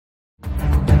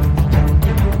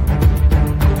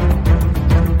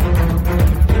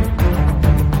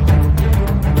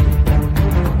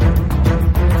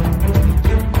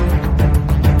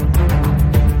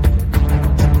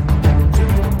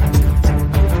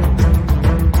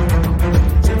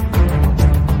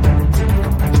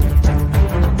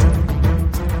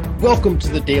Welcome to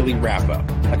the Daily Wrap-Up,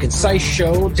 a concise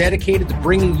show dedicated to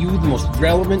bringing you the most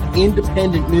relevant,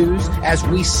 independent news as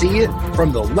we see it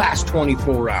from the last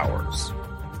 24 hours.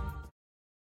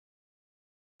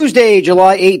 Tuesday,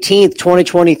 July 18th,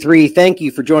 2023. Thank you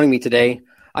for joining me today.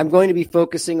 I'm going to be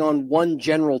focusing on one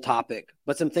general topic,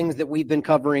 but some things that we've been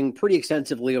covering pretty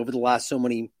extensively over the last so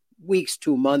many weeks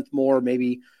to a month more,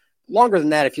 maybe longer than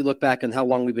that if you look back on how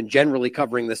long we've been generally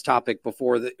covering this topic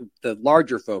before the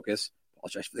larger focus.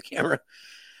 Apologize for the camera.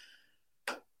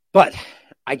 But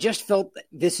I just felt that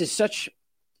this is such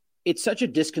a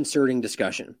disconcerting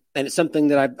discussion. And it's something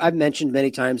that I've mentioned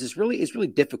many times. It's really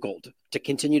difficult to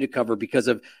continue to cover because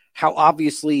of how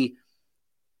obviously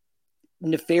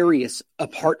nefarious a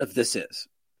part of this is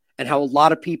and how a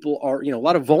lot of people are, a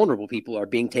lot of vulnerable people are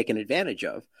being taken advantage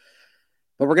of.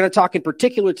 But we're going to talk in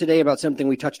particular today about something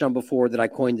we touched on before that I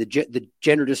coined the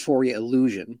gender dysphoria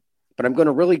illusion. But I'm going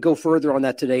to really go further on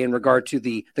that today in regard to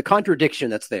the contradiction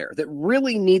that's there that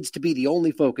really needs to be the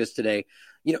only focus today,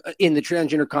 in the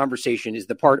transgender conversation is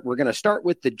the part we're going to start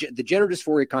with the gender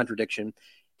dysphoria contradiction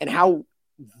and how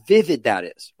vivid that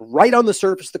is right on the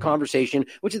surface of the conversation,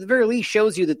 which at the very least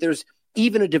shows you that there's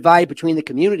even a divide between the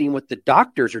community and what the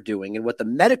doctors are doing and what the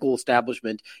medical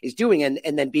establishment is doing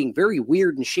and then being very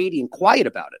weird and shady and quiet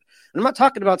about it. And I'm not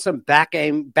talking about some back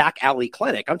alley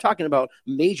clinic. I'm talking about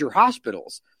major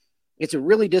hospitals. It's a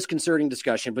really disconcerting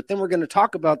discussion, but then we're going to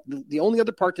talk about the only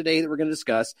other part today that we're going to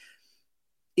discuss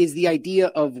is the idea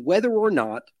of whether or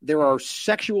not there are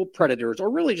sexual predators or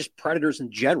really just predators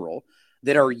in general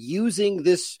that are using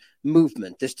this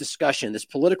movement, this discussion, this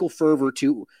political fervor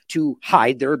to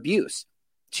hide their abuse,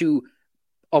 to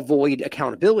avoid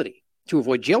accountability, to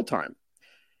avoid jail time.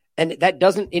 And that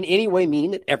doesn't in any way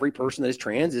mean that every person that is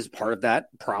trans is part of that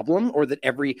problem or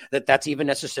that's even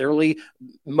necessarily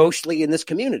mostly in this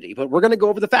community. But we're going to go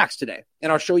over the facts today,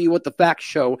 and I'll show you what the facts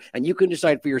show, and you can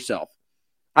decide for yourself.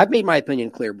 I've made my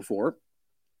opinion clear before.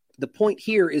 The point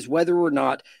here is whether or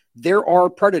not there are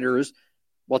predators,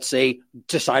 let's say,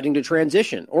 deciding to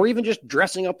transition or even just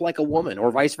dressing up like a woman or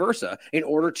vice versa in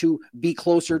order to be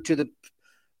closer to the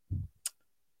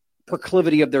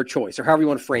proclivity of their choice, or however you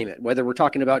want to frame it, whether we're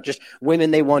talking about just women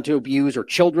they want to abuse or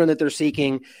children that they're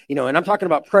seeking, and I'm talking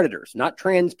about predators, not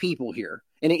trans people here.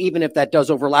 And even if that does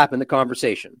overlap in the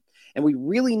conversation, and we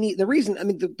really need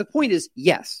the point is,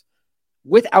 yes,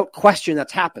 without question,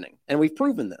 that's happening. And we've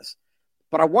proven this,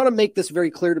 but I want to make this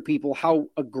very clear to people how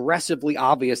aggressively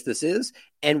obvious this is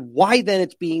and why then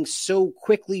it's being so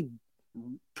quickly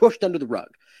pushed under the rug.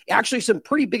 Actually, some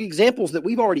pretty big examples that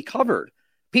we've already covered.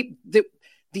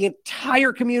 The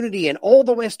entire community and all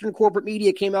the Western corporate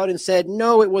media came out and said,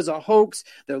 no, it was a hoax.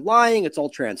 They're lying. It's all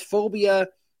transphobia.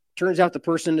 Turns out the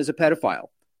person is a pedophile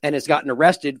and has gotten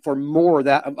arrested for more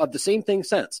of the same thing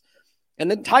since.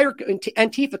 And the entire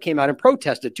Antifa came out and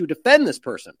protested to defend this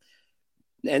person.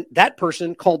 And that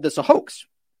person called this a hoax.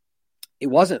 It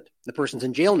wasn't. The person's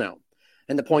in jail now.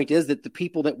 And the point is that the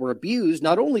people that were abused,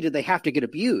 not only did they have to get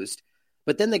abused,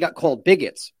 but then they got called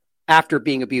bigots after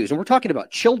being abused. And we're talking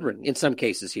about children in some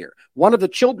cases here. One of the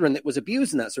children that was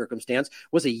abused in that circumstance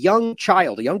was a young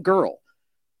child, a young girl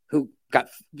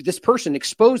this person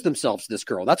exposed themselves to this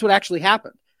girl. That's what actually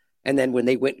happened. And then when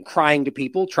they went crying to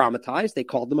people, traumatized, they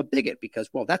called them a bigot because,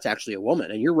 well, that's actually a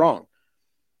woman and you're wrong.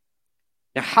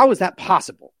 Now, how is that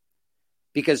possible?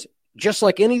 Because just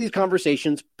like any of these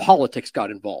conversations, politics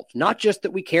got involved. Not just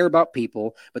that we care about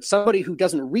people, but somebody who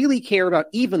doesn't really care about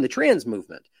even the trans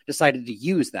movement decided to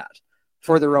use that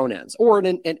for their own ends.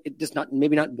 And it's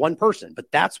maybe not one person,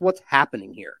 but that's what's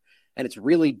happening here. And it's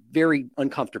really very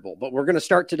uncomfortable. But we're going to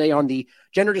start today on the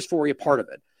gender dysphoria part of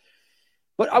it.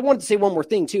 But I wanted to say one more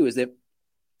thing, too, is that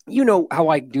you know how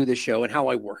I do this show and how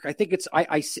I work. I think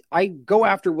I go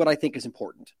after what I think is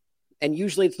important. And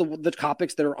usually it's the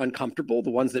topics that are uncomfortable,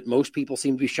 the ones that most people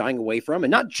seem to be shying away from.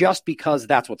 And not just because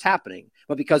that's what's happening,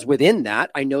 but because within that,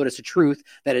 I notice a truth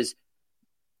that is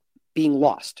being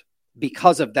lost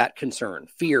because of that concern,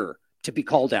 fear to be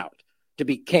called out, to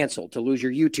be canceled, to lose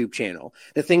your YouTube channel,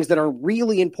 the things that are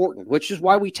really important, which is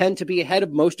why we tend to be ahead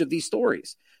of most of these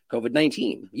stories.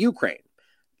 COVID-19, Ukraine,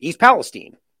 East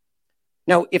Palestine.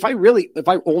 Now, if I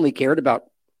only cared about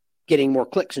getting more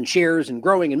clicks and shares and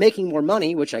growing and making more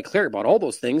money, which I care about all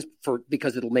those things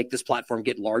because it'll make this platform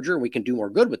get larger and we can do more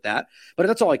good with that. But if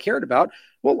that's all I cared about,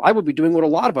 well, I would be doing what a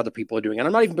lot of other people are doing. And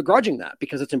I'm not even begrudging that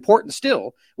because it's important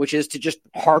still, which is to just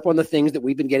harp on the things that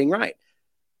we've been getting right.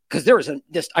 Because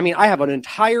I have an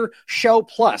entire show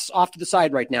plus off to the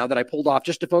side right now that I pulled off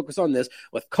just to focus on this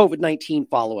with COVID-19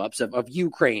 follow-ups of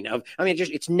Ukraine.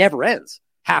 It never ends.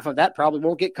 Half of that probably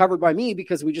won't get covered by me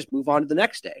because we just move on to the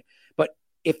next day. But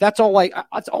if that's all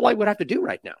I would have to do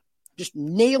right now. just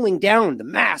nailing down the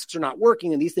masks are not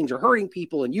working and these things are hurting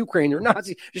people in Ukraine or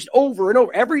Nazis, just over and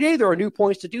over. Every day there are new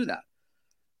points to do that.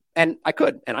 And I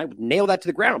would nail that to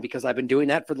the ground because I've been doing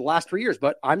that for the last 3 years,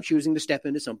 but I'm choosing to step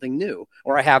into something new,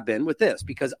 or I have been with this,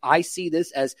 because I see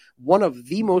this as one of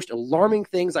the most alarming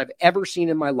things I've ever seen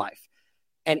in my life.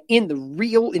 And in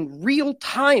real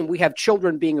time, we have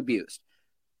children being abused,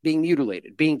 being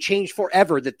mutilated, being changed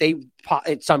forever that they,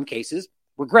 in some cases,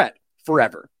 regret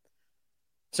forever.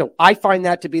 So I find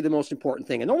that to be the most important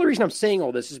thing. And the only reason I'm saying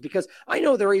all this is because I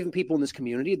know there are even people in this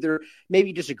community that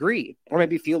maybe disagree or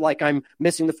maybe feel like I'm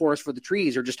missing the forest for the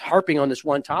trees or just harping on this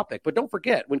one topic. But don't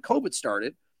forget, when COVID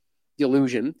started, the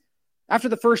illusion, after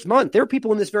the first month, there are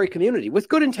people in this very community with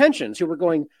good intentions who were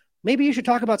going, maybe you should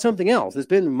talk about something else. It's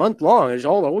been a month long. And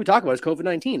all we talk about is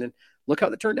COVID-19. And look how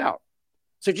that turned out.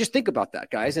 So just think about that,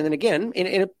 guys. And then again,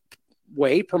 in a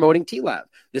way, promoting TLAV.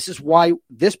 This is why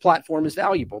this platform is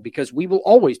valuable, because we will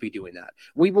always be doing that.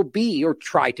 We will be, or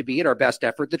try to be at our best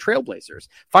effort, the trailblazers,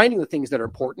 finding the things that are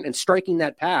important and striking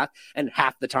that path. And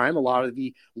half the time, a lot of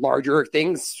the larger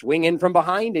things swing in from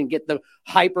behind and get the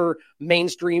hyper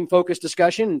mainstream focused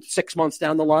discussion 6 months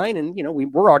down the line. And,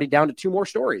 we're already down to 2 more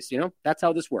stories. That's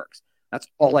how this works. That's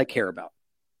all I care about.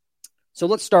 So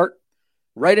let's start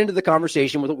right into the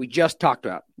conversation with what we just talked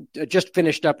about, just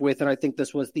finished up with, and I think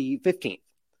this was the 15th.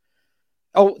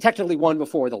 Oh, technically one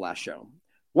before the last show.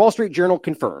 Wall Street Journal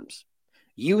confirms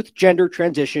youth gender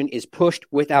transition is pushed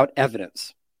without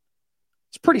evidence.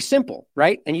 It's pretty simple,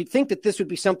 right? And you'd think that this would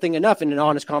be something enough in an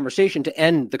honest conversation to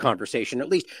end the conversation, at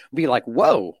least be like,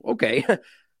 whoa, okay.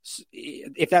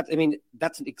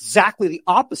 That's exactly the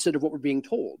opposite of what we're being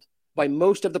told by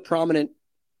most of the prominent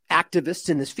activists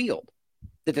in this field.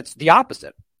 That it's the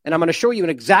opposite. And I'm going to show you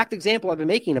an exact example I've been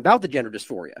making about the gender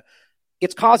dysphoria.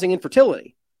 It's causing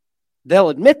infertility. They'll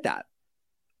admit that.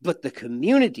 But the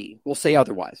community will say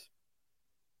otherwise.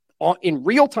 In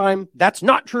real time, that's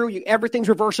not true. Everything's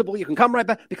reversible. You can come right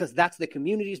back, because that's the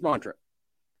community's mantra.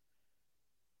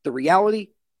 The reality,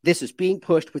 this is being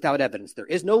pushed without evidence. There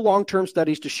is no long-term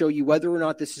studies to show you whether or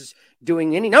not this is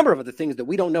doing any number of other things that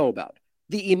we don't know about.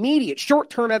 The immediate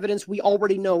short-term evidence we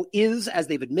already know is, as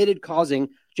they've admitted, causing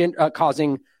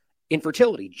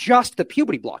infertility, just the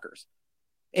puberty blockers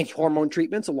and hormone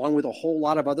treatments, along with a whole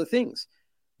lot of other things,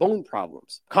 bone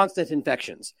problems, constant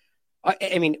infections.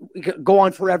 We could go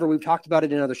on forever. We've talked about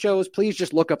it in other shows. Please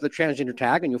just look up the transgender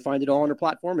tag and you'll find it all on our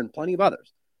platform and plenty of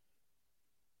others.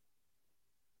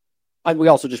 And we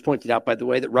also just pointed out, by the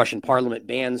way, that Russian parliament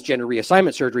bans gender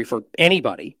reassignment surgery for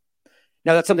anybody.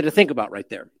 Now, that's something to think about right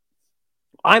there.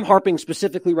 I'm harping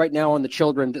specifically right now on the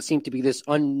children that seem to be this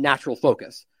unnatural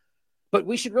focus. But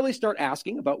we should really start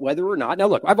asking about whether or not. Now,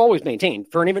 look, I've always maintained,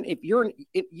 if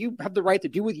you have the right to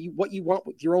do with what you want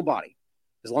with your own body,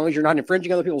 as long as you're not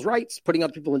infringing other people's rights, putting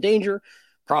other people in danger,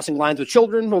 crossing lines with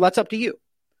children, well, that's up to you,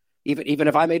 even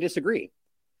if I may disagree.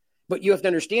 But you have to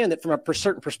understand that from a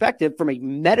certain perspective, from a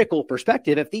medical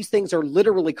perspective, if these things are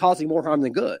literally causing more harm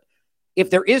than good, if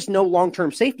there is no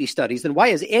long-term safety studies, then why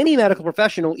is any medical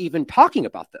professional even talking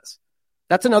about this?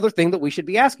 That's another thing that we should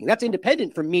be asking. That's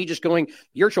independent from me just going,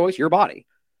 your choice, your body.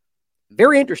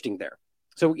 Very interesting there.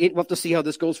 So we'll have to see how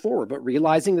this goes forward, but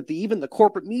realizing that even the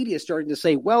corporate media is starting to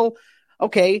say, well,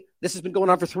 okay, this has been going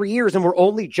on for 3 years and we're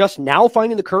only just now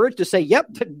finding the courage to say, yep,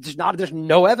 there's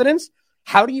no evidence.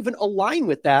 How do you even align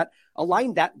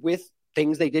that with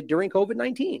things they did during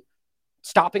COVID-19?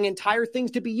 Stopping entire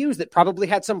things to be used that probably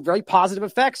had some very positive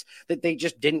effects that they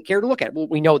just didn't care to look at. Well,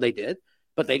 we know they did,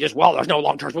 but they just, there's no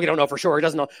long-term, we don't know for sure. It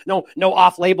doesn't know, no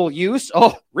off-label use.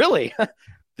 Oh, really?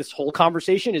 This whole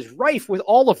conversation is rife with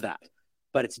all of that,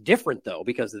 but it's different though,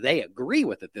 because they agree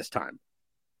with it this time.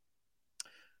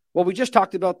 Well, we just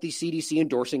talked about the CDC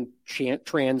endorsing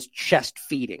trans chest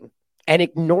feeding and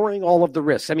ignoring all of the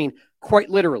risks.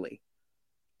 Quite literally.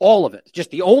 All of it.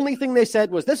 Just the only thing they said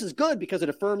was this is good because it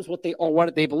affirms what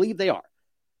they believe they are.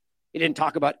 It didn't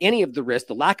talk about any of the risks,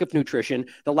 the lack of nutrition,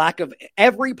 the lack of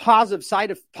every positive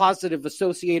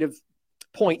associative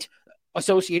point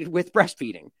associated with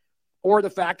breastfeeding, or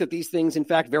the fact that these things, in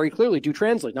fact, very clearly do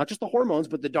translate, not just the hormones,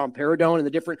 but the domperidone and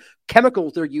the different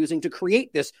chemicals they're using to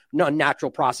create this non-natural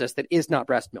process that is not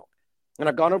breast milk. And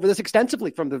I've gone over this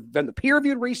extensively from the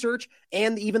peer-reviewed research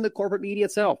and even the corporate media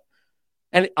itself.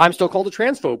 And I'm still called a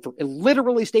transphobe for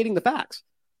literally stating the facts.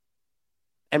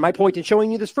 And my point in showing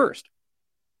you this first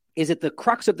is that the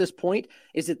crux of this point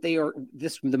is that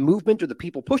the movement or the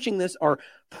people pushing this are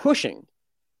pushing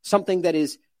something that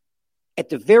is, at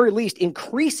the very least,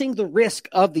 increasing the risk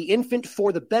of the infant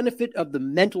for the benefit of the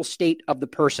mental state of the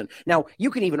person. Now,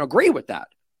 you can even agree with that.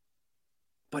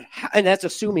 And that's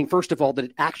assuming, first of all, that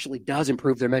it actually does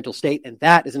improve their mental state. And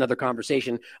that is another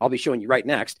conversation I'll be showing you right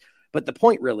next. But the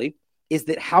point really is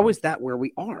that how is that where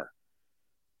we are?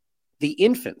 The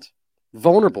infant,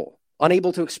 vulnerable,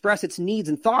 unable to express its needs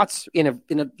and thoughts in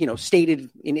a stated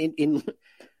in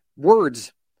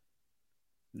words.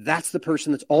 That's the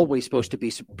person that's always supposed to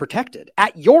be protected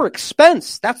at your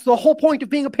expense. That's the whole point of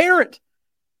being a parent.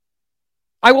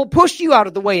 I will push you out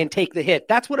of the way and take the hit.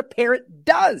 That's what a parent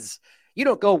does. You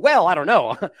don't go, well, I don't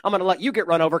know. I'm going to let you get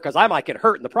run over because I might get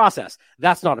hurt in the process.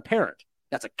 That's not a parent.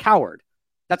 That's a coward.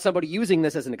 That's somebody using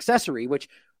this as an accessory, which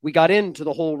we got into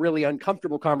the whole really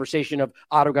uncomfortable conversation of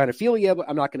autogynephilia, but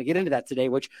I'm not going to get into that today,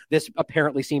 which this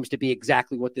apparently seems to be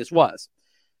exactly what this was.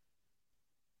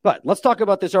 But let's talk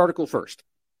about this article first.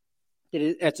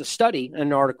 It's a study,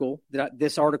 an article.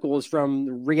 This article is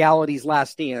from Reality's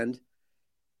Last Stand.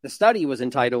 The study was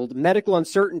entitled Medical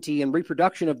Uncertainty and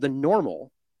Reproduction of the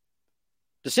Normal,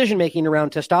 Decision-Making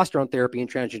Around Testosterone Therapy and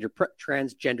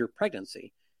Transgender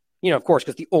Pregnancy. Of course,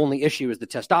 because the only issue is the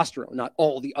testosterone, not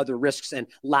all the other risks and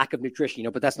lack of nutrition,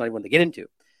 but that's not even what they get into.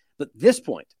 But this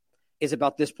point is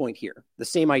about this point here, the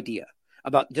same idea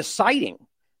about deciding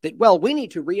that, well, we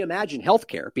need to reimagine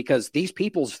healthcare because these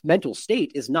people's mental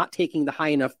state is not taking the high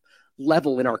enough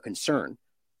level in our concern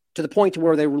to the point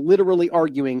where they were literally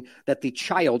arguing that the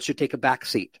child should take a back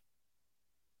seat.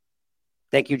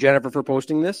 Thank you, Jennifer, for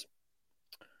posting this.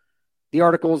 The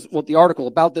article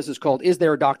about this is called, Is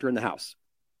There a Doctor in the House?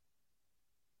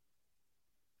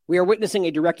 We are witnessing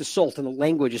a direct assault on the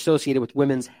language associated with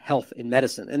women's health in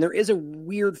medicine. And there is a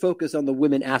weird focus on the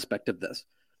women aspect of this.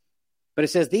 But it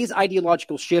says these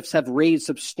ideological shifts have raised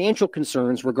substantial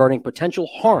concerns regarding potential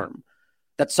harm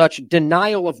that such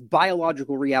denial of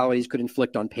biological realities could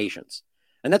inflict on patients.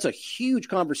 And that's a huge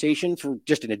conversation for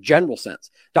just in a general sense.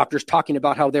 Doctors talking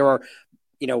about how there are,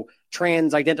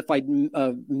 trans-identified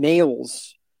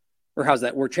males, or how's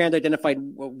that? Or trans-identified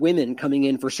women coming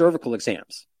in for cervical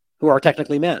exams who are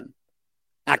technically men,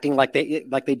 acting like they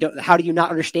don't. How do you not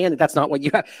understand that that's not what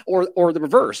you have? Or the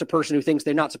reverse, a person who thinks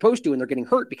they're not supposed to and they're getting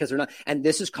hurt because they're not. And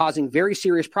this is causing very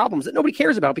serious problems that nobody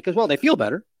cares about because, well, they feel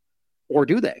better. Or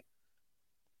do they?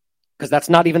 Because that's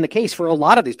not even the case for a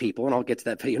lot of these people, and I'll get to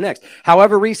that video next.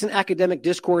 However, recent academic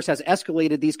discourse has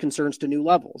escalated these concerns to new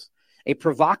levels. A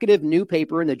provocative new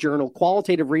paper in the journal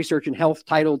Qualitative Research in Health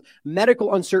titled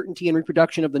Medical Uncertainty and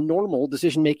Reproduction of the Normal,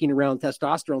 Decision-Making Around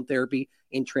Testosterone Therapy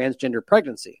in Transgender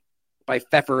Pregnancy by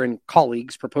Pfeffer and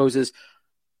colleagues propels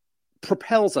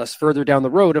us further down the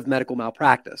road of medical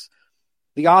malpractice.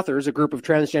 The authors, a group of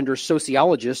transgender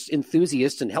sociologists,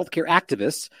 enthusiasts, and healthcare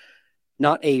activists,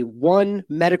 not a one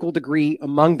medical degree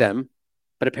among them,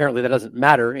 but apparently that doesn't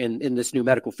matter in this new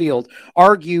medical field,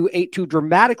 argue to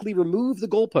dramatically remove the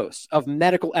goalposts of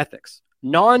medical ethics.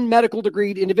 Non-medical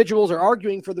degreed individuals are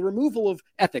arguing for the removal of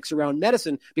ethics around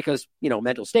medicine because,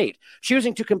 mental state,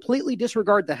 choosing to completely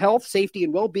disregard the health, safety,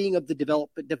 and well-being of the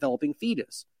developing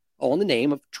fetus, all in the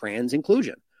name of trans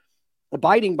inclusion.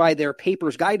 Abiding by their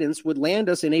paper's guidance would land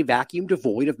us in a vacuum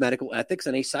devoid of medical ethics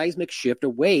and a seismic shift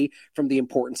away from the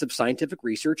importance of scientific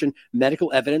research and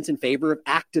medical evidence in favor of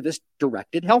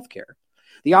activist-directed healthcare.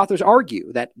 The authors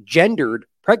argue that gendered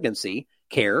pregnancy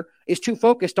care is too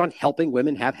focused on helping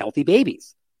women have healthy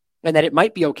babies, and that it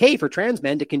might be okay for trans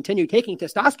men to continue taking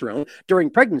testosterone during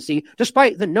pregnancy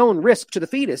despite the known risk to the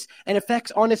fetus and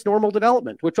effects on its normal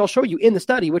development, which I'll show you in the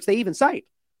study, which they even cite,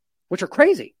 which are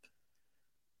crazy.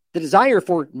 The desire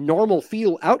for normal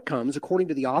fetal outcomes, according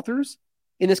to the authors,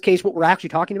 in this case, what we're actually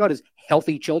talking about is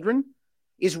healthy children,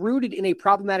 is rooted in a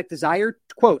problematic desire,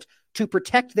 quote, to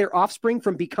protect their offspring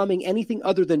from becoming anything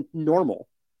other than normal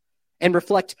and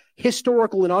reflect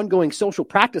historical and ongoing social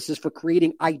practices for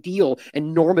creating ideal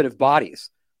and normative bodies.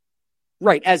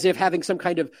 Right, as if having some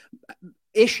kind of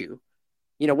issue,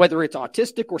 whether it's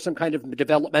autistic or some kind of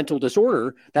developmental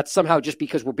disorder, that's somehow just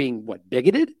because we're being,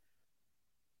 bigoted?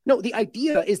 No, the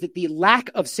idea is that the lack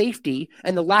of safety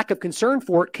and the lack of concern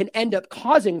for it can end up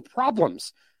causing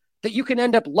problems that you can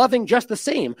end up loving just the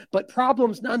same, but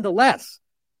problems nonetheless.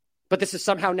 But this is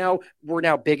somehow we're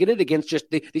now bigoted against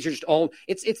these are just all,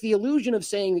 it's the illusion of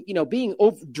saying, being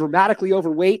dramatically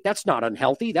overweight, that's not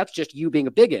unhealthy. That's just you being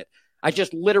a bigot. I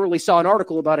just literally saw an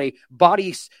article about a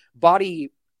body,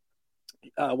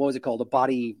 what was it called? What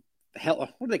do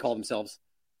they call themselves?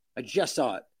 I just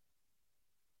saw it.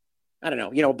 I don't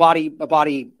know, a body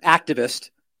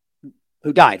activist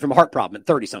who died from a heart problem at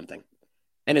 30-something.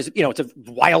 And it's a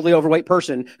wildly overweight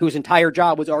person whose entire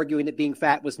job was arguing that being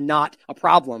fat was not a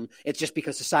problem. It's just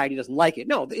because society doesn't like it.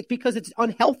 No, it's because it's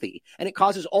unhealthy and it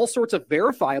causes all sorts of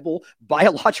verifiable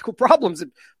biological problems that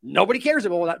nobody cares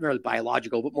about. Well, not merely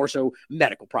biological, but more so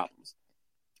medical problems.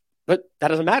 But that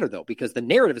doesn't matter, though, because the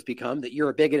narrative has become that you're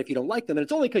a bigot if you don't like them. And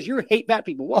it's only because you hate fat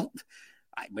people. Well,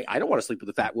 I don't want to sleep with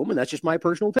a fat woman. That's just my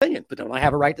personal opinion. But don't I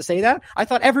have a right to say that? I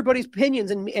thought everybody's opinions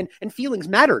and feelings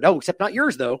mattered. Oh, except not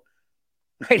yours, though.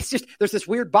 Right? It's just there's this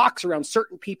weird box around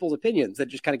certain people's opinions that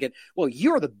just kind of get, well,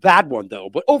 you're the bad one, though.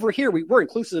 But over here, we're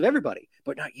inclusive of everybody,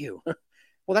 but not you.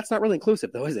 Well, that's not really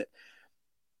inclusive, though, is it?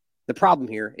 The problem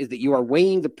here is that you are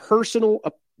weighing the personal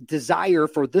desire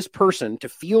for this person to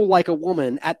feel like a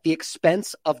woman at the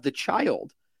expense of the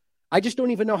child. I just don't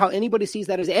even know how anybody sees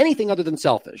that as anything other than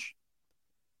selfish.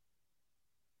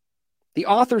 The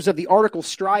authors of the article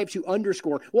strive to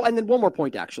underscore, well, and then one more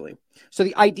point, actually. So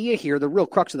the idea here, the real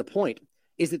crux of the point,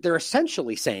 is that they're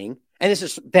essentially saying, and this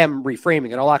is them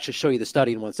reframing it, I'll actually show you the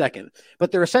study in 1 second,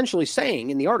 but they're essentially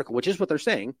saying in the article, which is what they're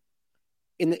saying,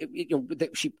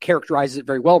 she characterizes it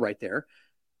very well right there,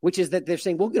 which is that they're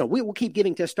saying, well, we will keep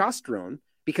giving testosterone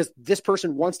because this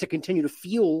person wants to continue to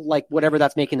feel like whatever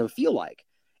that's making them feel like.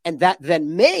 And that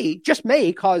then may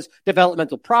cause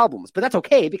developmental problems, but that's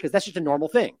okay because that's just a normal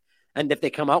thing. And if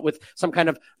they come out with some kind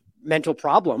of mental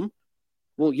problem,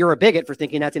 well, you're a bigot for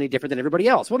thinking that's any different than everybody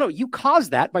else. Well, no, you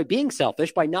caused that by being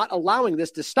selfish, by not allowing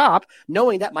this to stop,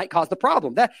 knowing that might cause the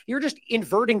problem. That you're just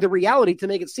inverting the reality to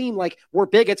make it seem like we're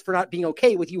bigots for not being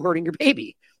okay with you hurting your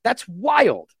baby. That's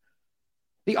wild.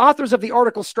 The authors of the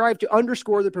article strive to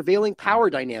underscore the prevailing power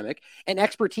dynamic and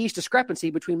expertise discrepancy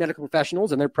between medical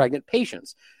professionals and their pregnant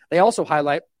patients. They also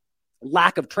highlight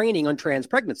lack of training on trans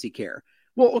pregnancy care.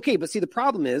 Well, okay, but see, the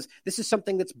problem is this is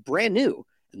something that's brand new.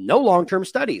 No long-term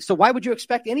studies. So why would you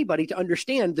expect anybody to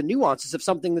understand the nuances of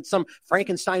something that's some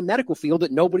Frankenstein medical field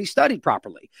that nobody studied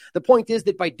properly? The point is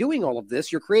that by doing all of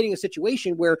this, you're creating a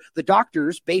situation where the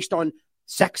doctors, based on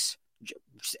sex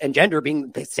and gender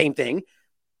being the same thing,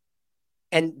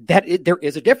 and there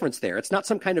is a difference there. It's not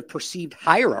some kind of perceived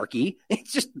hierarchy.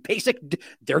 It's just basic.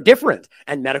 They're different.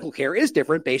 And medical care is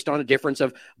different based on a difference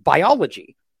of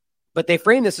biology. But they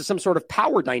frame this as some sort of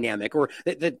power dynamic, or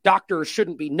that doctors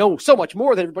shouldn't know so much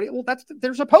more than everybody. Well,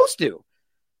 they're supposed to.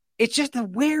 It's just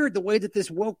weird the way that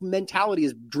this woke mentality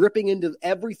is dripping into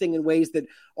everything in ways that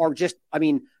are just,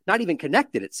 not even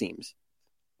connected, it seems.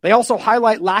 They also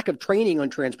highlight lack of training on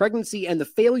trans pregnancy and the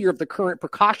failure of the current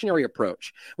precautionary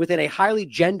approach within a highly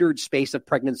gendered space of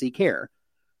pregnancy care.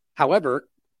 However,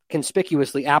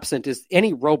 conspicuously absent is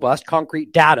any robust,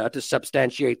 concrete data to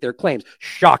substantiate their claims.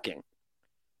 Shocking.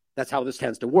 That's how this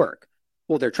tends to work.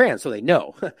 Well, they're trans, so they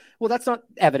know. Well, that's not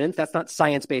evidence. That's not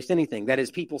science-based anything. That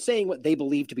is people saying what they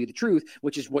believe to be the truth,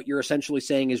 which is what you're essentially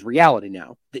saying is reality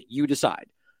now, that you decide.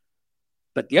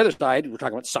 But the other side, we're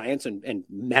talking about science and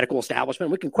medical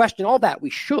establishment. We can question all that. We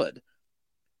should.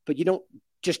 But you don't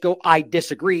just go, I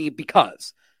disagree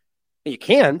because. You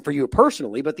can for you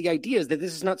personally, but the idea is that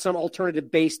this is not some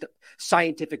alternative-based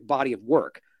scientific body of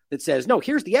work that says, no,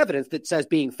 here's the evidence that says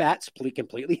being fat's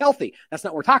completely healthy. That's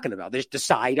not what we're talking about. They just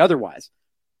decide otherwise.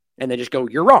 And they just go,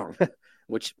 you're wrong,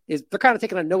 which is, they're kind of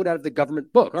taking a note out of the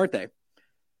government book, aren't they?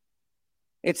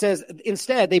 It says,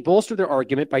 instead, they bolster their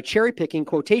argument by cherry-picking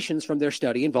quotations from their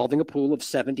study involving a pool of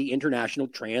 70 international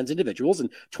trans individuals and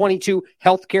 22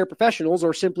 healthcare professionals,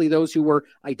 or simply those who were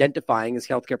identifying as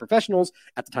healthcare professionals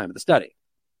at the time of the study.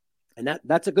 And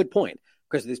that's a good point.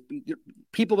 Because there's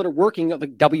people that are working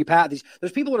like WPATH,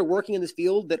 there's people that are working in this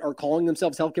field that are calling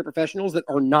themselves healthcare professionals that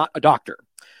are not a doctor.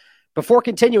 Before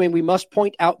continuing, we must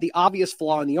point out the obvious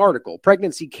flaw in the article.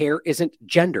 Pregnancy care isn't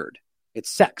gendered. It's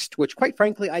sexed, which quite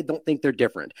frankly, I don't think they're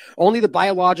different. Only the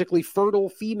biologically fertile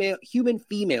human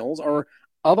females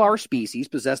of our species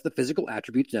possess the physical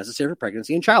attributes necessary for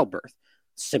pregnancy and childbirth.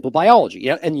 Simple biology.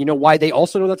 Yeah, and you know why they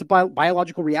also know that's a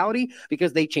biological reality?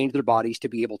 Because they change their bodies to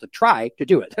be able to try to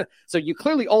do it. So you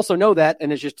clearly also know that,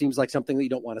 and it just seems like something that you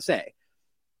don't want to say.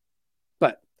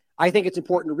 But I think it's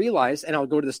important to realize, and I'll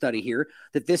go to the study here,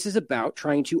 that this is about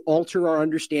trying to alter our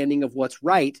understanding of what's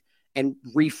right and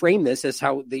reframe this as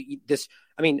how is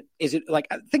it like,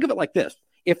 think of it like this.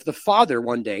 If the father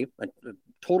one day, a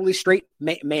totally straight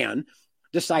man,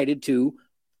 decided to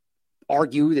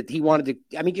argue that he wanted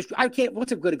to,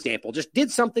 what's a good example? Just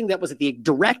did something that was at the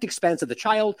direct expense of the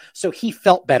child, so he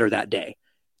felt better that day.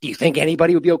 Do you think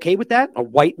anybody would be okay with that? A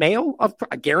white male?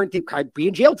 I guarantee I'd be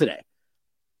in jail today.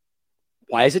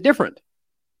 Why is it different?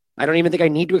 I don't even think I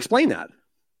need to explain that.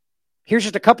 Here's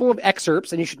just a couple of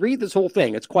excerpts, and you should read this whole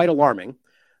thing. It's quite alarming,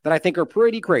 that I think are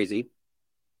pretty crazy.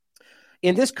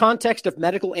 In this context of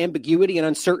medical ambiguity and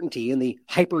uncertainty in the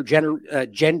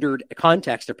hyper-gendered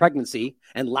context of pregnancy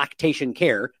and lactation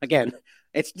care, again,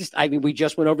 it's just, we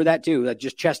just went over that too. That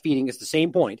just chest feeding is the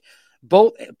same point.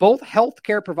 Both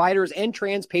healthcare providers and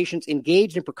trans patients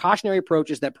engaged in precautionary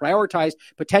approaches that prioritize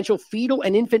potential fetal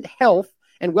and infant health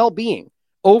and well-being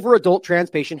over adult trans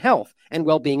patient health and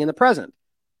well-being in the present.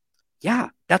 Yeah,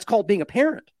 that's called being a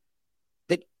parent.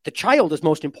 That the child is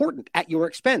most important at your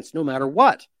expense, no matter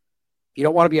what. If you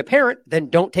don't want to be a parent, then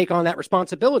don't take on that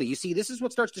responsibility. You see, this is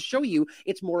what starts to show you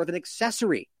it's more of an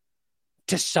accessory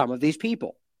to some of these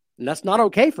people. And that's not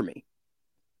okay for me.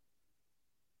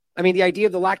 I mean, the idea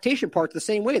of the lactation part's the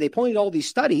same way. They pointed all these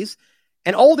studies,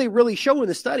 and all they really show in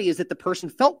the study is that the person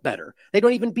felt better. They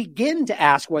don't even begin to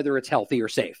ask whether it's healthy or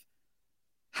safe.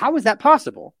 How is that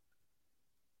possible?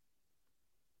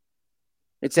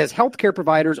 It says healthcare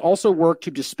providers also work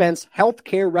to dispense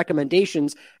healthcare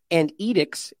recommendations and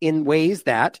edicts in ways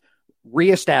that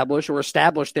reestablish or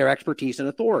establish their expertise and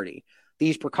authority.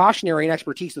 These precautionary and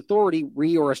expertise authority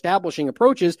or establishing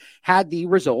approaches had the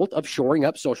result of shoring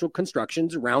up social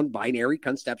constructions around binary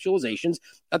conceptualizations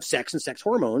of sex and sex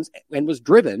hormones, and was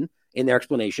driven in their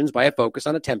explanations by a focus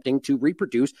on attempting to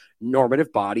reproduce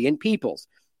normative body in peoples.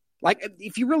 Like,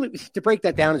 if you really, to break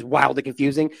that down is wildly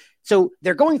confusing. So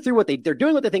they're going through they're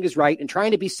doing what they think is right and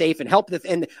trying to be safe and help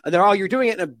and you're doing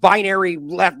it in a binary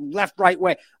left, right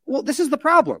way. Well, this is the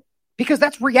problem, because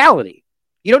that's reality.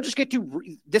 You don't just get to,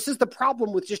 this is the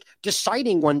problem with just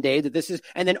deciding one day that this is,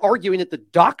 and then arguing that the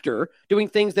doctor doing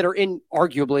things that are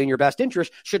arguably in your best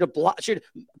interest should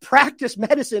practice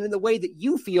medicine in the way that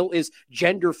you feel is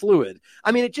gender fluid.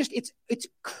 I mean,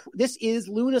 this is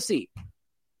lunacy.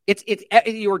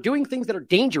 You're doing things that are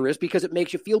dangerous because it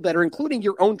makes you feel better, including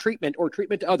your own treatment or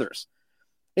treatment to others.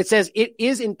 It says it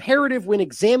is imperative when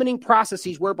examining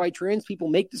processes whereby trans people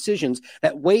make decisions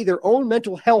that weigh their own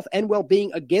mental health and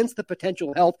well-being against the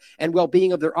potential health and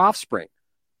well-being of their offspring.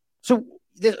 So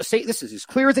this is as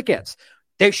clear as it gets.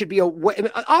 There should be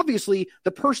obviously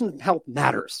the person's health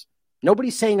matters.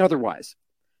 Nobody's saying otherwise.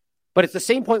 But it's the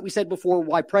same point we said before,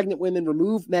 why pregnant women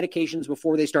remove medications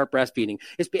before they start breastfeeding.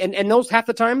 And those half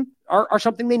the time are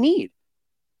something they need.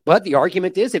 But the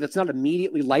argument is, if it's not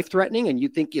immediately life-threatening and you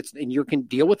think and you can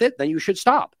deal with it, then you should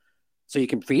stop. So you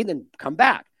can feed and come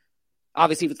back.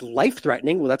 Obviously, if it's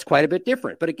life-threatening, well, that's quite a bit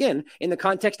different. But again, in the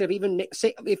context of even,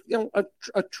 say, if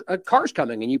a car's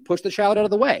coming and you push the child out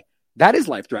of the way, that is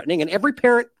life-threatening. And every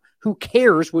parent who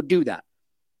cares would do that.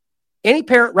 Any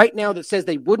parent right now that says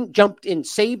they wouldn't jump and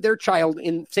save their child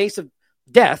in face of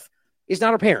death is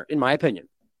not a parent, in my opinion.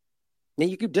 Now,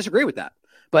 you could disagree with that.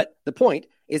 But the point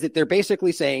is that they're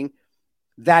basically saying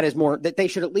that they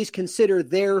should at least consider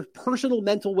their personal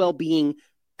mental well-being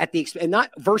and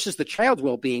not versus the child's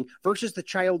well-being, versus the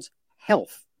child's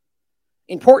health.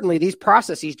 Importantly, these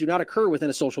processes do not occur within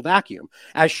a social vacuum.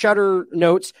 As Shutter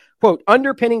notes, quote,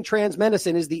 underpinning trans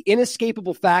medicine is the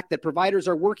inescapable fact that providers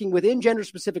are working within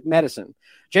gender-specific medicine.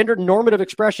 Gender normative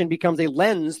expression becomes a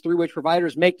lens through which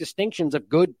providers make distinctions of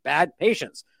good, bad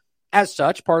patients. As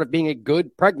such, part of being a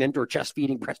good pregnant or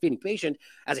breastfeeding patient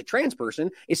as a trans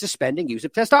person is suspending use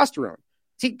of testosterone.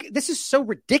 See, this is so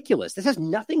ridiculous. This has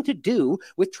nothing to do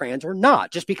with trans or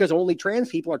not, just because only trans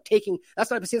people are taking,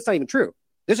 that's not even true.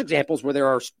 There's examples where there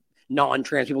are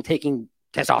non-trans people taking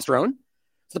testosterone.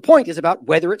 So the point is about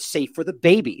whether it's safe for the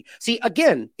baby. See,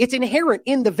 again, it's inherent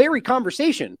in the very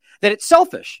conversation that it's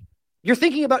selfish. You're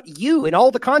thinking about you in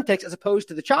all the context as opposed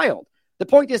to the child. The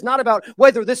point is not about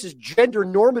whether this is gender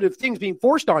normative things being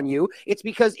forced on you. It's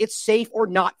because it's safe or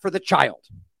not for the child.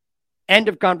 End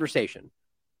of conversation.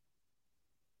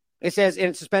 It says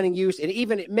in suspending use, and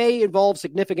even it may involve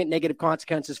significant negative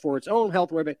consequences for its own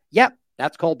health. Yep,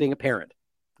 that's called being a parent.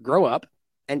 Grow up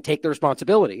and take the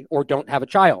responsibility, or don't have a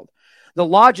child. The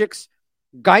logics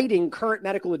guiding current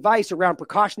medical advice around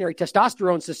precautionary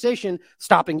testosterone cessation,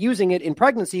 stopping using it in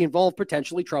pregnancy, involve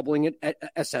potentially troubling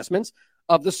assessments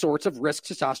of the sorts of risk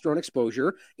testosterone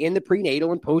exposure in the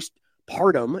prenatal and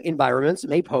postpartum environments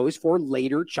may pose for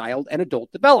later child and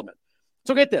adult development.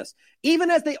 So get this, even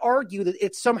as they argue that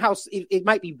it's somehow, it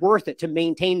might be worth it to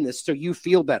maintain this so you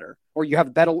feel better or you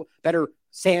have better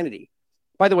sanity.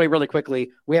 By the way, really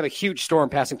quickly, we have a huge storm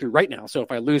passing through right now. So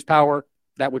if I lose power,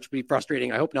 that would be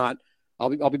frustrating. I hope not. I'll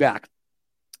be back.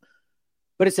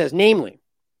 But it says, namely,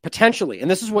 potentially,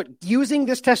 and this is what using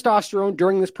this testosterone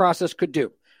during this process could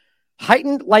do.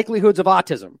 Heightened likelihoods of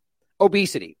autism,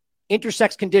 obesity,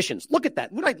 intersex conditions. Look at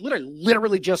that. What I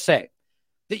literally just say.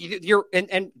 That you're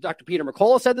and Dr. Peter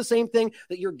McCullough said the same thing,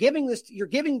 that you're giving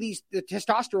the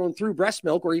testosterone through breast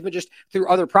milk or even just through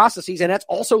other processes, and that's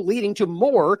also leading to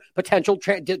more potential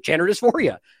gender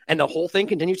dysphoria, and the whole thing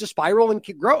continues to spiral and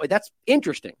grow. That's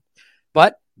interesting.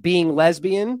 But being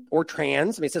lesbian or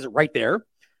trans, I mean, it says it right there.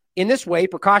 In this way,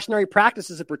 precautionary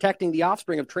practices of protecting the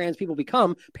offspring of trans people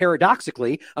become,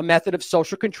 paradoxically, a method of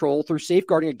social control through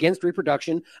safeguarding against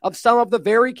reproduction of some of the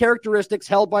very characteristics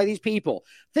held by these people.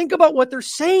 Think about what they're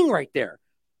saying right there.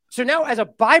 So now as a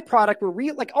byproduct,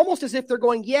 we're like almost as if they're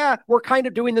going, yeah, we're kind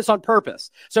of doing this on purpose.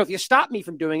 So if you stop me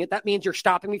from doing it, that means you're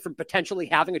stopping me from potentially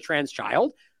having a trans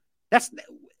child. That's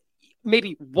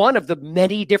maybe one of the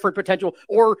many different potential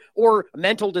or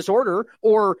mental disorder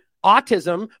or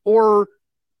autism or,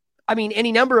 I mean,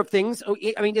 any number of things.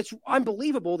 I mean, it's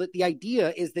unbelievable that the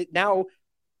idea is that now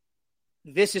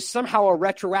this is somehow a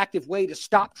retroactive way to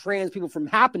stop trans people from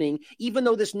happening, even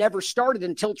though this never started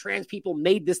until trans people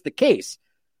made this the case.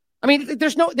 I mean,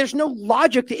 there's no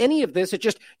logic to any of this. It's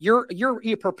just you're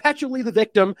perpetually the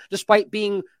victim, despite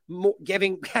being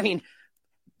the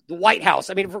White House.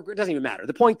 I mean, it doesn't even matter.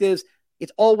 The point is,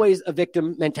 it's always a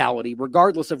victim mentality,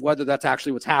 regardless of whether that's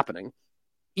actually what's happening.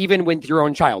 Even with your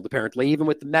own child, apparently, even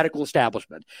with the medical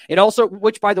establishment. It also,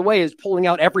 which by the way, is pulling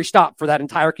out every stop for that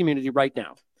entire community right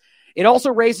now. It also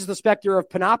raises the specter of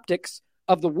panoptics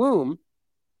of the womb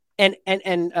and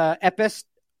epistem.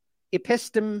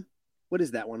 What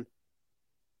is that one?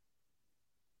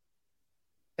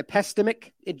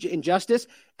 Epistemic injustice,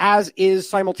 as is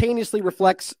simultaneously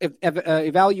reflects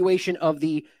evaluation of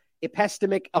the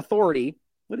epistemic authority.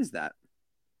 What is that?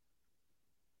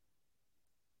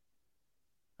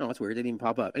 Oh, that's weird. It didn't even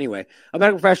pop up. Anyway,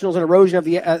 medical professionals and erosion of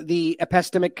the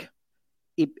epistemic.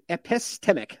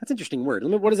 Epistemic. That's an interesting word.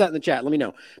 What is that in the chat? Let me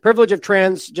know. Privilege of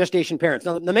trans gestation parents.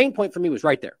 Now, the main point for me was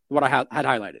right there, what I had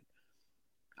highlighted.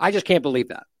 I just can't believe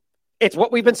that. It's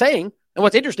what we've been saying. And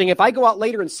what's interesting, if I go out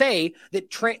later and say that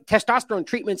testosterone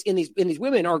treatments in these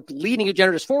women are leading to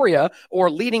gender dysphoria or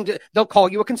leading to, they'll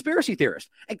call you a conspiracy theorist.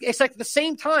 It's like at the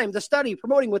same time, the study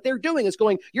promoting what they're doing is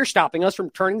going, you're stopping us from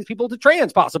turning these people to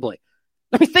trans, possibly.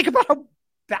 I mean, think about how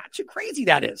batshit crazy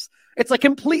that is. It's like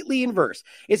completely inverse.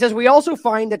 It says, we also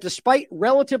find that despite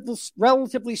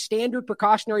relatively standard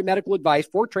precautionary medical advice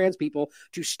for trans people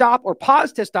to stop or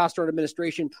pause testosterone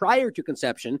administration prior to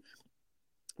conception,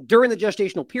 during the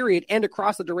gestational period and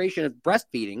across the duration of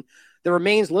breastfeeding, there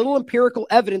remains little empirical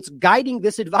evidence guiding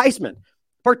this advisement,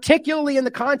 particularly in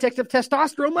the context of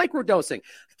testosterone microdosing.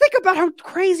 Think about how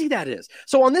crazy that is.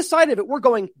 So on this side of it, we're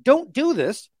going, don't do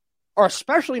this, or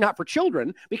especially not for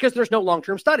children, because there's no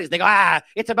long-term studies. They go,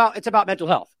 it's about mental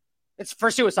health. It's for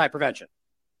suicide prevention.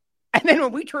 And then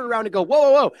when we turn around and go,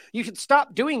 whoa, you should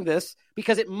stop doing this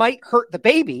because it might hurt the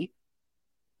baby,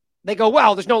 they go,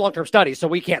 well, there's no long-term studies, so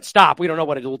we can't stop. We don't know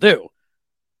what it will do.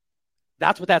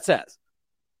 That's what that says.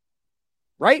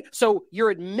 Right? So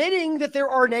you're admitting that there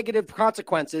are negative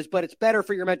consequences, but it's better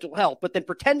for your mental health. But then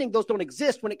pretending those don't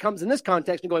exist when it comes in this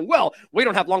context and going, well, we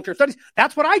don't have long-term studies.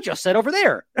 That's what I just said over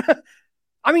there.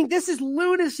 I mean, this is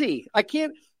lunacy. I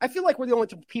feel like we're the only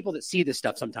people that see this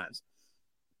stuff sometimes.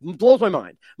 It blows my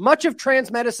mind. Much of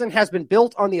trans medicine has been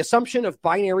built on the assumption of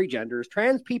binary genders.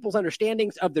 Trans people's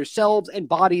understandings of themselves and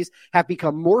bodies have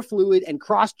become more fluid, and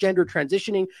cross-gender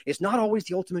transitioning is not always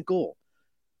the ultimate goal.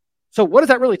 So what does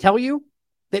that really tell you?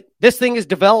 That this thing is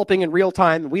developing in real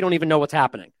time and we don't even know what's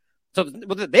happening. So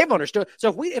they've understood.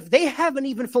 So if they haven't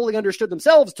even fully understood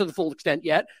themselves to the full extent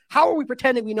yet, how are we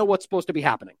pretending we know what's supposed to be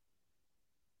happening?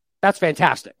 That's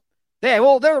fantastic.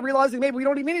 They're realizing maybe we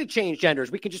don't even need to change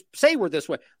genders. We can just say we're this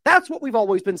way. That's what we've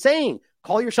always been saying.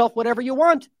 Call yourself whatever you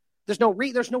want. There's no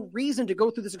reason to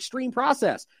go through this extreme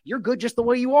process. You're good just the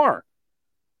way you are.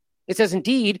 It says,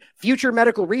 indeed, future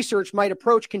medical research might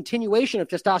approach continuation of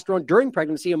testosterone during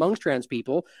pregnancy amongst trans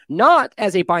people, not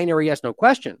as a binary yes-no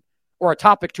question or a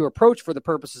topic to approach for the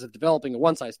purposes of developing a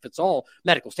one-size-fits-all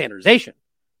medical standardization,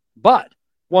 but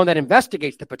one that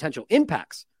investigates the potential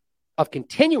impacts of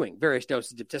continuing various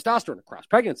doses of testosterone across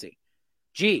pregnancy.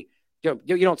 Gee, you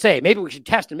don't say, maybe we should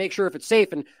test and make sure if it's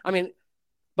safe. And I mean,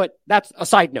 but that's a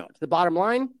side note. The bottom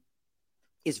line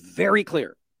is very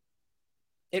clear.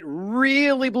 It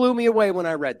really blew me away when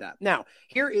I read that. Now,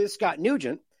 here is Scott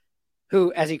Nugent,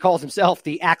 who, as he calls himself,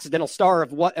 the accidental star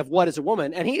of What is a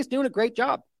Woman, and he is doing a great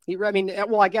job.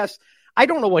 I guess, I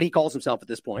don't know what he calls himself at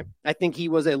this point. I think he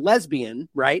was a lesbian,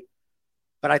 right?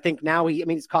 But I think now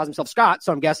he's calls himself Scott,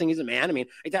 so I'm guessing he's a man. I mean,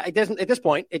 it doesn't, at this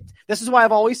point, this is why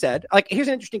I've always said, like, here's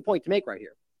an interesting point to make right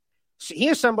here. So he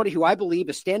is somebody who I believe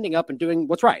is standing up and doing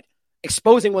what's right,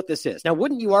 exposing what this is. Now,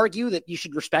 wouldn't you argue that you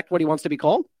should respect what he wants to be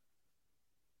called?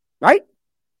 Right?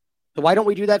 So why don't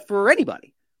we do that for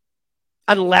anybody?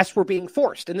 Unless we're being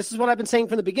forced. And this is what I've been saying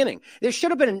from the beginning. There should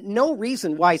have been no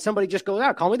reason why somebody just goes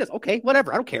out, call me this. Okay,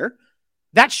 whatever. I don't care.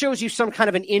 That shows you some kind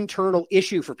of an internal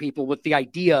issue for people with the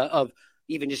idea of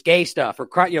even just gay stuff or,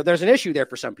 there's an issue there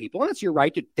for some people. And it's your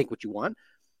right to think what you want.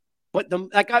 But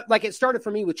it started for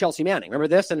me with Chelsea Manning. Remember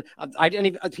this? And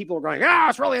people were going,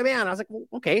 it's really a man. I was like, well,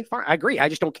 okay, fine. I agree. I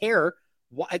just don't care.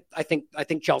 I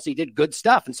think Chelsea did good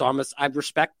stuff. And so I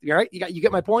respect, all right? You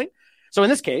get my point? So in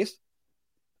this case,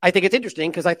 I think it's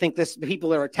interesting because I think people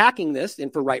that are attacking this,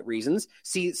 and for right reasons,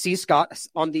 see Scott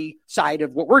on the side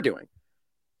of what we're doing.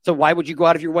 So why would you go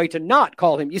out of your way to not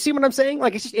call him? You see what I'm saying?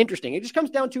 Like, it's just interesting. It just comes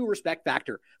down to a respect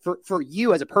factor for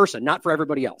you as a person, not for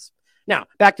everybody else. Now,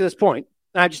 back to this point.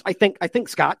 I think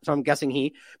Scott, so I'm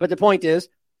guessing but the point is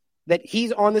that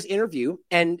he's on this interview,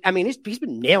 and I mean, he's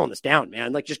been nailing this down,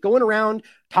 man. Like, just going around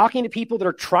talking to people that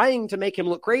are trying to make him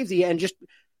look crazy, and just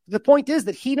the point is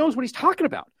that he knows what he's talking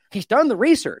about. He's done the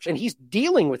research, and he's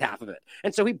dealing with half of it,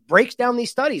 and so he breaks down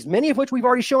these studies, many of which we've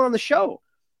already shown on the show.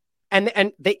 And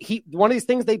one of these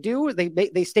things they do is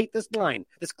they state this line,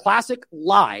 this classic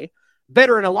lie: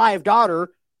 better an alive daughter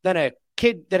than a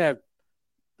kid than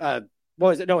a what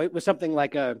was it? No, it was something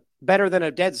like better than a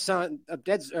dead son,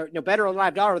 better a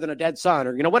live daughter than a dead son,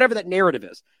 or whatever that narrative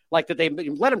is. Like that they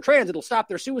let them trans, it'll stop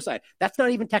their suicide. That's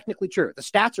not even technically true. The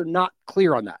stats are not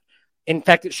clear on that. In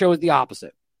fact, it shows the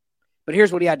opposite. But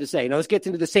here's what he had to say. Now, this gets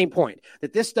into the same point,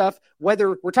 that this stuff,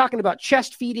 whether we're talking about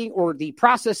chest feeding or the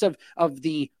process of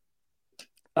the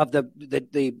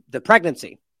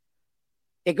pregnancy,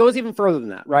 it goes even further than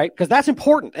that, right? Because that's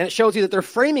important. And it shows you that they're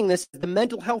framing this, the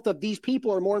mental health of these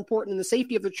people are more important than the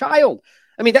safety of their child.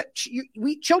 I mean,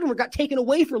 children got taken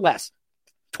away for less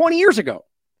 20 years ago,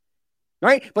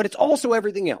 right? But it's also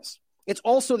everything else. It's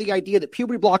also the idea that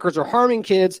puberty blockers are harming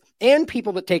kids and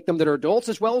people that take them that are adults,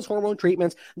 as well as hormone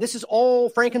treatments. This is all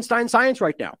Frankenstein science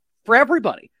right now for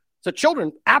everybody. So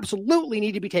children absolutely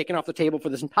need to be taken off the table for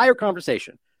this entire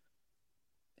conversation.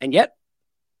 And yet,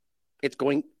 it's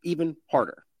going even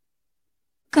harder.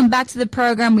 Welcome back to the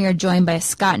program. We are joined by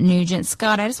Scott Nugent.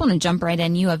 Scott, I just want to jump right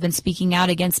in. You have been speaking out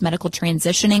against medical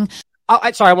transitioning.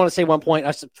 Sorry, I want to say one point.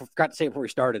 I forgot to say it before we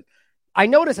started. I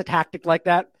notice a tactic like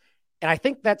that, and I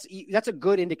think that's a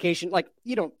good indication. Like,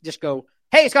 you don't just go,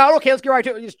 "Hey, Scott, okay, let's get right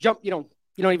to it." You just jump. You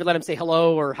don't even let him say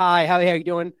hello or hi. How are you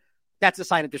doing? That's a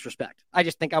sign of disrespect. I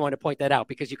just think I want to point that out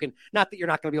because you can. Not that you're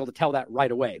not going to be able to tell that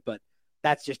right away, but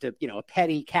that's just a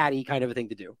petty, catty kind of a thing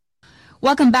to do.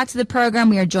 Welcome back to the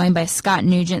program. We are joined by Scott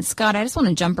Nugent. Scott, I just want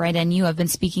to jump right in. You have been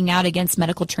speaking out against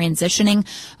medical transitioning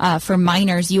for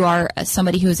minors. You are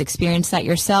somebody who has experienced that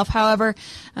yourself. However,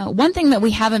 one thing that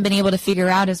we haven't been able to figure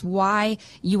out is why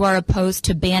you are opposed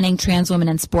to banning trans women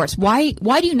in sports. Why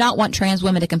do you not want trans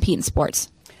women to compete in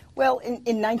sports? Well, in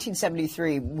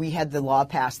 1973, we had the law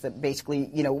passed that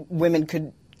basically, women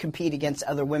could compete against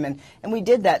other women, and we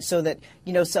did that so that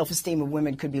self-esteem of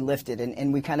women could be lifted,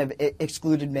 and we kind of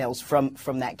excluded males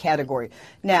from that category.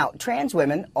 Now, trans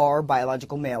women are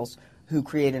biological males who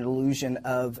create an illusion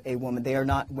of a woman. They are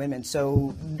not women,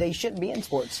 so they shouldn't be in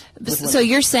sports. So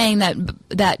you're saying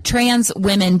that trans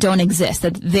women don't exist,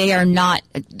 that they are not,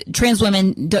 trans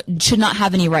women should not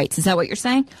have any rights. Is that what you're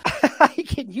saying?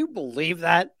 Can you believe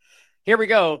that? Here we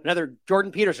go, another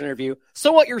Jordan Peterson interview.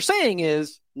 So what you're saying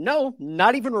is, no,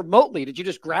 not even remotely. Did you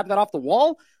just grab that off the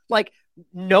wall? Like,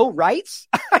 no rights?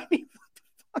 I mean, what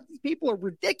the fuck? These people are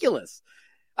ridiculous.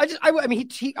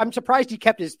 I'm surprised he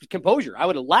kept his composure. I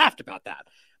would have laughed about that.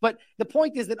 But the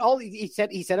point is that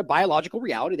he said a biological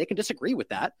reality. They can disagree with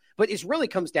that, but it really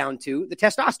comes down to the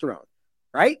testosterone,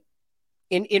 right?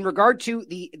 In regard to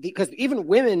because even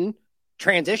women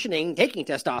transitioning, taking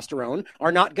testosterone,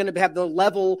 are not going to have the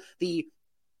level, the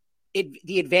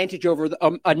advantage over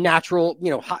a natural,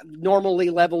 normally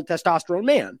leveled testosterone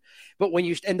man. But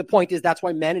and the point is, that's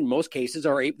why men in most cases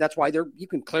that's why you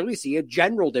can clearly see a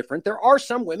general difference. There are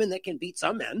some women that can beat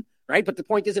some men, right? But the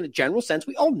point is, in a general sense,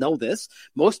 we all know this.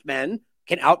 Most men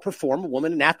can outperform a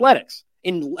woman in athletics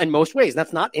in most ways.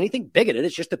 That's not anything bigoted.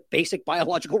 It's just a basic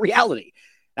biological reality.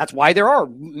 That's why there are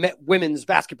women's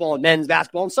basketball and men's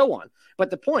basketball and so on. But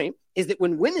the point is that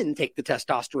when women take the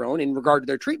testosterone in regard to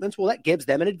their treatments, well, that gives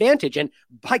them an advantage. And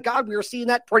by God, we are seeing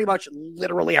that pretty much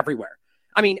literally everywhere.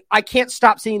 I mean, I can't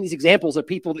stop seeing these examples of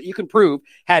people that you can prove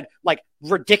had like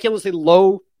ridiculously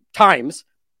low times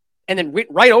and then went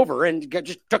right over and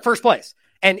just took first place.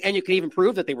 And you can even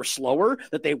prove that they were slower,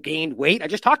 that they gained weight. I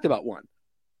just talked about one.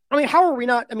 I mean, how are we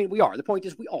not? I mean, we are. The point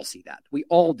is, we all see that. We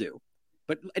all do.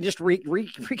 But just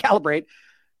recalibrate.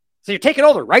 So you're taking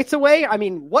all the rights away? I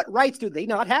mean, what rights do they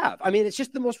not have? I mean, it's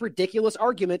just the most ridiculous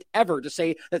argument ever to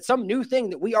say that some new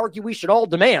thing that we argue we should all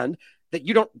demand that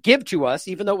you don't give to us,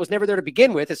 even though it was never there to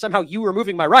begin with, is somehow you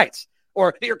removing my rights.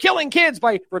 Or you're killing kids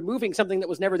by removing something that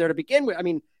was never there to begin with. I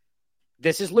mean,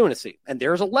 this is lunacy. And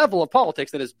there's a level of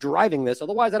politics that is driving this.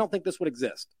 Otherwise, I don't think this would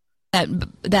exist.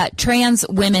 That trans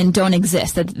women don't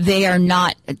exist, that they are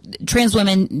not, trans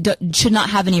women should not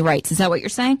have any rights. Is that what you're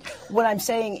saying? What I'm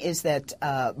saying is that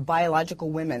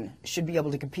biological women should be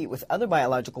able to compete with other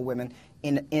biological women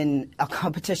in a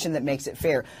competition that makes it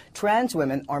fair. Trans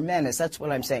women are men, that's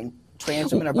what I'm saying.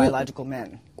 trans women are biological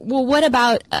men. Well, what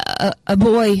about a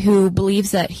boy who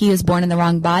believes that he was born in the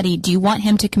wrong body? Do you want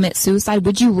him to commit suicide?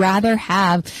 Would you rather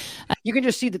have... You can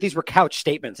just see that these were couch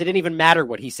statements. It didn't even matter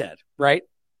what he said, right?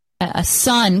 A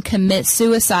son commit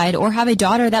suicide or have a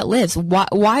daughter that lives?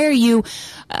 Why are you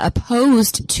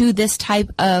opposed to this type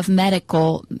of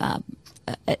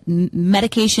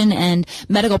medication and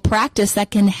medical practice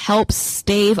that can help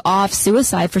stave off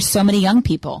suicide for so many young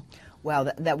people? Wow,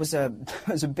 that was a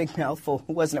big mouthful,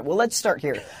 wasn't it? Well, let's start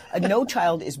here. No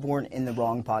child is born in the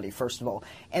wrong body, first of all.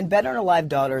 And better an alive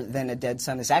daughter than a dead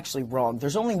son is actually wrong.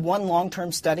 There's only one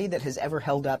long-term study that has ever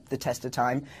held up the test of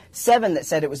time, 7 that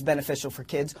said it was beneficial for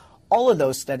kids. All of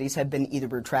those studies have been either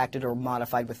retracted or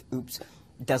modified with oops,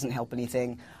 doesn't help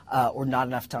anything, or not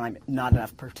enough time, not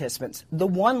enough participants. The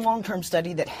one long-term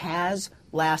study that has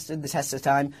lasted the test of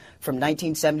time from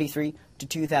 1973 to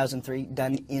 2003,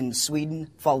 done in Sweden,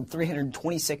 followed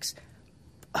 326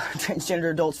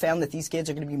 transgender adults, found that these kids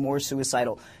are going to be more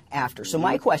suicidal after. So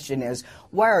my question is,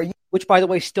 why are you... Which, by the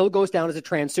way, still goes down as a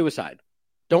trans suicide.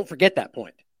 Don't forget that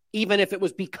point. Even if it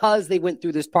was because they went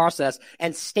through this process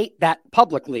and state that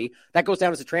publicly, that goes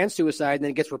down as a trans suicide, and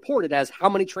then it gets reported as how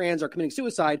many trans are committing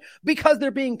suicide because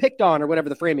they're being picked on or whatever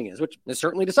the framing is, which is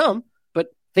certainly to some, but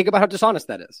think about how dishonest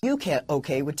that is. You can't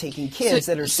okay with taking kids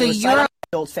that are suicidal.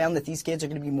 Adults found that these kids are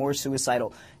going to be more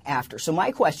suicidal after. So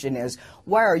my question is,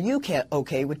 why are you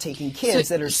okay with taking kids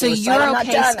that are suicidal? So you're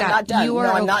okay, Scott. You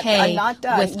are okay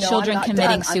with children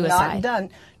committing suicide. I'm not done.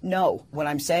 No, what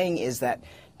I'm saying is that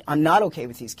I'm not okay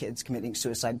with these kids committing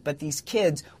suicide, but these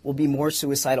kids will be more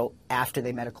suicidal after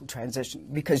they medical transition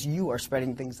because you are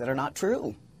spreading things that are not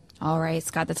true. All right,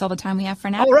 Scott, that's all the time we have for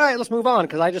now. All right, let's move on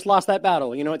because I just lost that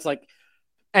battle. You know, it's like,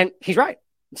 and he's right,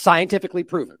 scientifically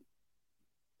proven.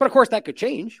 But of course, that could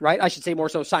change, right? I should say more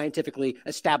so scientifically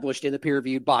established in the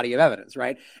peer-reviewed body of evidence,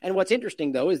 right? And what's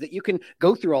interesting, though, is that you can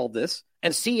go through all of this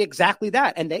and see exactly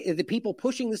that. And the people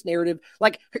pushing this narrative,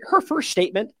 like her first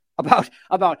statement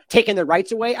about taking their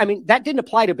rights away. I mean, that didn't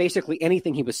apply to basically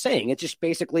anything he was saying. It just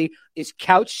basically is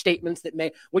couch statements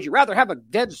that would you rather have a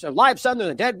live son than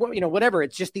a dead, whatever.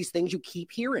 It's just these things you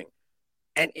keep hearing,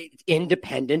 and it's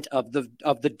independent of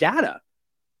the data.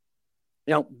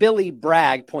 Billy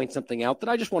Bragg points something out that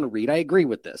I just want to read. I agree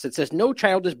with this. It says, no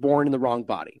child is born in the wrong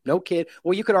body. No kid.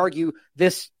 Well, you could argue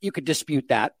this, you could dispute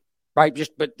that. Right.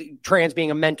 But trans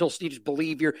being a mental, you just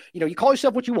believe you call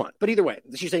yourself what you want. But either way,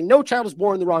 she's saying no child is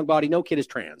born in the wrong body. No kid is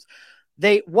trans.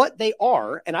 What they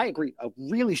are, and I agree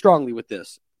really strongly with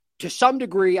this. To some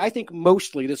degree, I think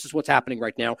mostly this is what's happening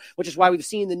right now, which is why we've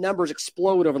seen the numbers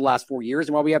explode over the last 4 years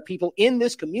and why we have people in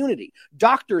this community,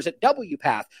 doctors at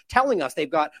WPATH telling us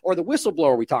they've got, or the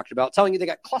whistleblower we talked about, telling you they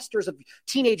got clusters of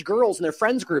teenage girls and their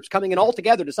friends groups coming in all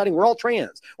together deciding we're all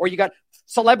trans. Or you got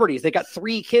celebrities, they got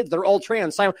 3 kids, they're all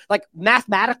trans. Like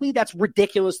mathematically, that's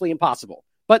ridiculously impossible.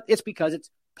 But it's because it's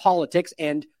politics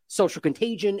and social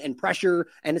contagion and pressure,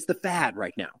 and it's the fad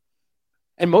right now.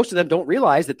 And most of them don't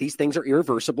realize that these things are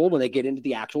irreversible when they get into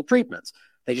the actual treatments.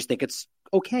 They just think it's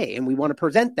okay, and we want to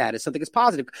present that as something that's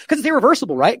positive because it's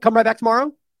irreversible, right? Come right back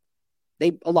tomorrow.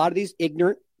 A lot of these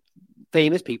ignorant,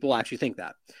 famous people actually think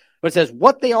that. But it says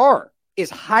what they are is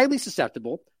highly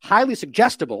susceptible, highly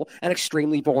suggestible, and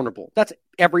extremely vulnerable. That's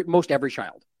most every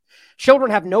child. Children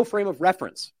have no frame of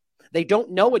reference. They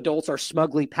don't know adults are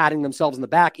smugly patting themselves on the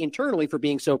back internally for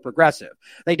being so progressive.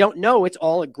 They don't know it's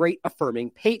all a great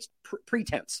affirming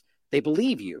pretense. They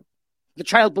believe you. The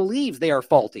child believes they are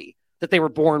faulty, that they were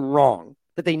born wrong,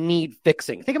 that they need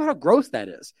fixing. Think about how gross that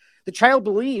is. The child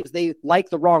believes they like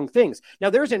the wrong things. Now,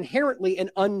 there's inherently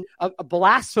a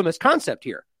blasphemous concept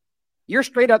here. You're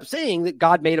straight up saying that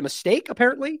God made a mistake,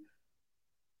 apparently,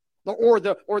 or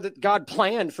that God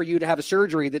planned for you to have a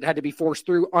surgery that had to be forced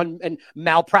through and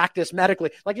malpractice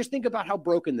medically. Like, just think about how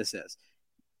broken this is.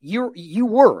 You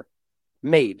were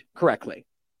made correctly.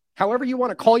 However you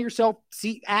want to call yourself,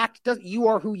 you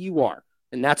are who you are,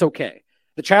 and that's okay.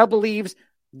 The child believes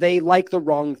they like the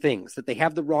wrong things, that they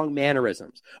have the wrong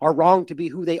mannerisms, are wrong to be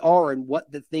who they are and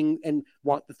want the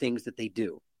things that they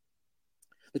do.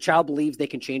 The child believes they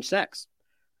can change sex,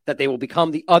 that they will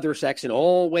become the other sex in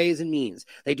all ways and means.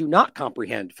 They do not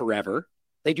comprehend forever.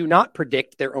 They do not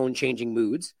predict their own changing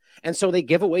moods. And so they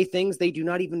give away things they do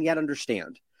not even yet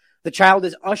understand. The child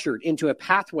is ushered into a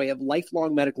pathway of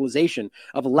lifelong medicalization,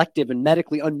 of elective and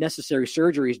medically unnecessary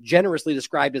surgeries generously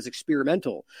described as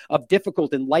experimental, of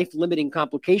difficult and life-limiting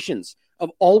complications,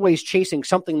 of always chasing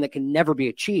something that can never be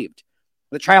achieved.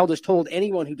 The child is told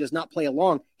anyone who does not play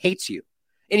along hates you.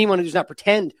 Anyone who does not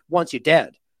pretend wants you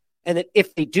dead. And that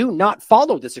if they do not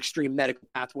follow this extreme medical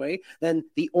pathway, then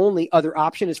the only other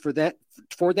option is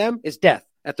for them is death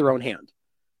at their own hand.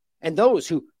 And those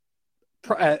who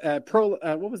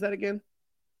what was that again?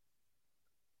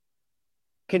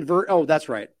 Convert. Oh, that's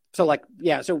right. So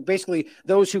so basically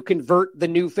those who convert the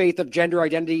new faith of gender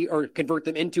identity or convert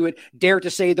them into it dare to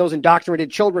say those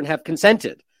indoctrinated children have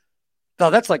consented. So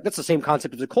that's the same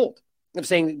concept as a cult of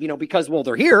saying, because, well,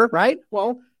 they're here, right?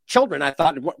 Well, children, I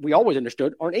thought what we always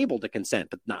understood aren't able to consent,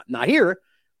 but not here.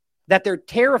 That they're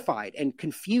terrified and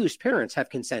confused parents have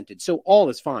consented. So all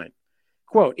is fine.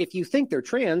 Quote, if you think they're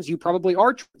trans, you probably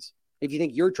are trans. If you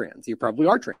think you're trans, you probably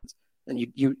are trans. And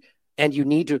you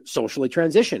need to socially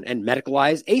transition and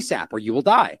medicalize ASAP or you will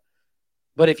die.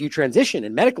 But if you transition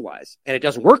and medicalize and it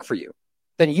doesn't work for you,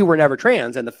 then you were never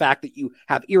trans. And the fact that you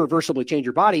have irreversibly changed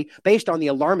your body based on the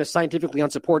alarmist, scientifically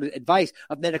unsupported advice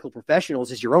of medical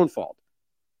professionals is your own fault.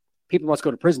 People must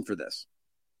go to prison for this.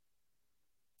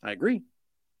 I agree.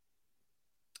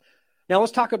 Now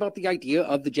let's talk about the idea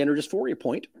of the gender dysphoria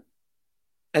point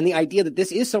and the idea that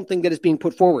this is something that is being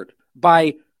put forward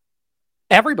by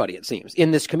everybody, it seems,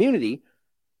 in this community,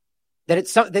 that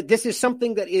this is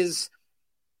something that is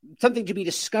something to be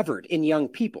discovered in young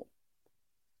people.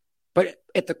 But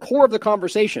at the core of the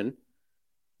conversation,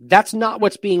 that's not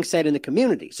what's being said in the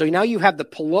community. So now you have the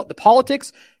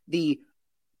politics, the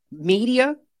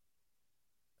media,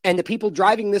 and the people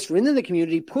driving this within the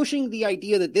community pushing the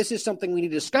idea that this is something we need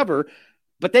to discover.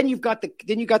 But then you've got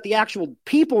the actual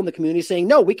people in the community saying,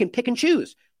 no, we can pick and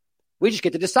choose. We just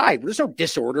get to decide. There's no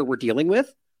disorder we're dealing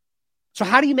with. So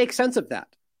how do you make sense of that?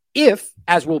 If,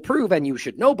 as we'll prove, and you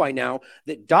should know by now,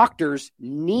 that doctors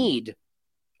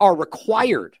are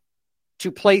required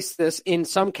to place this in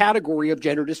some category of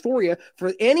gender dysphoria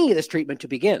for any of this treatment to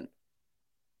begin.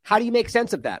 How do you make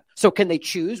sense of that? So can they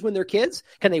choose when they're kids?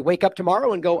 Can they wake up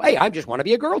tomorrow and go, hey, I just want to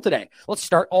be a girl today. Let's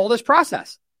start all this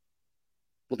process.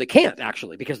 Well, they can't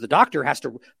actually, because the doctor has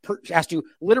to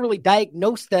literally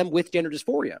diagnose them with gender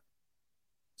dysphoria.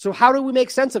 So how do we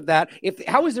make sense of that?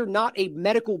 How is there not a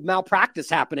medical malpractice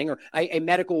happening or a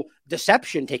medical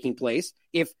deception taking place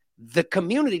if the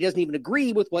community doesn't even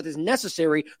agree with what is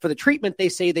necessary for the treatment they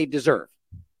say they deserve?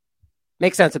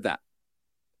 Make sense of that.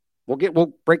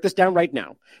 We'll break this down right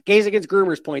now. Gays Against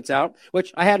Groomers points out,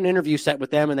 which I had an interview set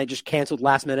with them and they just canceled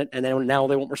last minute, and then now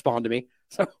they won't respond to me.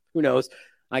 So who knows?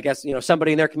 I guess,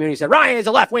 somebody in their community said, Ryan is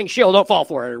a left-wing shield, don't fall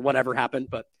for it, or whatever happened.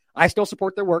 But I still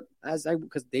support their work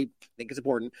because they think it's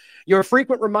important. You're a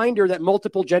frequent reminder that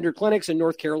multiple gender clinics in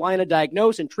North Carolina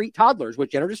diagnose and treat toddlers with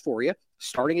gender dysphoria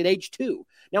starting at age 2.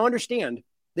 Now understand,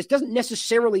 this doesn't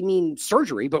necessarily mean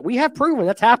surgery, but we have proven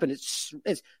that's happened.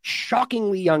 It's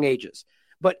shockingly young ages.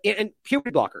 But in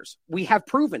puberty blockers, we have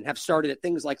proven have started at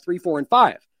things like 3, 4, and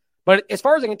 5. But as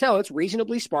far as I can tell, it's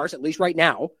reasonably sparse, at least right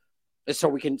now. So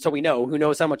we know who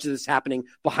knows how much of this is happening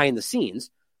behind the scenes.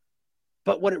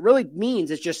 But what it really means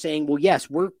is just saying, well, yes,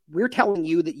 we're telling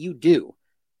you that you do.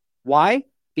 Why?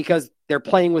 Because they're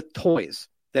playing with toys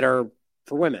that are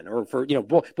for women, or for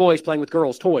boys playing with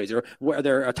girls' toys, or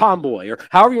they're a tomboy, or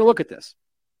however you look at this.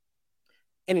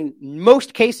 And in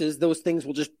most cases, those things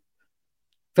will just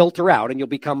filter out and you'll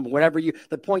become whatever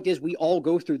the point is, we all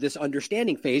go through this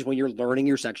understanding phase when you're learning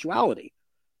your sexuality.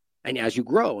 And as you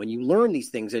grow and you learn these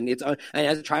things, and and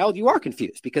as a child, you are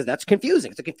confused because that's confusing.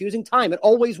 It's a confusing time. It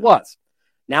always was.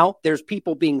 Now there's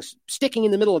people sticking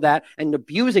in the middle of that and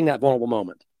abusing that vulnerable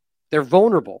moment. They're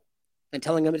vulnerable and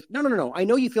telling them, no. I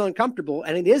know you feel uncomfortable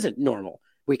and it isn't normal.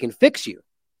 We can fix you.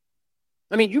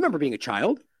 I mean, you remember being a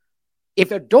child.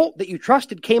 If an adult that you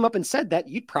trusted came up and said that,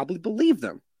 you'd probably believe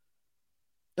them.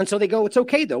 And so they go, it's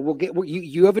okay though.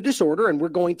 You have a disorder and we're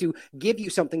going to give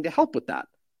you something to help with that.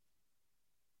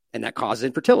 And that causes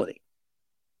infertility.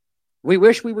 We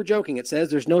wish we were joking. It says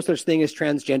there's no such thing as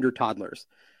transgender toddlers.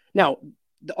 Now,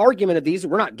 the argument of these,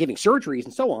 we're not giving surgeries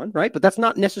and so on, right? But that's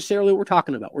not necessarily what we're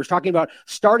talking about. We're talking about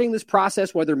starting this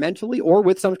process, whether mentally or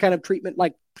with some kind of treatment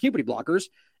like puberty blockers,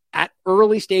 at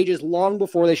early stages, long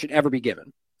before they should ever be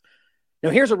given. Now,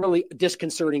 here's a really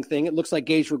disconcerting thing. It looks like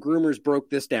Gays for Groomers broke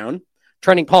this down.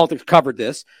 Trending Politics covered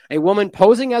this. A woman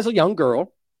posing as a young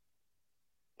girl.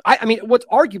 I mean, what's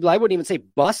arguable, I wouldn't even say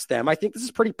bust them. I think this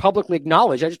is pretty publicly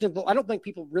acknowledged. I don't think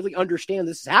people really understand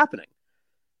this is happening.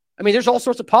 I mean, there's all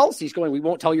sorts of policies going, we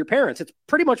won't tell your parents. It's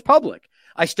pretty much public.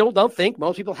 I still don't think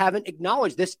most people haven't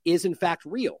acknowledged this is in fact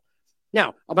real.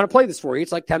 Now, I'm going to play this for you.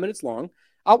 It's like 10 minutes long.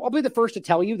 I'll be the first to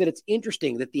tell you that it's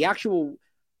interesting that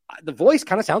the voice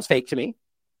kind of sounds fake to me,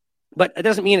 but it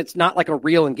doesn't mean it's not like a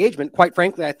real engagement. Quite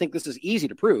frankly, I think this is easy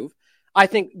to prove. I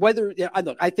think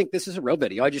this is a real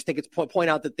video. I just think it's point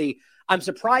out that I'm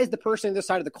surprised the person on the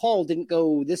side of the call didn't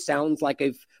go, this sounds like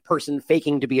a person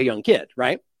faking to be a young kid,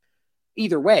 right?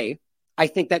 Either way, I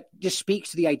think that just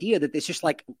speaks to the idea that it's just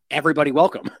like everybody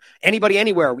welcome. Anybody,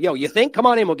 anywhere. You think? Come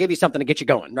on in. We'll give you something to get you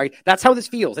going, right? That's how this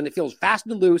feels. And it feels fast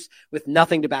and loose with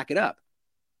nothing to back it up.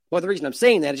 Well, the reason I'm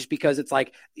saying that is just because it's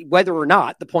like, whether or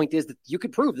not, the point is that you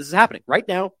could prove this is happening right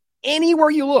now, anywhere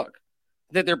you look,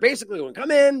 that they're basically going to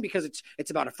come in because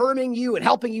it's about affirming you and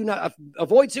helping you not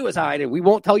avoid suicide, and we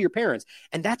won't tell your parents.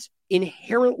 And that's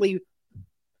inherently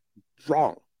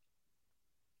wrong.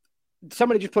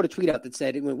 Somebody just put a tweet out that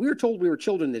said, when we were told we were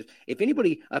children, that if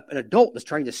anybody, an adult, is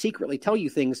trying to secretly tell you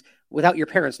things without your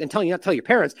parents and telling you not to tell your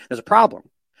parents, there's a problem,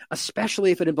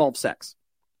 especially if it involves sex.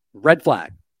 Red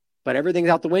flag. But everything's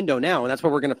out the window now, and that's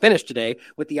where we're going to finish today,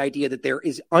 with the idea that there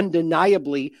is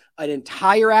undeniably an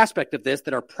entire aspect of this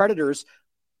that are predators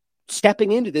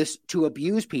stepping into this to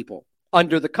abuse people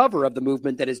under the cover of the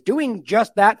movement that is doing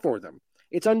just that for them.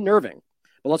 It's unnerving.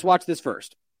 But let's watch this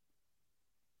first.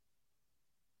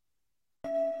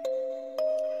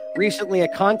 Recently, a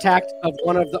contact of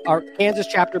one of our Kansas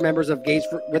chapter members of Gays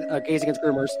Against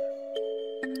Groomers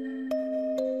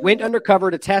went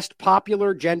undercover to test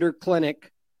popular gender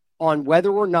clinic on whether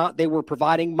or not they were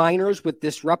providing minors with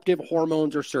disruptive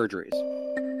hormones or surgeries.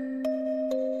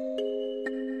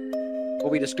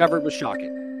 What we discovered was shocking.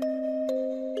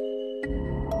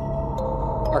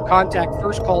 Our contact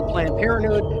first called Planned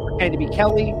Parenthood, pretending to be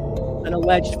Kelly, an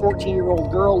alleged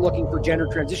 14-year-old girl looking for gender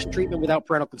transition treatment without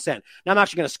parental consent. Now, I'm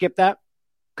actually going to skip that,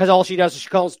 because all she does is she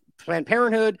calls Planned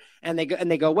Parenthood, and they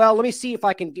go, well, let me see if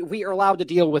we are allowed to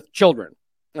deal with children.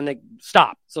 And they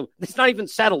stop. So it's not even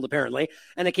settled, apparently.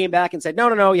 And they came back and said,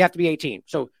 no, you have to be 18.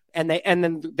 So, then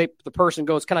the person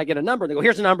goes, can I get a number? And they go,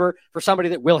 here's a number for somebody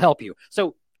that will help you.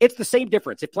 So it's the same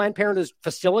difference. If Planned Parenthood is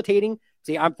facilitating,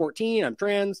 see, I'm 14, I'm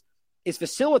trans, is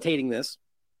facilitating this,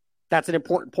 that's an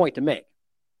important point to make.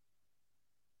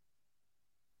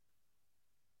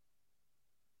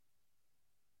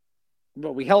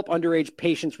 But we help underage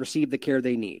patients receive the care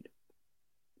they need.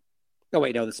 Oh,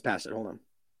 wait, no, this is past it. Hold on.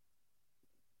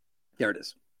 There it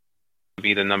is.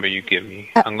 Be the number you give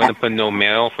me. I'm going to put no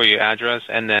mail for your address,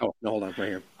 and then. Oh, no, hold on, right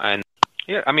here. And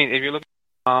yeah, I mean, if you're looking.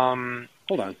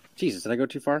 Hold on. Jesus, did I go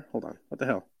too far? Hold on. What the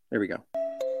hell? There we go.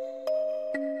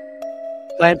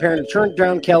 Planned Parenthood turned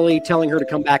down Kelly, telling her to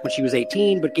come back when she was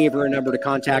 18, but gave her a number to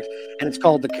contact, and it's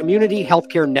called the Community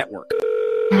Healthcare Network.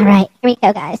 All right, here we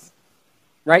go, guys.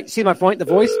 Right? See my point? The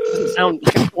voice doesn't sound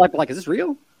like, is this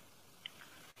real?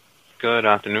 Good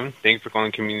afternoon. Thank you for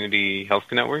calling Community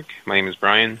Healthcare Network. My name is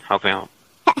Brian. How can I help?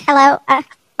 Hello.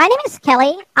 My name is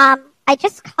Kelly. I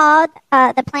just called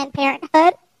the Planned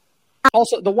Parenthood.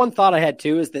 Also, the one thought I had,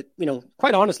 too, is that,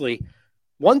 quite honestly,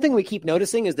 one thing we keep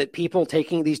noticing is that people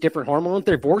taking these different hormones,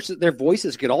 their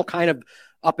voices get all kind of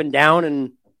up and down.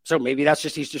 And so maybe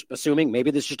he's just assuming maybe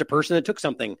this is just a person that took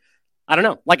something. I don't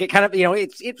know. Like, it kind of,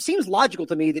 it seems logical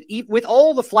to me that with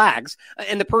all the flags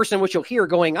and the person which you'll hear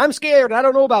going, I'm scared, I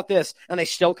don't know about this, and they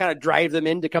still kind of drive them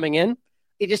into coming in,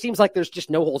 it just seems like there's just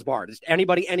no holds barred. It's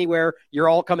anybody, anywhere, you're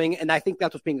all coming, and I think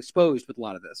that's what's being exposed with a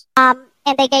lot of this. And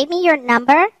they gave me your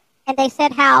number, and they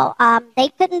said how they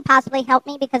couldn't possibly help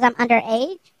me because I'm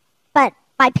underage, but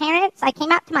I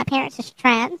came out to my parents as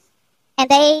trans, and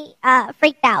they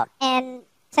freaked out and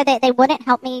said that they wouldn't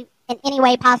help me in any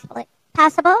way possible.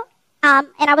 And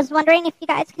I was wondering if you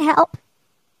guys could help.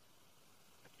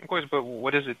 Of course, but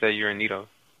what is it that you're in need of?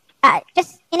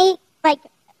 Just any,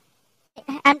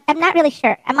 I'm not really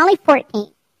sure. I'm only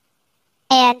 14.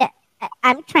 And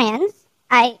I'm trans.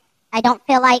 I don't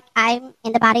feel like I'm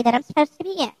in the body that I'm supposed to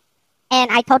be in. And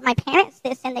I told my parents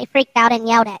this, and they freaked out and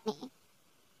yelled at me.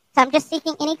 So I'm just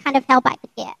seeking any kind of help I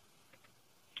could get.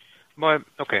 But,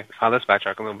 okay, let's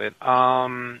backtrack a little bit.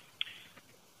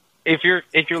 If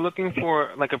you're looking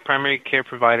for like a primary care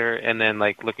provider and then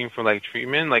like looking for like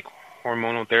treatment, like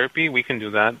hormonal therapy, we can do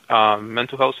that.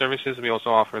 Mental health services, we also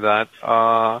offer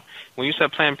that. When you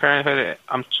said Planned Parenthood,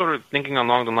 I'm sort of thinking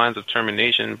along the lines of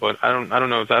termination, but I don't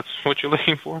know if that's what you're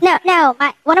looking for. No.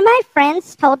 One of my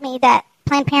friends told me that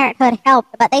Planned Parenthood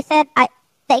helped, but they said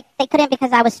they couldn't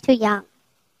because I was too young.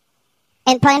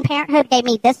 And Planned Parenthood gave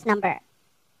me this number.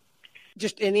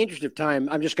 Just in the interest of time,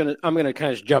 I'm going to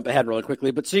kind of jump ahead really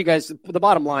quickly. But so you guys, the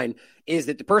bottom line is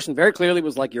that the person very clearly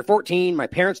was like, you're 14. My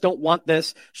parents don't want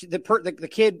this. The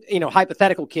kid,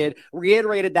 hypothetical kid,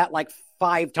 reiterated that like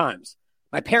 5 times.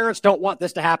 My parents don't want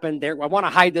this to happen. I want to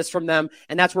hide this from them.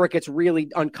 And that's where it gets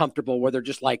really uncomfortable, where they're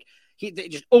just like,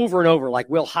 just over and over, like,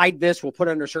 we'll hide this. We'll put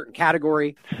it under a certain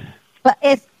category. But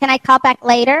can I call back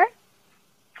later?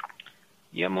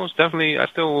 Yeah, most definitely. I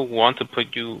still want to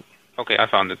put you. Okay, I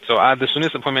found it. So the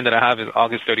soonest appointment that I have is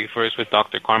August 31st with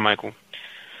Dr. Carmichael.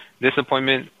 This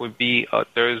appointment would be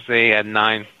Thursday at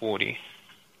 9:40.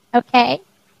 Okay.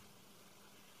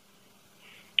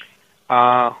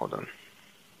 Hold on.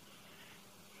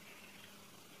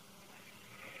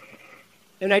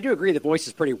 And I do agree the voice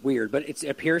is pretty weird, but it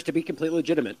appears to be completely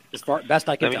legitimate as far best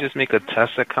I can tell. Let me just make a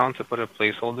test account to put a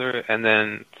placeholder, and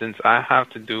then since I have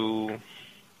to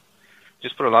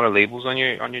just put a lot of labels on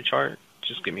your chart,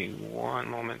 just give me one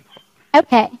moment.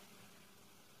 Okay.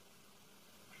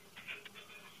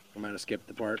 I'm going to skip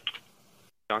the part.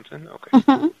 Johnson? Okay.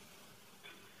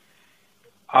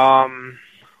 Mm-hmm.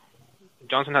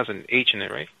 Johnson has an H in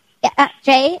it, right? Yeah,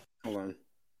 Jay. Hold on.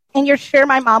 And you're sure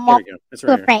my mom There won't we go. That's be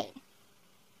right here. afraid?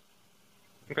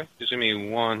 Okay, just give me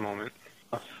one moment.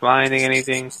 Not finding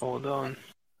anything. Hold on.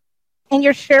 And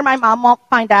you're sure my mom won't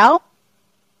find out?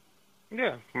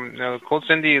 Yeah. Now, Code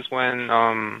Cindy is when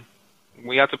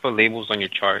we have to put labels on your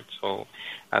chart. So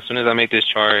as soon as I make this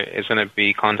chart, it's going to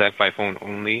be contact by phone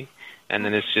only, and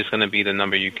then it's just going to be the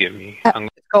number you give me.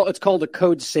 It's called a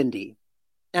Code Cindy.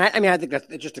 And I think that's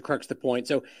just the crux of the point.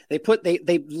 So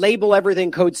they label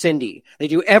everything Code Cindy. They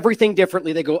do everything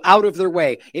differently. They go out of their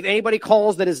way. If anybody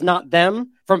calls that is not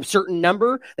them from a certain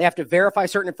number, they have to verify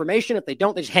certain information. If they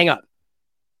don't, they just hang up.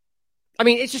 I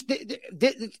mean, it's just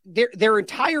their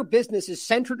entire business is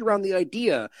centered around the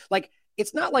idea. Like,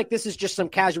 it's not like this is just some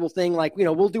casual thing. Like,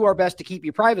 we'll do our best to keep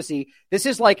your privacy. This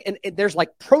is like, there's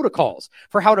like protocols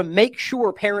for how to make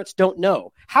sure parents don't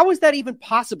know. How is that even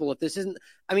possible if this isn't?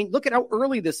 I mean, look at how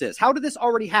early this is. How did this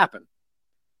already happen?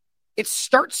 It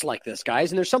starts like this,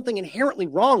 guys, and there's something inherently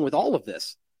wrong with all of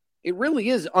this. It really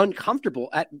is uncomfortable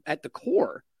at the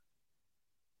core.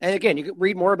 And again, you can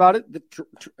read more about it. The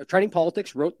Trending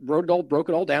Politics broke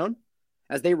it all down.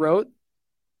 As they wrote,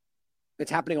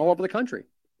 it's happening all over the country.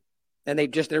 And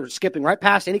they're skipping right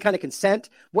past any kind of consent.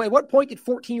 Well, at what point did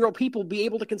 14-year-old people be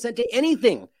able to consent to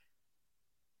anything?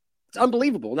 It's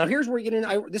unbelievable. Now, here's where you get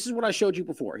in. This is what I showed you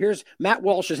before. Here's Matt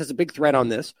Walsh has a big thread on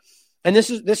this. And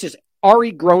this is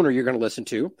Ari Groner you're going to listen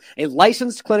to, a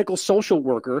licensed clinical social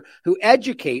worker who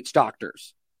educates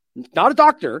doctors. Not a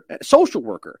doctor, a social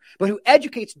worker, but who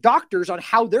educates doctors on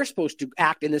how they're supposed to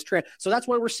act in this trend. So that's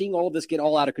why we're seeing all of this get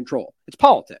all out of control. It's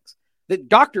politics. The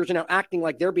doctors are now acting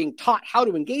like they're being taught how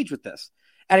to engage with this.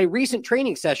 At a recent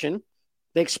training session,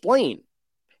 they explain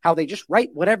how they just write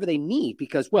whatever they need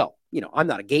because, well, I'm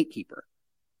not a gatekeeper.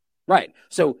 Right.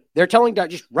 So they're telling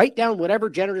doctors, just write down whatever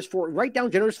gender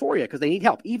dysphoria because they need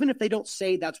help, even if they don't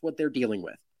say that's what they're dealing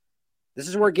with. This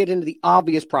is where we get into the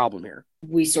obvious problem here.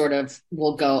 We sort of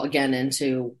will go again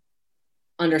into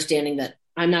understanding that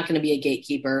I'm not going to be a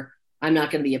gatekeeper. I'm not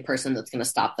going to be a person that's going to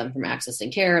stop them from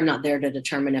accessing care. I'm not there to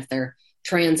determine if they're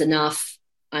trans enough.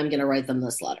 I'm going to write them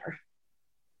this letter.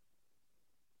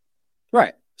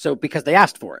 Right. So because they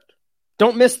asked for it.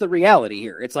 Don't miss the reality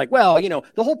here. It's like, well,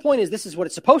 the whole point is this is what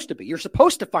it's supposed to be. You're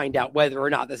supposed to find out whether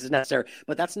or not this is necessary,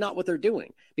 but that's not what they're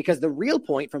doing because the real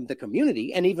point from the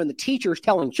community and even the teachers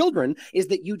telling children is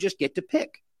that you just get to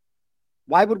pick.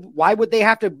 Why would they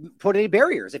have to put any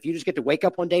barriers if you just get to wake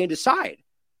up one day and decide?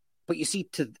 But you see,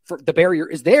 the barrier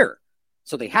is there.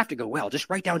 So they have to go, well,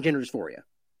 just write down gender dysphoria.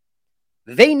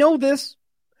 They know this.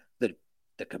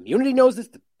 The community knows this.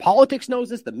 The politics knows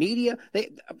this. The media,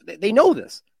 they know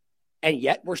this. And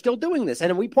yet we're still doing this.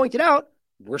 And we pointed out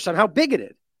we're somehow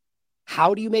bigoted.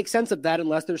 How do you make sense of that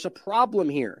unless there's a problem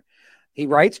here? He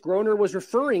writes, Groner was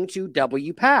referring to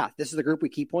WPATH. This is the group we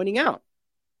keep pointing out,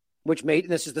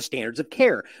 this is the standards of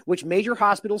care, which major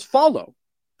hospitals follow.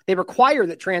 They require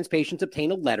that trans patients obtain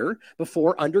a letter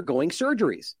before undergoing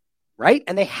surgeries, right?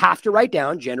 And they have to write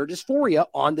down gender dysphoria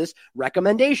on this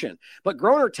recommendation. But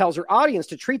Groner tells her audience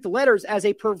to treat the letters as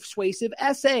a persuasive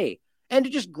essay and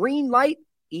to just green light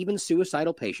even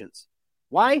suicidal patients.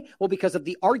 Why? Well, because of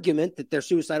the argument that they're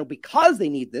suicidal because they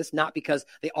need this, not because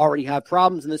they already have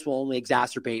problems, and this will only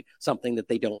exacerbate something that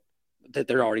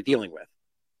they're already dealing with.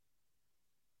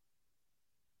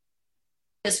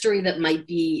 History that might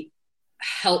be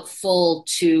helpful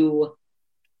to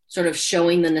sort of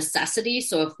showing the necessity.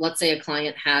 So if, let's say, a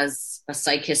client has a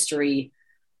psych history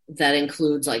that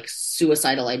includes like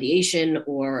suicidal ideation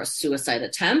or a suicide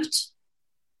attempt,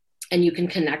 and you can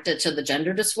connect it to the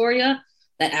gender dysphoria,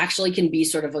 that actually can be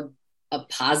sort of a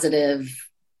positive,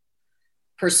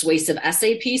 persuasive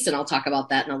essay piece. And I'll talk about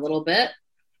that in a little bit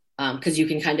because you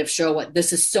can kind of show what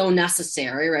this is so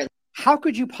necessary, right? How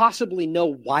could you possibly know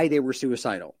why they were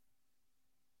suicidal?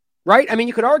 Right? I mean,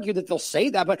 you could argue that they'll say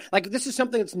that, but like this is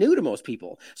something that's new to most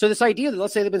people. So this idea that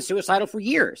let's say they've been suicidal for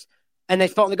years. And they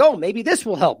felt like, oh, maybe this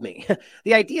will help me.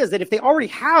 The idea is that if they already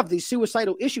have these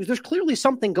suicidal issues, there's clearly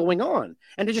something going on.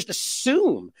 And to just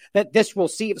assume that this will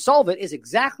solve it is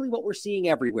exactly what we're seeing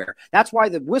everywhere. That's why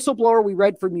the whistleblower we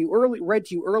read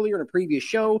to you earlier in a previous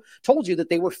show told you that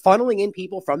they were funneling in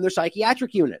people from their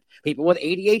psychiatric unit, people with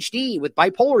ADHD, with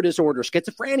bipolar disorder,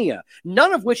 schizophrenia,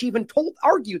 none of which even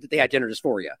argued that they had gender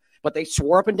dysphoria, but they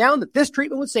swore up and down that this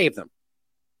treatment would save them.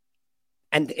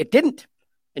 And it didn't.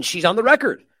 And she's on the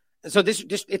record. So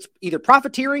it's either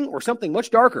profiteering or something much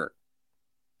darker.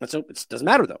 And so it doesn't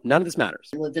matter, though. None of this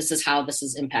matters. Well, this is how this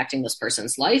is impacting this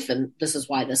person's life, and this is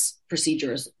why this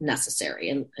procedure is necessary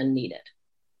and needed.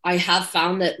 I have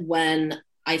found that when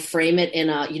I frame it in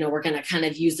we're going to kind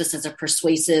of use this as a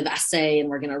persuasive essay, and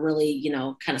we're going to really,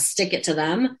 kind of stick it to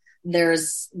them,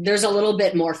 there's a little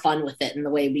bit more fun with it in the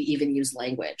way we even use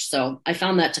language. So I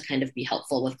found that to kind of be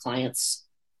helpful with clients.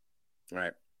 All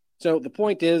right. So the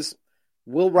point is,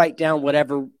 we'll write down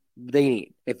whatever they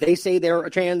need. If they say they're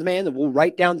a trans man, then we'll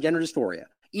write down gender dysphoria,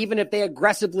 even if they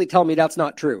aggressively tell me that's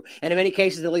not true. And in many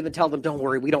cases, they'll even tell them, don't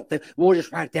worry, we'll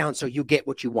just write it down so you get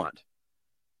what you want.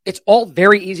 It's all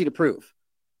very easy to prove.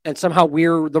 And somehow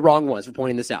we're the wrong ones for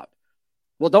pointing this out.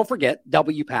 Well, don't forget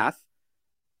WPATH,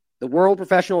 the World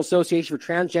Professional Association for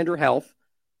Transgender Health.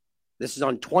 This is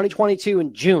on 2022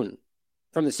 in June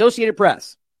from the Associated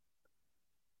Press.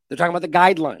 They're talking about the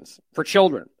guidelines for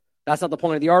children. That's not the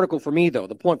point of the article for me, though.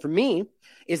 The point for me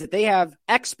is that they have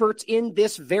experts in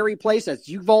this very place, as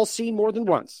you've all seen more than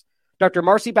once. Dr.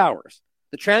 Marcy Bowers,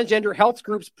 the Transgender Health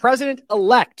Group's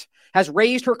president-elect, has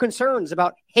raised her concerns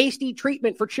about hasty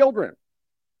treatment for children.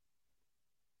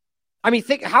 I mean,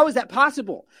 how is that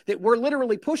possible? That we're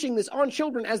literally pushing this on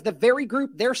children as the very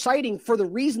group they're citing for the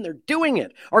reason they're doing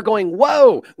it are going,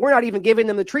 whoa, we're not even giving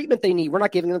them the treatment they need. We're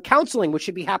not giving them counseling, which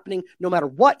should be happening no matter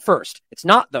what first. It's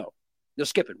not, though. They're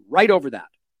skipping right over that.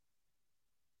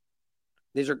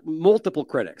 These are multiple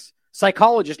critics.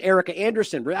 Psychologist Erica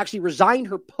Anderson actually resigned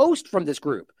her post from this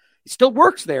group. It still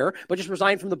works there, but just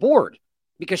resigned from the board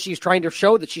because she's trying to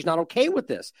show that she's not okay with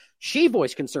this. She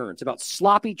voiced concerns about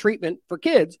sloppy treatment for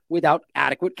kids without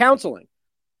adequate counseling.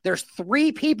 There's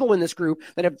 3 people in this group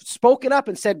that have spoken up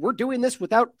and said, we're doing this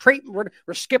without treatment.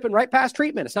 We're skipping right past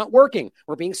treatment. It's not working.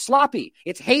 We're being sloppy.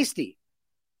 It's hasty.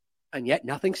 And yet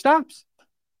nothing stops.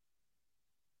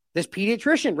 This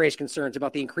pediatrician raised concerns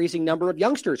about the increasing number of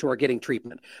youngsters who are getting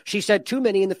treatment. She said too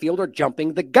many in the field are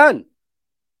jumping the gun.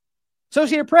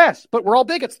 Associated Press, but we're all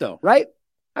bigots though, right?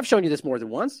 I've shown you this more than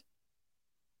once.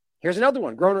 Here's another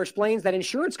one. Groner explains that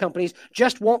insurance companies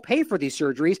just won't pay for these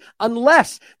surgeries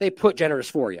unless they put gender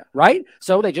dysphoria, right?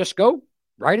 So they just go,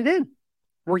 write it in.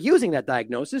 We're using that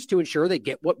diagnosis to ensure they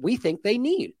get what we think they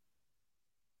need.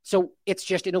 So it's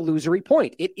just an illusory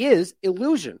point. It is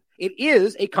illusion. It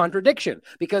is a contradiction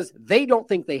because they don't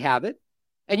think they have it.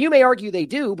 And you may argue they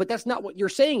do, but that's not what you're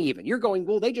saying even. You're going,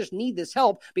 well, they just need this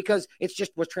help because it's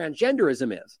just what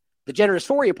transgenderism is. The gender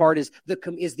dysphoria part is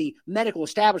the medical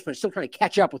establishment still trying to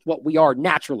catch up with what we are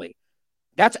naturally.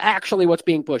 That's actually what's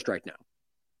being pushed right now.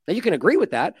 Now, you can agree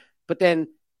with that, but then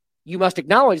you must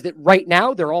acknowledge that right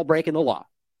now they're all breaking the law.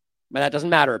 But that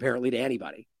doesn't matter, apparently, to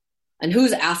anybody. And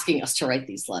who's asking us to write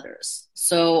these letters?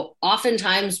 So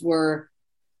oftentimes we're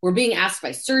being asked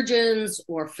by surgeons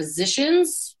or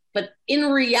physicians, but in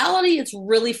reality, it's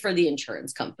really for the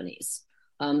insurance companies.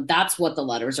 That's what the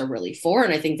letters are really for.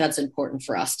 And I think that's important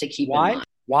for us to keep in mind.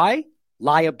 Why?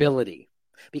 Liability.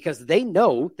 Because they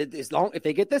know that if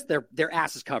they get this, their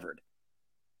ass is covered.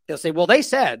 They'll say, well, they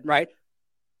said, right?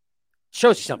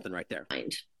 Shows you something right there.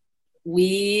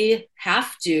 We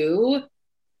have to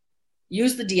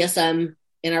use the DSM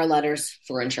in our letters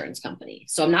for insurance company.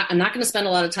 So I'm not going to spend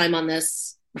a lot of time on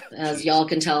this. As y'all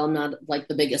can tell, I'm not like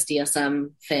the biggest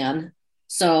DSM fan.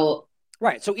 So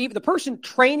right. So even the person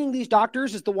training these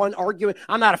doctors is the one arguing,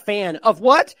 I'm not a fan of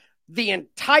what? The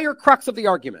entire crux of the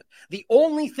argument. The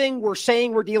only thing we're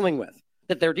saying we're dealing with,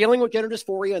 that they're dealing with gender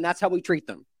dysphoria and that's how we treat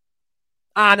them.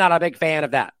 I'm not a big fan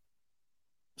of that.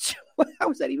 So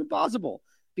how is that even possible?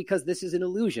 Because this is an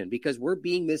illusion, because we're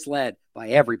being misled by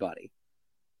everybody.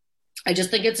 I just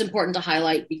think it's important to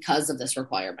highlight because of this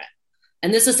requirement.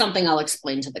 And this is something I'll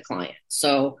explain to the client.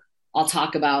 So I'll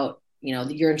talk about,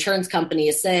 your insurance company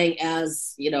is saying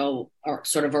as, or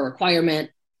sort of a requirement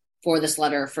for this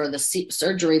letter, for the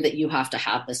surgery, that you have to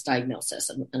have this diagnosis.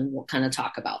 And we'll kind of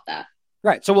talk about that.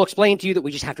 Right. So we'll explain to you that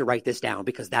we just have to write this down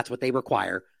because that's what they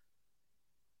require.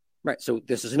 Right. So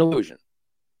this is an illusion.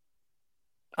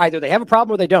 Either they have a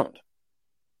problem or they don't.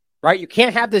 right? You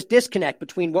can't have this disconnect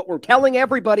between what we're telling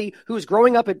everybody who's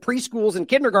growing up at preschools and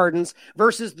kindergartens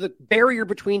versus the barrier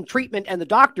between treatment and the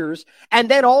doctors, and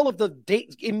then all of the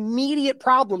immediate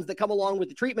problems that come along with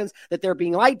the treatments that they're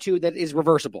being lied to that is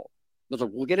reversible.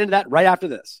 We'll get into that right after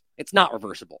this. It's not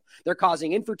reversible. They're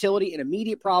causing infertility and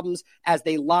immediate problems as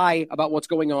they lie about what's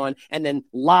going on and then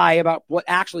lie about what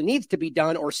actually needs to be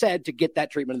done or said to get that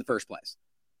treatment in the first place.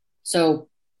 So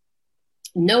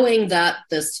knowing that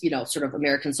this, sort of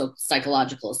American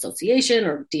Psychological Association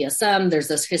or DSM, there's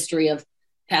this history of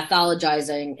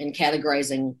pathologizing and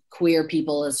categorizing queer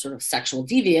people as sort of sexual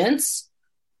deviants,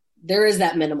 there is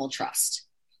that minimal trust.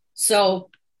 So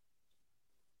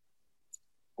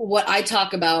what I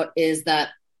talk about is that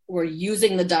we're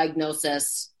using the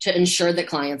diagnosis to ensure that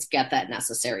clients get that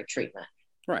necessary treatment.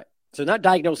 Right. So not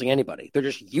diagnosing anybody. They're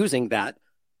just using that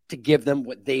to give them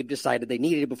what they've decided they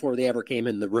needed before they ever came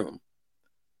in the room.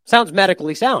 Sounds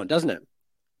medically sound, doesn't it?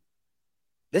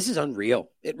 This is unreal.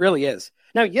 It really is.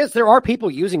 Now, yes, there are people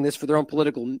using this for their own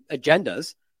political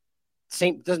agendas.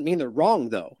 Same doesn't mean they're wrong,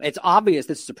 though. It's obvious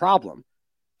this is a problem.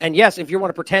 And yes, if you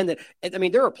want to pretend that,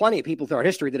 there are plenty of people throughout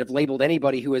history that have labeled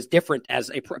anybody who is different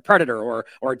as a predator or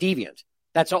a deviant.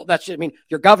 That's all.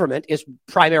 Your government is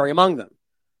primary among them.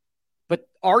 But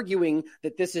arguing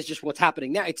that this is just what's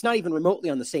happening now, it's not even remotely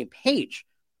on the same page.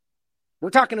 We're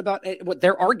talking about what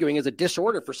they're arguing is a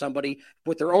disorder for somebody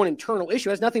with their own internal issue.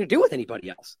 It has nothing to do with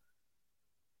anybody else.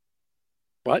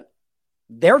 But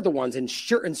they're the ones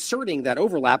inserting that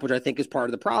overlap, which I think is part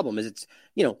of the problem. Is it's,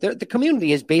 the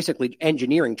community is basically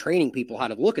engineering, training people how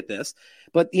to look at this.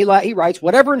 But he writes,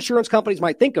 whatever insurance companies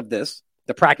might think of this,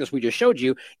 the practice we just showed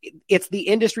you, it's the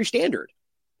industry standard.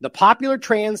 The popular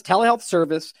trans telehealth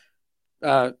service,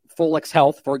 Folix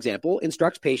Health, for example,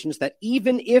 instructs patients that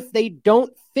even if they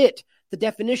don't fit the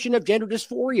definition of gender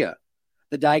dysphoria,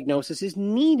 the diagnosis is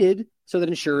needed so that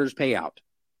insurers pay out.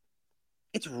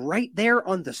 It's right there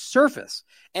on the surface.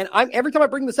 And every time I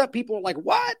bring this up, people are like,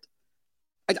 what?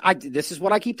 This is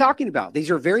what I keep talking about. These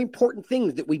are very important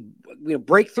things that we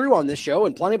break through on this show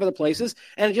and plenty of other places,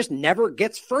 and it just never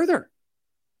gets further.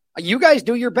 You guys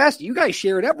do your best. You guys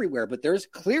share it everywhere, but there's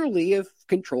clearly a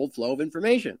controlled flow of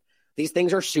information. These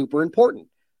things are super important.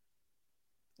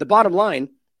 The bottom line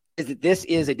is that this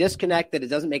is a disconnect that it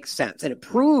doesn't make sense. And it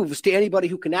proves to anybody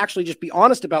who can actually just be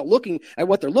honest about looking at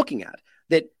what they're looking at,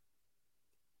 that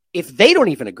if they don't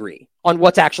even agree on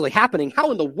what's actually happening,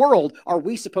 how in the world are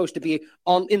we supposed to be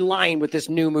in line with this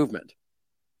new movement?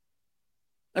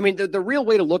 The real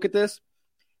way to look at this,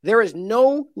 there is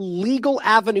no legal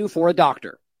avenue for a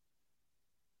doctor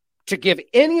to give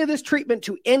any of this treatment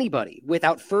to anybody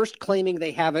without first claiming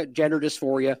they have a gender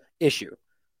dysphoria issue.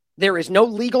 There is no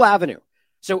legal avenue.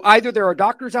 So either there are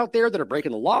doctors out there that are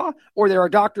breaking the law, or there are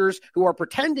doctors who are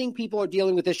pretending people are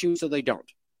dealing with issues so they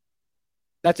don't.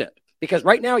 That's it. Because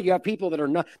right now you have people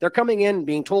that they're coming in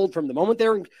being told from the moment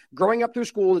they're growing up through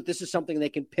school that this is something they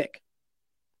can pick.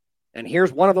 And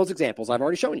here's one of those examples I've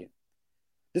already shown you.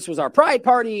 This was our pride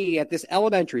party at this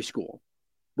elementary school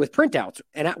with printouts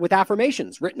and with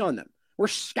affirmations written on them. We're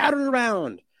scattered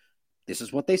around. This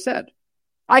is what they said.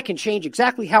 I can change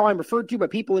exactly how I'm referred to by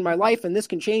people in my life, and this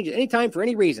can change at any time for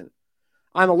any reason.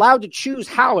 I'm allowed to choose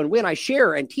how and when I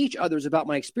share and teach others about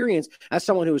my experience as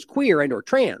someone who is queer and or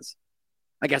trans.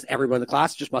 I guess everyone in the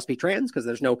class just must be trans because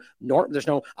there's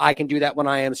no I can do that when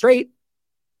I am straight.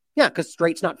 Yeah, because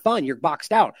straight's not fun. You're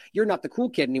boxed out. You're not the cool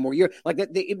kid anymore. You're like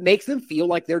that. It makes them feel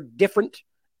like they're different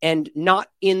and not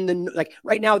in the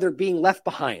right now they're being left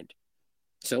behind.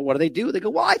 So what do? They go,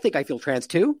 well, I think I feel trans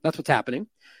too. That's what's happening.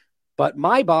 But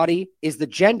my body is the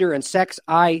gender and sex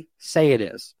I say it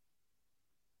is.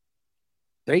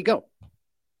 There you go.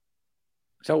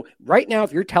 So right now,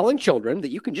 if you're telling children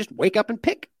that you can just wake up and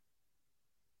pick,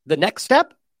 the next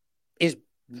step is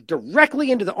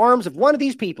directly into the arms of one of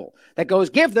these people that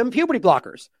goes, give them puberty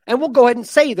blockers, and we'll go ahead and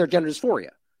say they're gender dysphoria.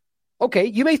 Okay,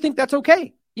 you may think that's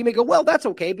okay. You may go, well, that's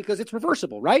okay because it's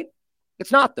reversible, right?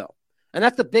 It's not, though. And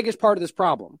that's the biggest part of this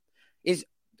problem is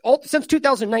since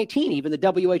 2019, even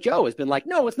the WHO has been like,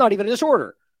 no, it's not even a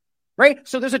disorder, right?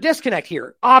 So there's a disconnect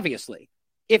here, obviously.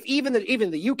 If even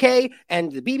the UK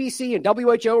and the BBC and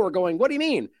WHO are going, what do you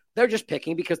mean? They're just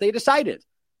picking because they decided.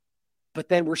 But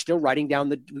then we're still writing down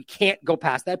we can't go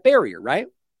past that barrier, right?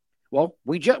 Well,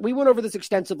 we went over this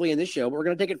extensively in this show, but we're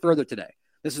going to take it further today.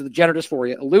 This is the gender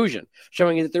dysphoria illusion,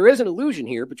 showing you that there is an illusion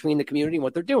here between the community and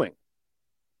what they're doing.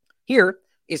 Here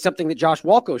is something that Josh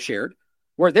Walko shared,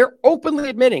 where they're openly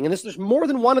admitting, and there's more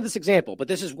than one of this example, but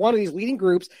this is one of these leading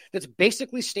groups that's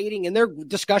basically stating in their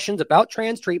discussions about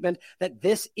trans treatment that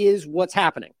this is what's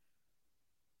happening.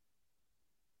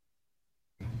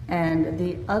 And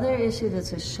the other issue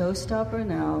that's a showstopper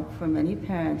now for many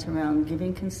parents around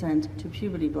giving consent to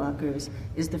puberty blockers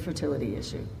is the fertility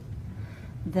issue.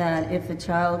 That if the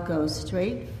child goes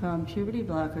straight from puberty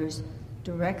blockers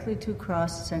directly to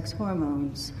cross-sex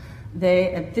hormones,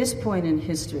 they, at this point in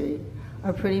history,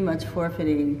 are pretty much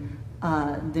forfeiting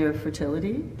their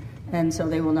fertility, and so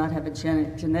they will not have a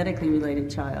genetically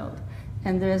related child.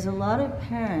 And there's a lot of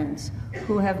parents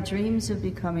who have dreams of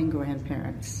becoming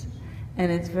grandparents. And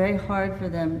it's very hard for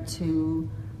them to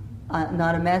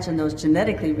not imagine those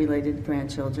genetically related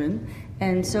grandchildren.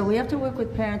 And so we have to work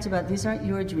with parents about these aren't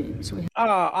your dreams.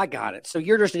 I got it. So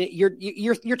you're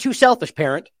too selfish,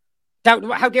 parent.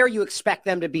 How dare you expect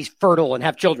them to be fertile and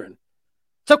have children?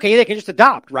 It's okay. They can just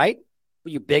adopt, right?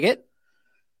 You bigot.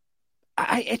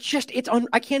 I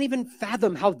can't even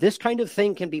fathom how this kind of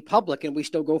thing can be public and we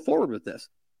still go forward with this.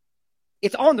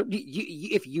 It's on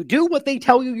if you do what they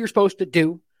tell you you're supposed to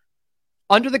do,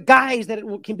 under the guise that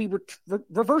it can be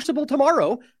reversible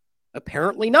tomorrow.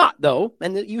 Apparently not, though,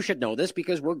 and you should know this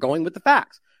because we're going with the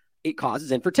facts. It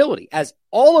causes infertility, as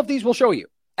all of these will show you,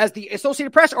 as the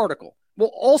Associated Press article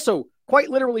will also quite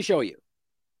literally show you.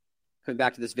 Coming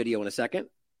back to this video in a second.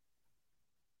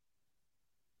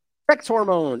 Sex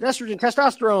hormones, estrogen,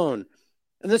 testosterone,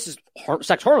 and this is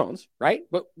sex hormones, right?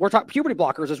 But we're talking puberty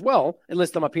blockers as well, and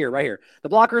list them up here, right here. The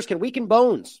blockers can weaken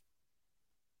bones,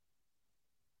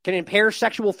 can impair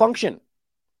sexual function,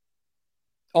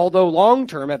 although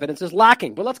long-term evidence is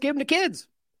lacking. But let's give them to kids.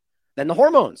 Then the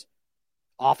hormones.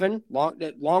 Often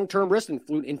long-term risks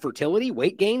include infertility,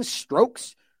 weight gain,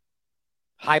 strokes,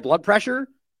 high blood pressure,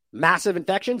 massive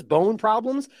infections, bone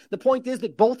problems. The point is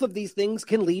that both of these things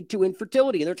can lead to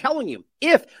infertility. And they're telling you,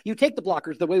 if you take the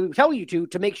blockers the way we tell you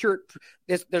to make sure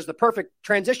there's the perfect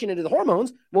transition into the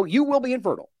hormones, well, you will be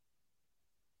infertile.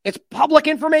 It's public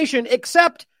information,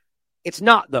 except it's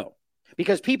not, though,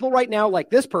 because people right now,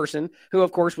 like this person, who,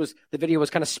 of course, the video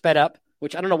was kind of sped up,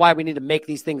 which I don't know why we need to make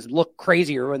these things look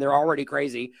crazier when they're already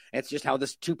crazy. It's just how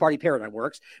this two-party paradigm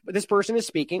works. But this person is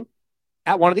speaking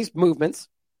at one of these movements,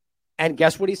 and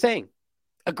guess what he's saying?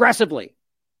 Aggressively,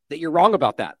 that you're wrong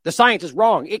about that. The science is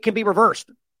wrong. It can be reversed.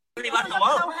 Be left alone.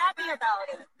 I'm so happy about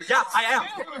it. Yeah, I am.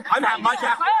 I'm much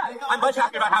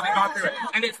happy about having gone through it.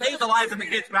 And it saves the lives of the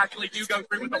kids who actually do go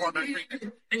through with the hormone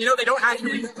treatment. And they don't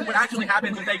actually, what actually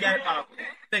happens is they get,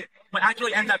 what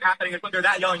actually ends up happening is when they're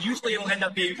that young, usually it'll end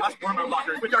up being just hormone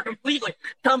blockers, which are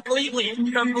completely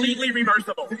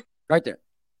reversible. Right there.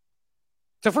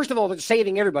 So first of all, they're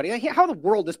saving everybody. How in the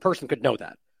world this person could know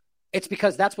that? It's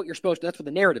because that's what you're supposed to, that's what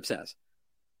the narrative says.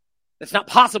 It's not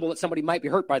possible that somebody might be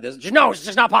hurt by this. No, it's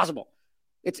just not possible.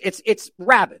 It's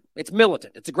rabid. It's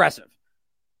militant. It's aggressive.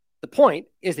 The point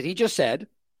is that he just said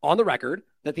on the record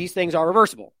that these things are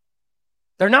reversible.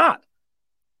 They're not.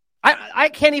 I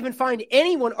can't even find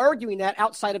anyone arguing that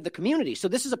outside of the community. So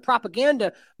this is a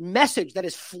propaganda message that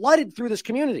is flooded through this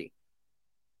community.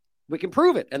 We can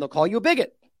prove it, and they'll call you a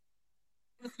bigot.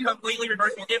 Completely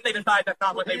reversible if they decide that's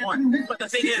not what they want. But the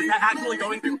thing is that actually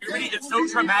going through puberty is so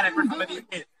traumatic for some of these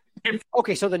kids.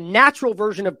 Okay, so the natural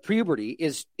version of puberty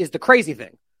is the crazy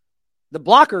thing. The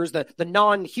blockers, the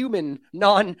non-human,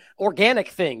 non-organic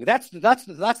thing, that's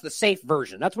the safe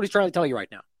version. That's what he's trying to tell you right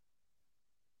now.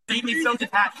 Made me so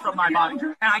detached from my body,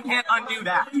 and I can't undo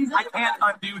that. I can't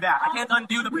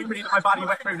undo the puberty that my body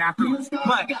went through naturally.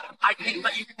 But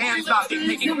you can stop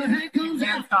taking. You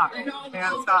can stop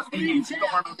taking the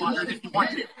hormone blockers if you want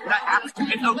to.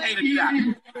 It's okay to do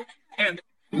that. And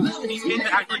these kids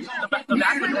that actually, the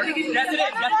vast majority, yes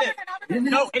it is.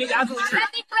 No, it is absolutely true.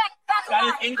 That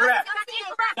is incorrect.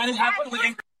 That is absolutely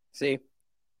incorrect. See,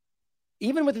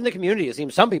 even within the community, it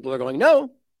seems some people are going,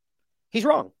 no, he's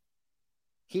wrong.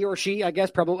 He or she, I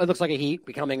guess, probably, it looks like a he,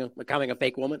 becoming a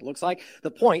fake woman, it looks like.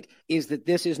 The point is that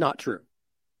this is not true.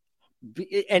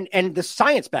 And the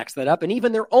science backs that up, and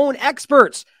even their own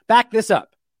experts back this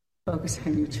up. Focus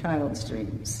on your child's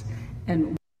dreams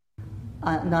and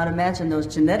not imagine those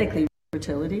genetically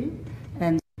fertility,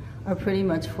 and are pretty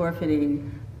much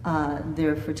forfeiting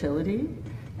their fertility.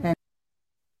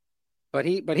 But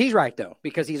he's right, though,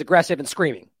 because he's aggressive and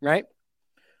screaming, right?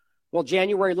 Well,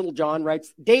 January Little John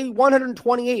writes, day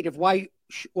 128 of why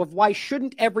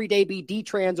shouldn't every day be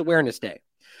D-Trans Awareness Day.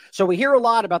 So we hear a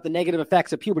lot about the negative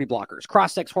effects of puberty blockers,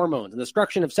 cross-sex hormones, and the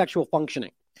destruction of sexual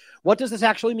functioning. What does this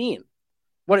actually mean?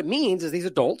 What it means is these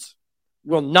adults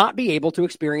will not be able to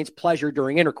experience pleasure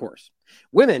during intercourse.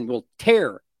 Women will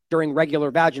tear during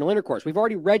regular vaginal intercourse. We've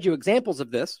already read you examples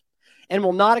of this, and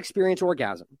will not experience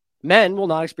orgasm. Men will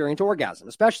not experience orgasm,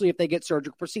 especially if they get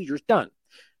surgical procedures done.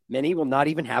 Many will not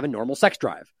even have a normal sex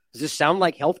drive. Does this sound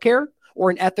like healthcare or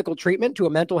an ethical treatment to a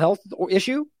mental health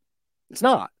issue? It's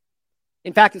not.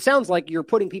 In fact, it sounds like you're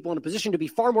putting people in a position to be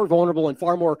far more vulnerable and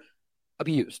far more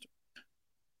abused.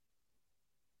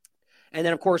 And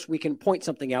then, of course, we can point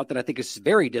something out that I think is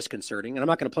very disconcerting. And I'm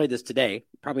not going to play this today,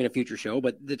 probably in a future show,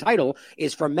 but the title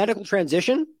is From Medical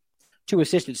Transition to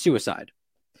Assisted Suicide.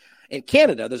 In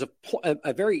Canada, there's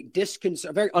a very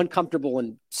uncomfortable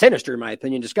and sinister, in my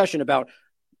opinion, discussion about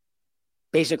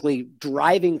basically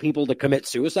driving people to commit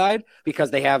suicide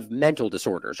because they have mental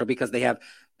disorders or because they have,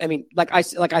 like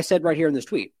I said right here in this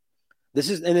tweet,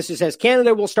 this says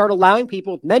Canada will start allowing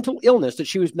people with mental illness to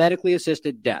choose medically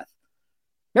assisted death.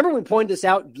 Remember we pointed this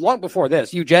out long before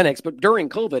this, eugenics, but during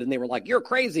COVID, and they were like, you're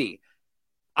crazy.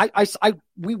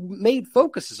 We made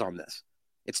focuses on this.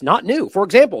 It's not new. For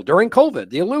example, during COVID,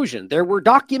 the illusion, there were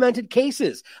documented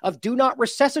cases of do not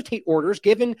resuscitate orders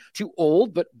given to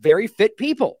old but very fit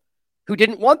people who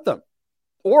didn't want them,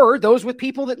 or those with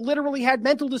people that literally had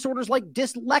mental disorders like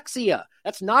dyslexia.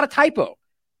 That's not a typo.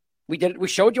 We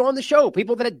showed you on the show,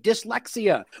 people that had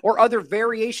dyslexia or other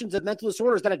variations of mental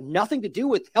disorders that had nothing to do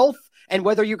with health and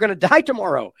whether you're going to die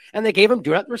tomorrow. And they gave them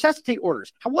do not resuscitate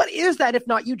orders. What is that if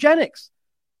not eugenics?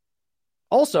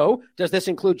 Also, does this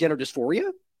include gender dysphoria?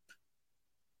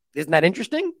 Isn't that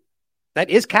interesting? That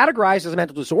is categorized as a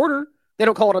mental disorder. They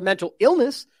don't call it a mental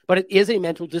illness, but it is a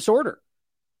mental disorder.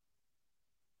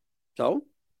 So,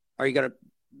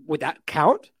 would that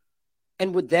count?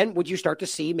 And would you start to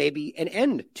see maybe an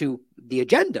end to the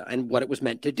agenda and what it was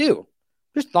meant to do?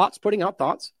 Just thoughts, putting out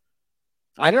thoughts.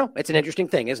 I don't know. It's an interesting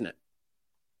thing, isn't it?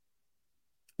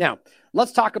 Now,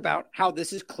 let's talk about how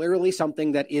this is clearly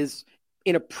something that is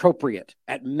inappropriate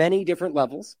at many different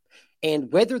levels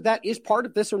and whether that is part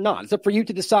of this or not. It's up for you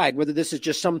to decide whether this is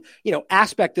just some,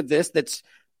 aspect of this that's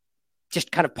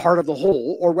just kind of part of the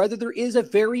whole, or whether there is a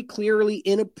very clearly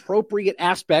inappropriate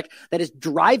aspect that is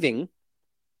driving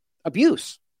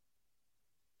abuse,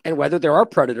 and whether there are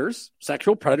predators,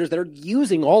 sexual predators, that are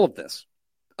using all of this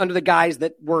under the guise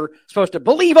that we're supposed to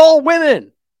believe all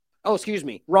women. Oh, excuse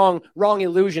me. Wrong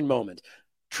illusion moment.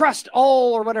 Trust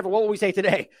all, or whatever. What will we say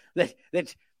today?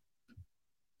 That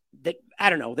I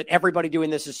don't know, that everybody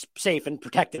doing this is safe and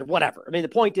protected or whatever. The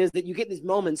point is that you get these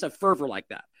moments of fervor like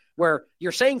that, where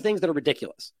you're saying things that are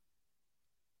ridiculous.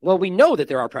 Well, we know that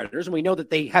there are predators, and we know that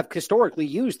they have historically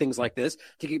used things like this,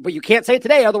 but you can't say it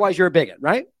today, otherwise you're a bigot,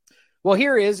 right? Well,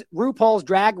 here is RuPaul's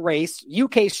Drag Race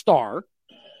UK star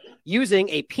using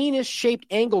a penis-shaped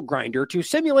angle grinder to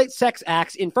simulate sex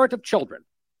acts in front of children.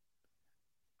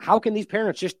 How can these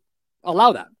parents just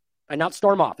allow that and not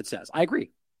storm off, it says? I agree.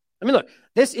 Look,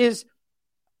 this is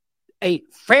a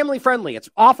family-friendly. It's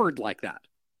offered like that.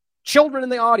 Children in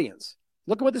the audience.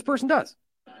 Look at what this person does.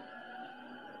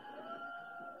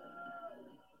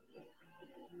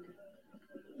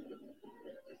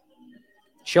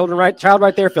 Child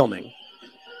right there filming.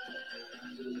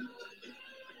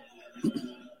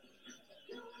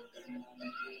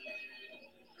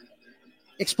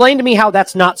 Explain to me how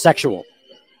that's not sexual.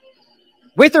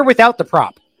 With or without the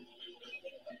prop.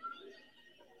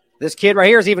 This kid right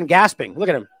here is even gasping. Look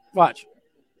at him. Watch.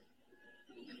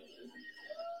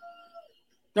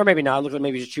 Or maybe not. Look like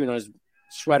maybe he's just chewing on his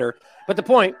sweater. But the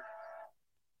point,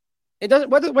 it doesn't,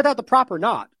 whether without the prop or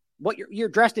not, what you're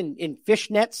dressed in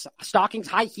fishnets, stockings,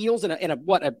 high heels, and a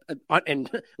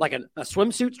swimsuit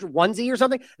onesie or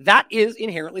something, that is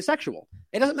inherently sexual.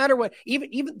 It doesn't matter what,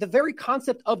 even the very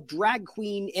concept of drag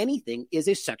queen anything is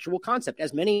a sexual concept,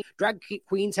 as many drag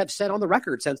queens have said on the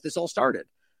record since this all started.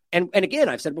 And again,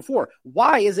 I've said before,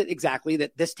 why is it exactly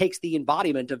that this takes the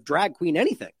embodiment of drag queen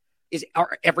anything?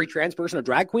 Are every trans person a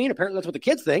drag queen? Apparently that's what the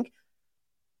kids think.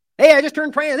 Hey, I just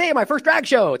turned trans. Hey, my first drag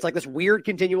show. It's like this weird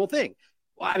continual thing.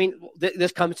 Well,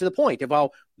 this comes to the point of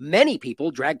how many people,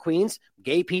 drag queens,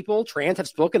 gay people, trans, have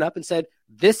spoken up and said,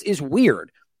 this is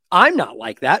weird. I'm not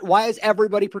like that. Why is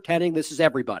everybody pretending this is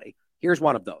everybody? Here's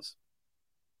one of those.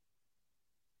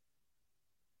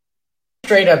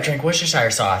 Straight up drink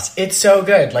Worcestershire sauce. It's so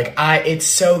good. It's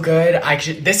so good.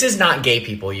 This is not gay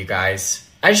people, you guys.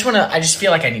 I just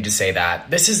feel like I need to say that.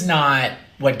 This is not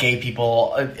what gay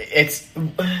people, this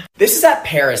is at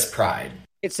Paris Pride.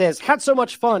 It says, had so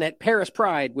much fun at Paris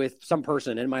Pride with some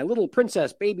person and my little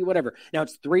princess, baby, whatever. Now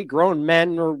it's 3 grown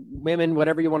men or women,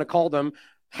 whatever you want to call them,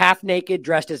 half naked,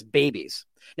 dressed as babies.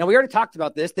 Now, we already talked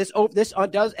about this. This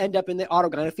does end up in the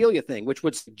autogynephilia thing, which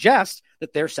would suggest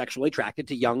that they're sexually attracted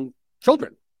to young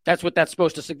children. That's what that's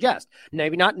supposed to suggest.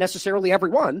 Maybe not necessarily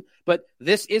everyone, but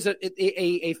this is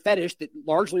a fetish that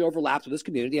largely overlaps with this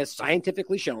community, as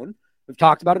scientifically shown. We've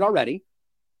talked about it already.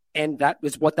 And that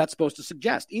is what that's supposed to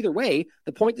suggest. Either way,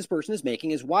 the point this person is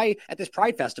making is why at this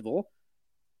Pride Festival,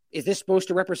 is this supposed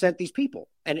to represent these people?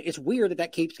 And it's weird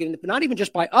that keeps getting, not even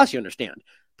just by us, you understand.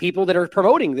 People that are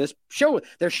promoting this show,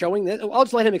 they're showing this. I'll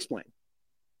just let him explain.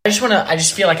 I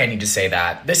just feel like I need to say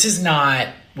that. This is not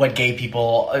what gay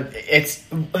people, this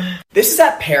is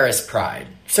at Paris Pride.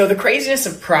 So the craziness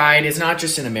of Pride is not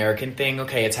just an American thing,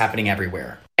 okay, it's happening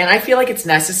everywhere. And I feel like it's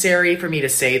necessary for me to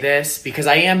say this because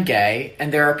I am gay,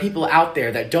 and there are people out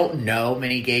there that don't know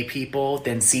many gay people,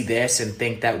 then see this and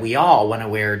think that we all want to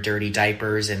wear dirty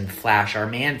diapers and flash our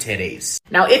man titties.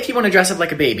 Now, if you want to dress up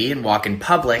like a baby and walk in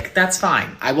public, that's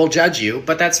fine. I will judge you,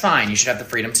 but that's fine. You should have the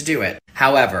freedom to do it.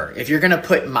 However, if you're going to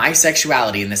put my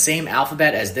sexuality in the same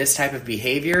alphabet as this type of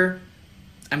behavior,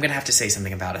 I'm going to have to say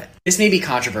something about it. This may be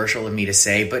controversial of me to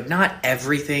say, but not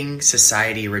everything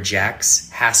society rejects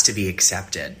has to be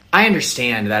accepted. I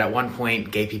understand that at one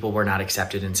point, gay people were not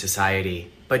accepted in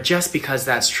society, but just because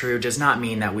that's true does not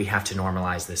mean that we have to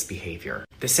normalize this behavior.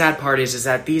 The sad part is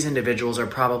that these individuals are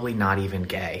probably not even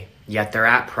gay, yet they're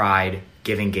at Pride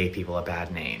giving gay people a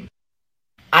bad name.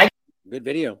 Good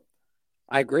video.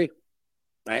 I agree.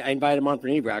 I invited him on for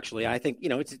an interview, actually. I think,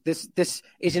 this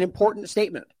is an important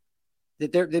statement.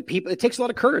 That people, it takes a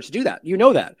lot of courage to do that. You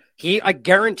know that. I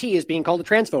guarantee, is being called a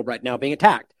transphobe right now, being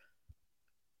attacked.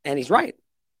 And he's right.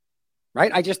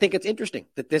 Right? I just think it's interesting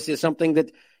that this is something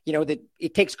that, that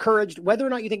it takes courage, whether or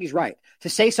not you think he's right, to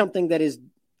say something that is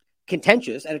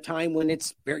contentious at a time when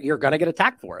you're going to get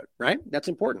attacked for it. Right? That's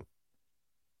important.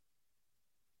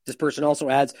 This person also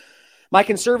adds, my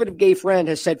conservative gay friend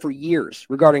has said for years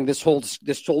regarding this whole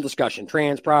discussion,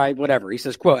 trans pride, whatever. He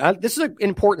says, quote, this is an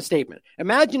important statement.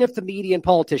 Imagine if the media and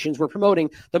politicians were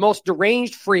promoting the most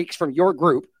deranged freaks from your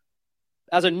group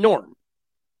as a norm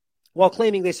while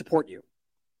claiming they support you.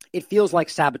 It feels like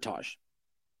sabotage.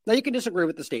 Now, you can disagree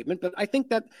with the statement, but I think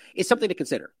that is something to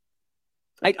consider.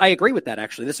 I agree with that,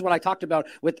 actually. This is what I talked about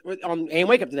on AM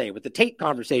Wake Up today with the Tate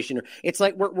conversation. It's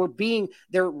like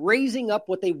they're raising up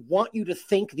what they want you to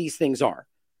think these things are,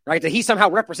 right? That he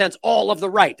somehow represents all of the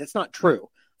right. That's not true.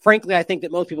 Frankly, I think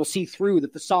that most people see through the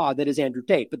facade that is Andrew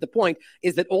Tate. But the point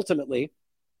is that ultimately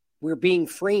we're being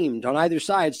framed on either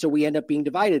side, so we end up being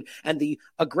divided. And the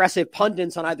aggressive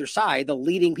pundits on either side, the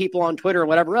leading people on Twitter and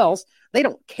whatever else, they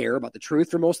don't care about the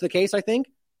truth for most of the case, I think.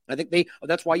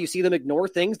 That's why you see them ignore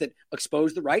things that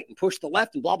expose the right and push the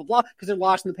left and blah, blah, blah, because they're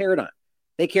lost in the paradigm.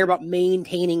 They care about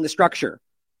maintaining the structure.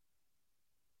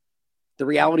 The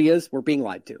reality is we're being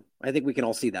lied to. I think we can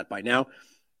all see that by now.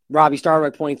 Robbie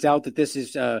Starbuck points out that this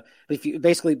is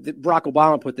basically Barack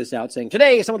Obama put this out saying,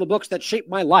 today, some of the books that shaped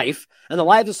my life and the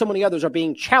lives of so many others are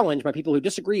being challenged by people who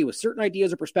disagree with certain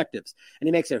ideas or perspectives. And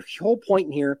he makes a whole point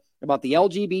in here about the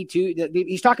LGBT.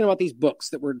 He's talking about these books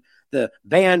that were the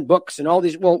banned books and all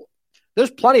these. Well,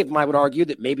 there's plenty of them, I would argue,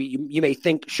 that maybe you may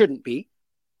think shouldn't be.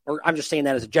 Or I'm just saying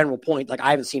that as a general point. Like,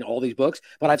 I haven't seen all these books,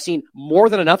 but I've seen more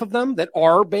than enough of them that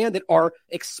are banned, that are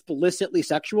explicitly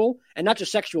sexual, and not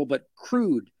just sexual, but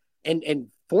crude and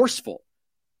forceful.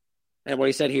 And what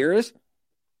he said here is,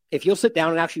 if you'll sit down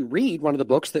and actually read one of the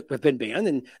books that have been banned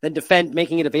and then defend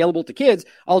making it available to kids,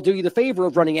 I'll do you the favor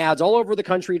of running ads all over the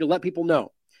country to let people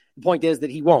know. The point is that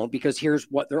he won't, because here's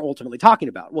what they're ultimately talking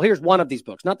about. Well, here's one of these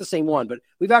books, not the same one, but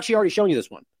we've actually already shown you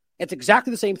this one. It's exactly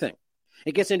the same thing.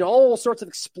 It gets into all sorts of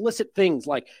explicit things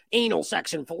like anal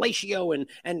sex and fellatio,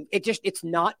 and it's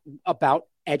not about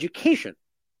education.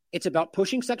 It's about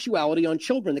pushing sexuality on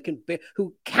children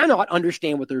who cannot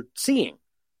understand what they're seeing.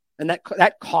 And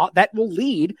that will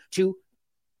lead to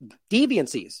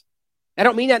deviancies. I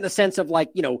don't mean that in the sense of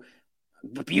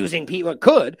abusing people. It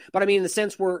could, but I mean in the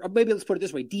sense where, maybe let's put it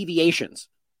this way, deviations,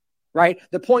 right?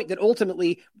 The point that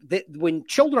ultimately that when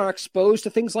children are exposed to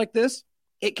things like this,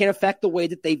 it can affect the way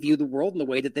that they view the world and the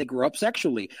way that they grow up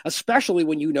sexually, especially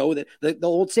when you know that the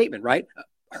old statement, right?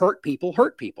 Hurt people,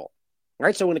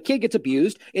 right? So when a kid gets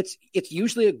abused, it's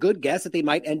usually a good guess that they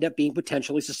might end up being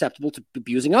potentially susceptible to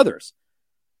abusing others.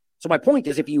 So my point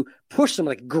is, if you push some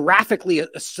graphically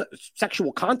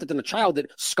sexual content on a child that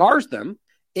scars them,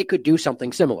 it could do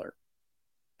something similar.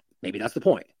 Maybe that's the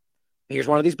point. Here's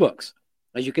one of these books.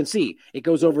 As you can see, it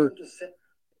goes over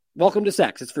Welcome to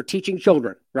Sex. It's for teaching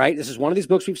children, right? This is one of these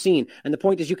books we've seen. And the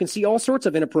point is, you can see all sorts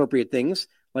of inappropriate things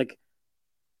like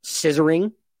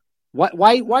scissoring.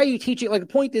 Why are you teaching? The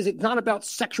point is, it's not about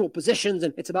sexual positions,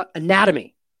 and it's about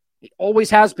anatomy. It always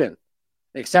has been,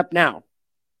 except now.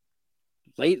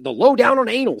 The low down on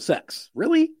anal sex.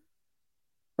 Really?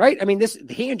 Right? I mean,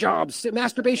 the hand jobs,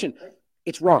 masturbation.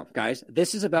 It's wrong, guys.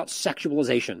 This is about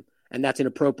sexualization, and that's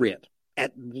inappropriate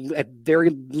at very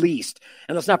least.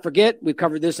 And let's not forget, we've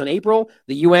covered this in April.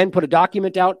 The UN put a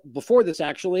document out before this,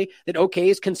 actually, that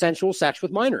okays consensual sex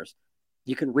with minors.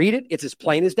 You can read it. It's as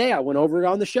plain as day. I went over it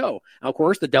on the show. Now, of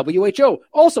course, the WHO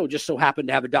also just so happened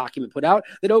to have a document put out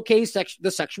that okays the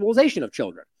sexualization of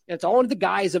children. And it's all under the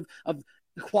guise of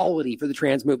equality for the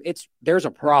trans movement. There's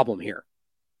a problem here.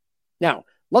 Now,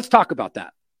 let's talk about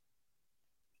that.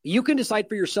 You can decide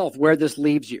for yourself where this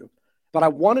leaves you. But I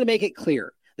wanted to make it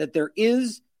clear that there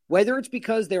is, whether it's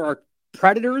because there are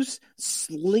predators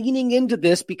leaning into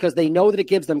this because they know that it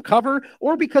gives them cover,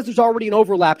 or because there's already an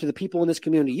overlap to the people in this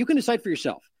community. You can decide for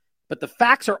yourself. But the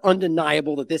facts are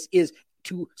undeniable that this is,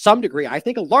 to some degree, I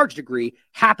think a large degree,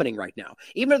 happening right now.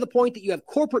 Even to the point that you have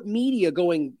corporate media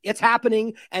going, it's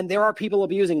happening, and there are people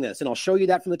abusing this. And I'll show you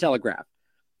that from the Telegraph.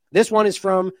 This one is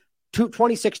from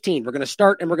 2016. We're going to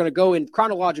start, and we're going to go in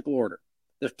chronological order.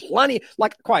 There's plenty,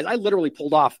 likewise, I literally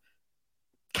pulled off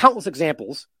countless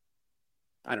examples.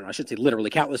 I don't know, I shouldn't say literally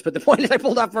countless, but the point is I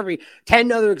pulled off probably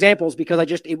 10 other examples because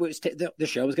the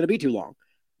show was going to be too long.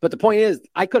 But the point is,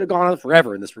 I could have gone on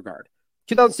forever in this regard.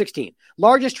 2016,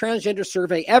 largest transgender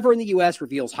survey ever in the U.S.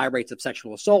 reveals high rates of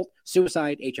sexual assault,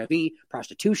 suicide, HIV,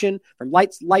 prostitution from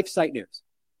LifeSite News.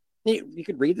 You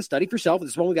could read the study for yourself.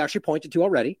 This is one we've actually pointed to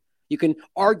already. You can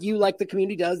argue like the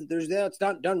community does that it's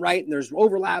not done right and there's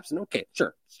overlaps. And okay,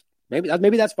 sure. Maybe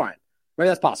that's fine. Maybe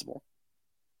that's possible.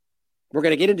 We're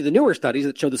going to get into the newer studies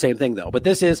that show the same thing, though. But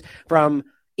this is from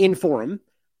Inforum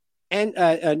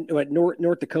and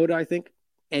North Dakota, I think,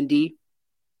 ND.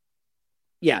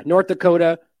 Yeah, North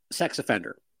Dakota sex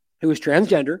offender who is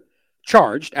transgender,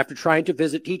 charged after trying to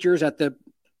visit teachers at the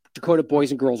Dakota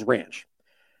Boys and Girls Ranch.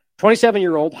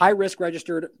 27-year-old high-risk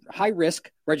registered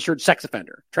sex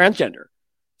offender, transgender.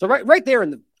 So right there,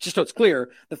 just so it's clear,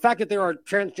 the fact that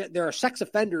there are sex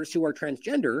offenders who are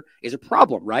transgender is a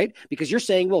problem, right? Because you're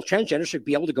saying, well, transgenders should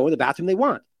be able to go in the bathroom they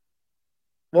want.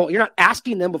 Well, you're not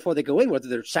asking them before they go in whether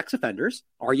they're sex offenders,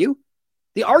 are you?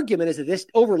 The argument is that this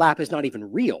overlap is not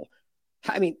even real.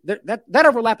 I mean, that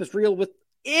overlap is real with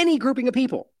any grouping of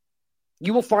people.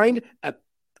 You will find a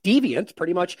deviant,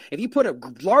 pretty much. If you put a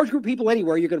large group of people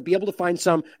anywhere, you're going to be able to find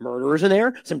some murderers in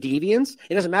there, some deviants.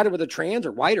 It doesn't matter whether trans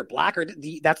or white or black,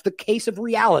 that's the case of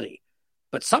reality.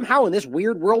 But somehow in this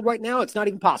weird world right now, it's not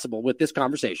even possible with this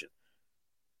conversation.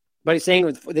 But he's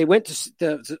saying they went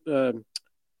to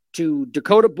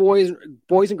Dakota Boys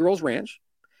and Girls Ranch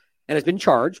and has been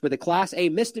charged with a Class A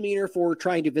misdemeanor for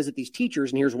trying to visit these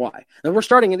teachers, and here's why. Now we're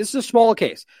starting, and this is a small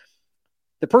case.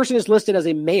 The person is listed as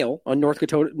a male on North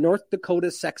Dakota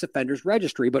Sex Offenders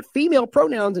Registry, but female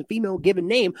pronouns and female given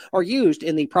name are used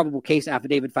in the probable case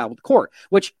affidavit filed with the court,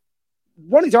 which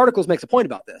one of these articles makes a point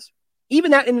about this.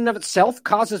 Even that in and of itself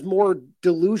causes more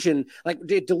delusion, like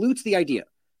it dilutes the idea.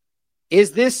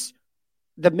 Is this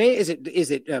the man? Is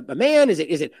it a man? Is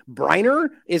it Briner?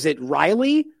 Is it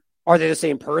Riley? Are they the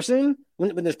same person?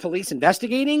 When there's police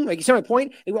investigating, like you see my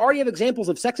point, we already have examples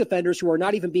of sex offenders who are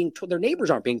not even being told, their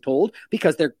neighbors aren't being told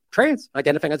because they're trans,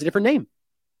 identifying as a different name.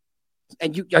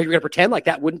 And are you going to pretend like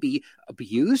that wouldn't be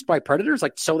abused by predators,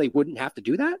 like so they wouldn't have to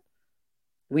do that?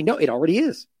 We know it already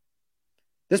is.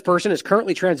 This person is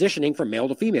currently transitioning from male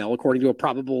to female, according to a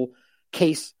probable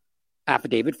case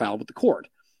affidavit filed with the court.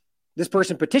 This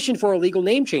person petitioned for a legal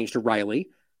name change to Riley,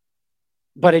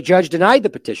 but a judge denied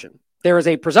the petition. There is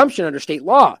a presumption under state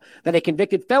law that a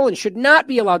convicted felon should not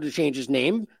be allowed to change his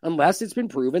name unless it's been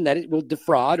proven that it will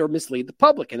defraud or mislead the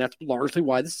public. And that's largely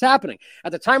why this is happening.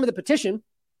 At the time of the petition,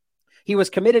 he was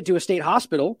committed to a state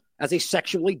hospital as a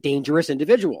sexually dangerous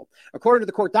individual. According to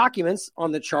the court documents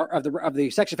on the of the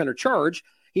sex offender charge,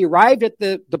 he arrived at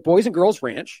the Boys and Girls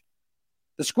Ranch.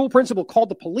 The school principal called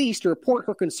the police to report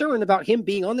her concern about him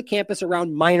being on the campus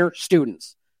around minor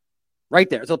students. Right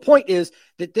there. So the point is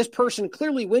that this person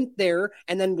clearly went there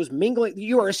and then was mingling.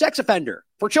 You are a sex offender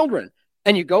for children.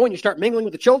 And you go and you start mingling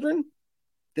with the children.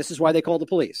 This is why they called the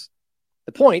police.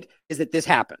 The point is that this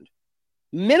happened.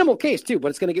 Minimal case too, but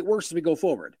it's going to get worse as we go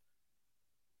forward.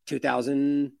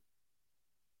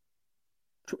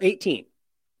 2018.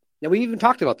 Now we even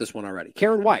talked about this one already.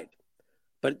 Karen White.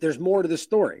 But there's more to this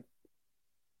story.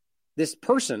 This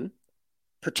person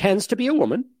pretends to be a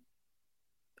woman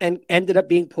and ended up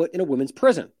being put in a women's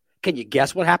prison. Can you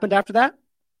guess what happened after that?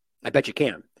 I bet you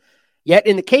can. Yet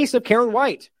in the case of Karen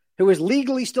White, who is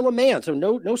legally still a man, so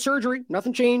no surgery,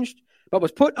 nothing changed, but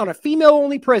was put on a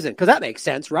female-only prison, because that makes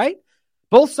sense, right?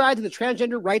 Both sides of the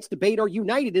transgender rights debate are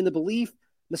united in the belief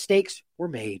mistakes were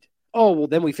made. Oh, well,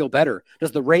 then we feel better. I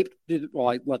let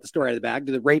the story out of the bag.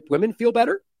 Do the raped women feel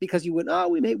better? Because you went,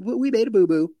 we made a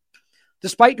boo-boo.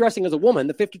 Despite dressing as a woman,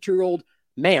 the 52-year-old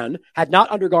man had not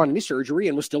undergone any surgery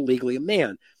and was still legally a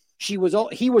man. He was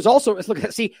also,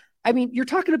 look, see, I mean, you're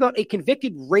talking about a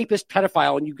convicted rapist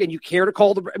pedophile, and you care to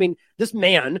call this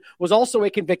man was also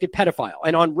a convicted pedophile,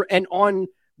 and on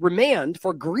remand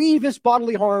for grievous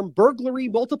bodily harm, burglary,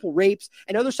 multiple rapes,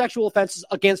 and other sexual offenses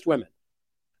against women.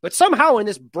 But somehow in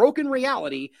this broken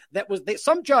reality,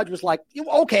 some judge was like,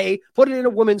 okay, put it in a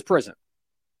women's prison.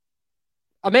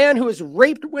 A man who has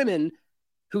raped women,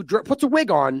 who puts a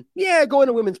wig on, go in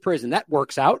a women's prison. That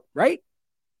works out, right?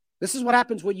 This is what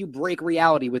happens when you break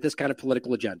reality with this kind of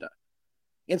political agenda.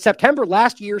 In September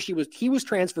last year, he was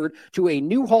transferred to a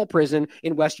Newhall prison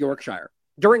in West Yorkshire.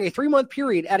 During a 3-month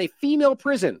period at a female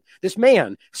prison, this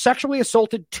man sexually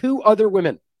assaulted 2 other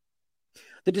women.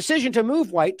 The decision to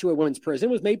move White to a women's prison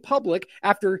was made public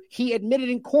after he admitted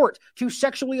in court to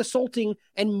sexually assaulting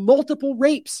and multiple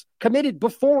rapes committed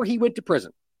before he went to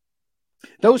prison.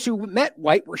 Those who met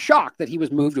White were shocked that he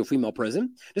was moved to a female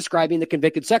prison, describing the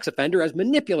convicted sex offender as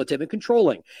manipulative and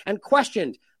controlling, and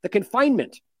questioned the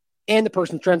confinement and the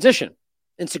person's transition,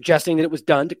 and suggesting that it was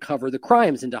done to cover the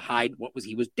crimes and to hide what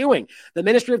he was doing. The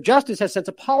Ministry of Justice has since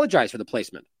apologized for the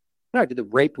placement. All right, did the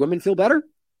raped women feel better?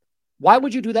 Why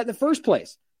would you do that in the first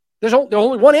place? There's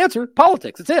only one answer: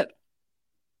 politics. That's it.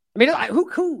 I mean,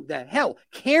 who the hell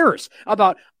cares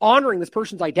about honoring this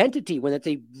person's identity when it's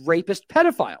a rapist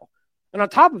pedophile? And on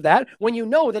top of that, when you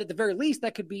know that at the very least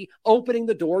that could be opening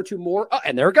the door to more,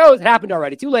 and there it goes, it happened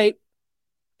already, too late.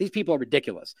 These people are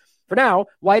ridiculous. For now,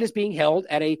 White is being held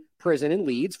at a prison in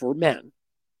Leeds for men,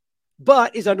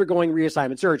 but is undergoing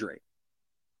reassignment surgery.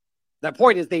 That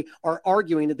point is they are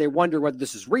arguing that they wonder whether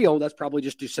this is real. That's probably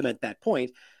just to cement that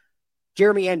point.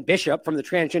 Jeremy Ann Bishop from the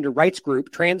transgender rights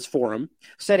group Transforum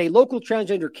said a local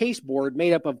transgender case board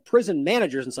made up of prison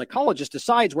managers and psychologists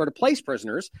decides where to place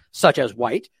prisoners, such as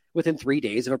White, within 3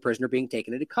 days of a prisoner being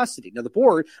taken into custody. Now, the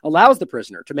board allows the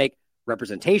prisoner to make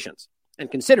representations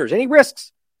and considers any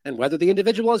risks and whether the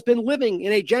individual has been living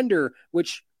in a gender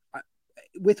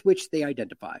with which they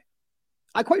identify.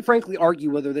 I quite frankly argue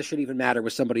whether this should even matter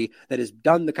with somebody that has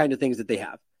done the kind of things that they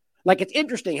have. Like, it's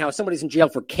interesting how somebody's in jail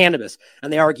for cannabis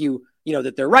and they argue,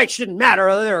 that their rights shouldn't matter,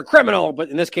 or they're a criminal. But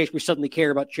in this case, we suddenly care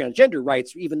about transgender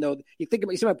rights, even though you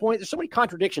see my point? There's so many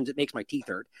contradictions, it makes my teeth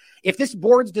hurt. If this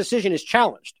board's decision is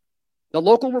challenged, the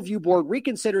local review board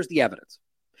reconsiders the evidence.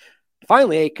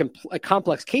 Finally, a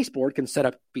complex case board can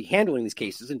be handling these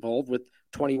cases involved with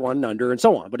 21 and under and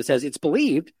so on. But it says it's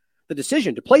believed the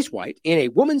decision to place White in a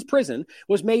women's prison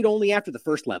was made only after the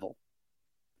first level.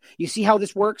 You see how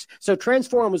this works? So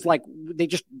Transforum was like, they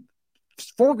just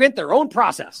forget their own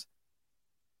process.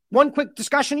 One quick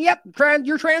discussion. Yep,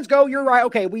 you're trans, go, you're right.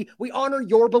 Okay, we honor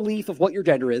your belief of what your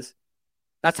gender is.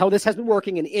 That's how this has been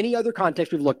working in any other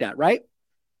context we've looked at, right?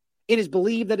 It is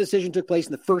believed the decision took place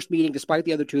in the first meeting, despite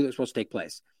the other 2 that were supposed to take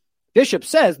place. Bishop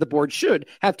says the board should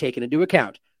have taken into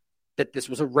account that this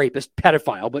was a rapist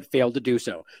pedophile, but failed to do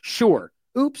so. Sure.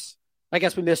 Oops. I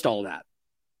guess we missed all of that.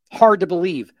 Hard to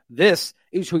believe. This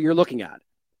is who you're looking at.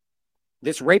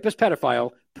 This rapist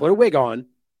pedophile put a wig on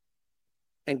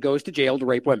and goes to jail to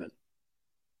rape women.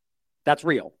 That's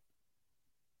real.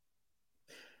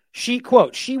 He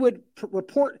would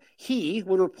report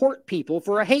people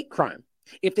for a hate crime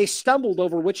if they stumbled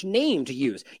over which name to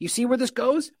use. You see where this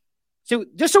goes? So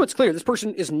just so it's clear, this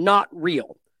person is not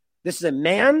real. This is a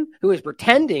man who is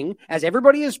pretending, as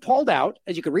everybody is called out,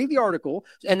 as you can read the article,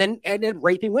 and then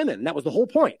raping women. And that was the whole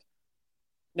point.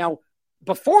 Now,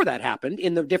 before that happened,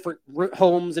 in the different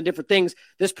homes and different things,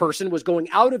 this person was going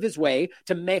out of his way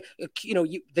to make,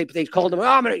 they called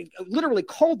him, literally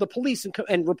called the police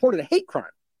and reported a hate crime.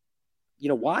 You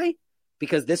know why?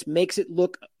 Because this makes it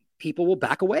look, people will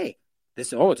back away.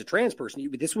 It's a trans person.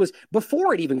 This was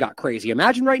before it even got crazy.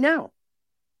 Imagine right now.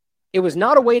 It was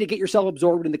not a way to get yourself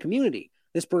absorbed in the community.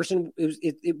 This person,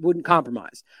 it wouldn't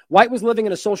compromise. White was living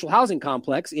in a social housing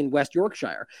complex in West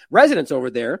Yorkshire. Residents over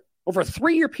there, over a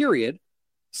 3-year period,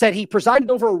 said he presided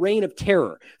over a reign of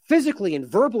terror, physically and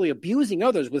verbally abusing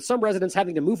others, with some residents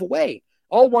having to move away.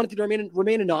 All wanted to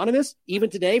remain anonymous, even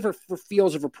today, for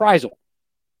fears of reprisal.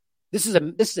 This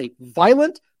is a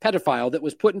violent pedophile that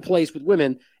was put in place with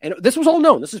women, and this was all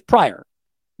known. This is prior.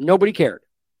 Nobody cared.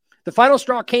 The final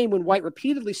straw came when White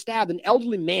repeatedly stabbed an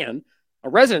elderly man, a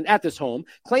resident at this home,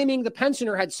 claiming the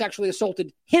pensioner had sexually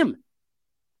assaulted him.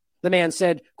 The man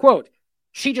said, quote,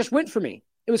 "She just went for me.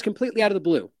 It was completely out of the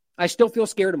blue. I still feel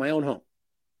scared in my own home."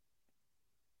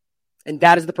 And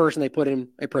that is the person they put in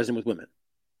a prison with women.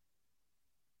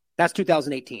 That's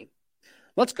 2018.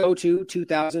 Let's go to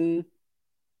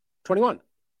 2021.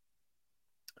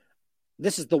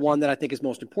 This is the one that I think is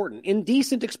most important.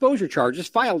 Indecent exposure charges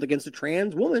filed against a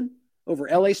trans woman over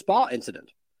LA spa incident.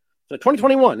 So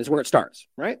 2021 is where it starts,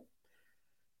 right?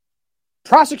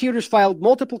 Prosecutors filed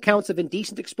multiple counts of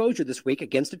indecent exposure this week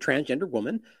against a transgender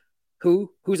woman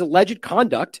whose alleged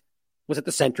conduct was at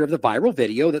the center of the viral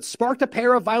video that sparked a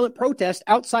pair of violent protests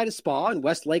outside a spa in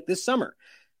Westlake this summer,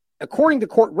 according to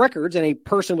court records and a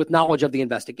person with knowledge of the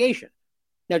investigation.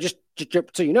 Now, just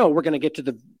so you know, we're going to get to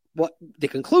the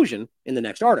conclusion in the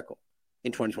next article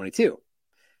in 2022.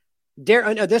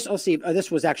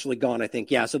 This was actually gone, I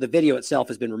think. Yeah, so the video itself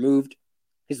has been removed.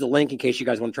 Here's the link in case you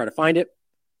guys want to try to find it.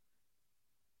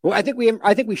 Well, I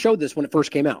think we showed this when it first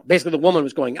came out. Basically, the woman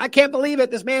was going, "I can't believe it.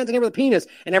 This man's in here with a penis,"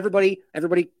 and everybody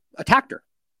attacked her.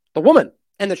 The woman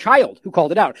and the child who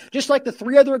called it out. Just like the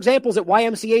 3 other examples at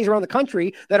YMCAs around the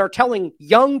country that are telling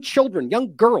young children,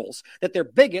 young girls, that they're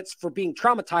bigots for being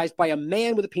traumatized by a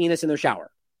man with a penis in their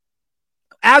shower.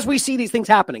 As we see these things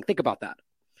happening, think about that.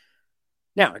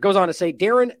 Now, it goes on to say,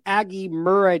 Darren Aggie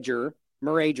Murager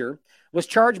was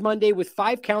charged Monday with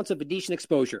 5 counts of indecent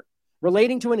exposure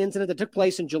relating to an incident that took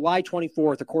place on July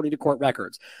 24th, according to court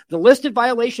records. The listed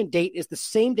violation date is the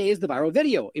same day as the viral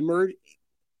video emerged,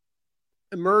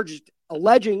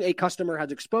 alleging a customer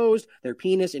has exposed their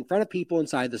penis in front of people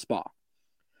inside the spa.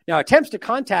 Now, attempts to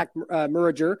contact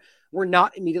Murager were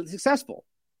not immediately successful,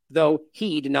 though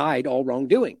he denied all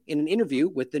wrongdoing in an interview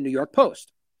with the New York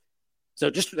Post.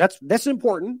 So that's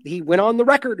important. He went on the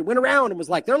record and went around and was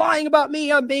like, "They're lying about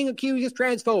me. I'm being accused of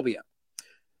transphobia,"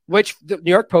 which the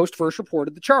New York Post first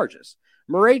reported the charges.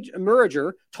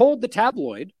 Murager told the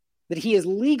tabloid that he is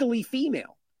legally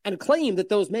female and claimed that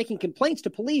those making complaints to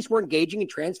police were engaging in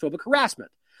transphobic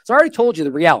harassment. So I already told you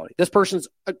the reality. This person's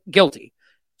guilty.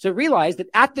 So realize that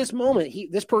at this moment,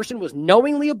 this person was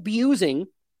knowingly abusing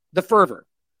the fervor,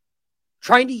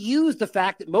 trying to use the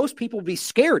fact that most people would be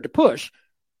scared to push.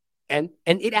 And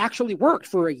it actually worked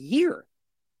for a year,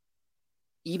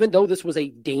 even though this was a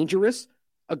dangerous,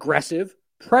 aggressive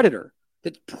predator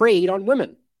that preyed on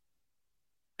women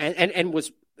and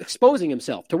was exposing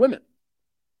himself to women.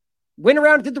 Went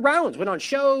around and did the rounds, went on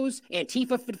shows.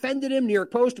 Antifa defended him. New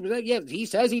York Post was like, yeah, he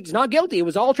says he's not guilty. It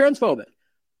was all transphobic.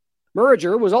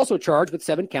 Murager was also charged with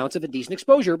 7 counts of indecent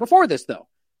exposure before this, though.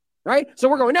 Right? So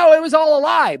we're going, no, it was all a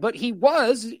lie. But he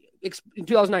was, in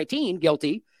 2019,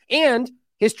 guilty. And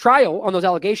his trial on those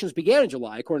allegations began in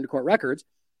July, according to court records.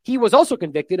 He was also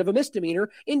convicted of a misdemeanor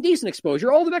indecent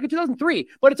exposure all the way back in 2003.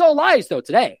 But it's all lies, though,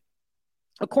 today.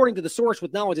 According to the source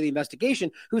with knowledge of the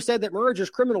investigation, who said that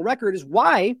Murager's criminal record is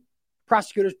why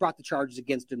prosecutors brought the charges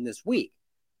against him this week.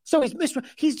 So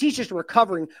he's just a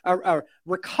recovering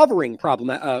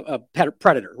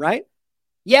predator, right?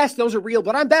 Yes, those are real,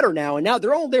 but I'm better now. And now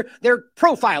they're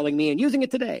profiling me and using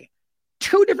it today.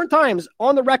 2 different times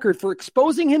on the record for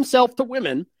exposing himself to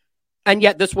women, and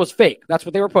yet this was fake. That's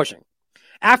what they were pushing.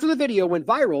 After the video went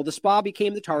viral, the spa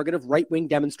became the target of right-wing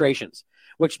demonstrations,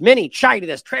 which many chided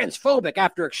as transphobic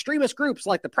after extremist groups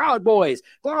like the Proud Boys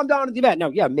glommed onto the event. Now,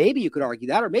 yeah, maybe you could argue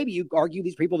that, or maybe you argue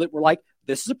these people that were like,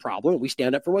 this is a problem, and we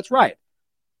stand up for what's right.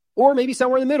 Or maybe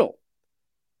somewhere in the middle.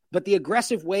 But the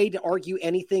aggressive way to argue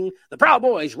anything, the Proud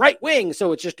Boys, right-wing,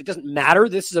 so it doesn't matter,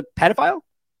 this is a pedophile?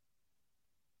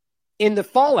 In the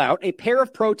fallout, a pair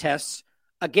of protests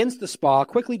against the spa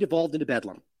quickly devolved into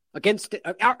bedlam, against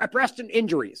arrest and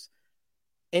injuries.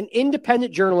 An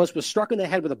independent journalist was struck in the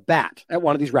head with a bat at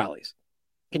one of these rallies.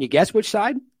 Can you guess which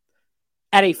side?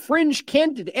 A fringe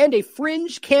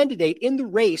candidate in the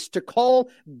race to call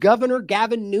Governor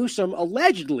Gavin Newsom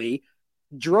allegedly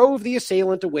drove the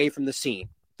assailant away from the scene.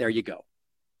 There you go.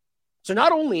 So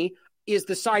not only is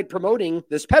the side promoting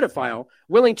this pedophile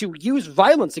willing to use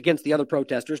violence against the other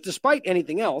protesters, despite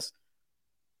anything else,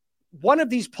 one of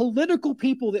these political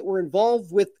people that were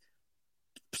involved with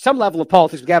some level of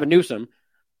politics with Gavin Newsom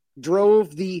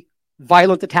drove the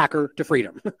violent attacker to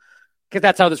freedom. Because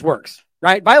that's how this works,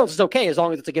 right? Violence is okay as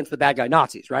long as it's against the bad guy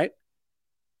Nazis, right?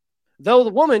 Though the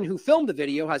woman who filmed the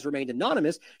video has remained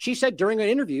anonymous, she said during an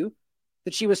interview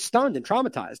that she was stunned and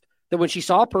traumatized that when she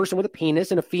saw a person with a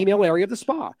penis in a female area of the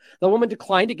spa, the woman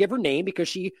declined to give her name because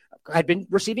she had been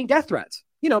receiving death threats,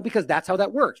 because that's how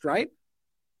that works, right?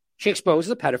 She exposes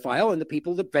a pedophile and the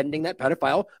people defending that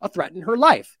pedophile threaten her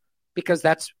life because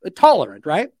that's tolerant,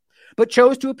 right? But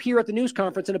chose to appear at the news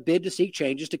conference in a bid to seek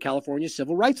changes to California's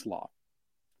civil rights law,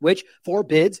 which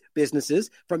forbids businesses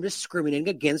from discriminating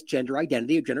against gender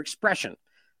identity or gender expression,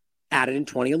 added in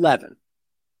 2011.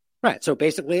 Right, so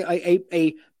basically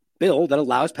a bill that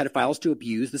allows pedophiles to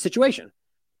abuse the situation.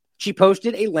 She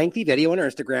posted a lengthy video on her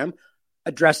Instagram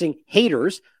addressing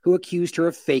haters who accused her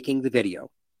of faking the video.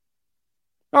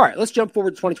 All right, let's jump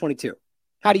forward to 2022.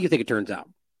 How do you think it turns out?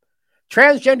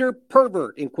 Transgender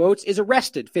pervert, in quotes, is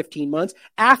arrested 15 months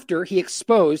after he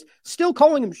exposed, still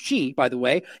calling him she, by the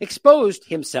way, exposed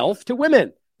himself to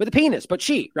women with a penis, but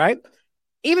she, right?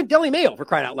 Even Daily Mail, for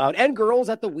crying out loud, and girls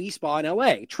at the Wii Spa in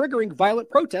L.A., triggering violent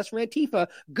protests from Antifa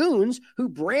goons who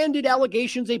branded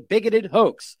allegations a bigoted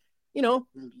hoax.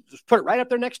 Just put it right up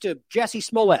there next to Jesse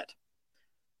Smollett.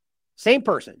 Same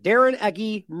person, Darren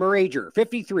Agee Marager,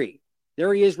 53.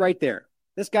 There he is right there.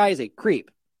 This guy is a creep.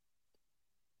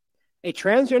 A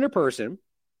transgender person,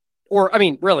 or,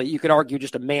 really, you could argue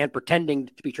just a man pretending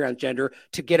to be transgender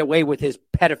to get away with his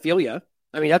pedophilia.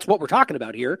 That's what we're talking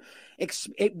about here. It's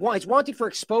wanted for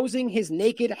exposing his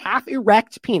naked,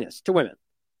 half-erect penis to women.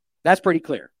 That's pretty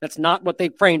clear. That's not what they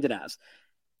framed it as.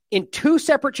 In 2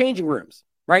 separate changing rooms,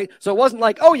 right? So it wasn't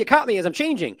like, oh, you caught me as I'm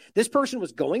changing. This person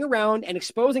was going around and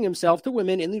exposing himself to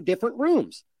women in the different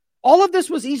rooms. All of this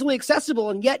was easily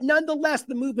accessible, and yet, nonetheless,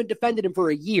 the movement defended him for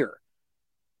a year.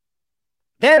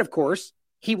 Then, of course,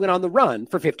 he went on the run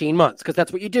for 15 months, because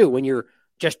that's what you do when you're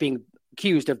just being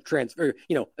accused of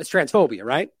transphobia,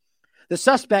 right? The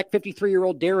suspect,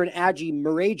 53-year-old Darren Agee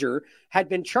Marager, had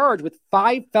been charged with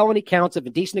 5 felony counts of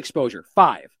indecent exposure,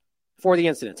 5, for the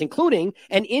incidents, including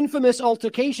an infamous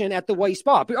altercation at the Wii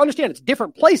Spa. But understand, it's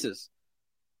different places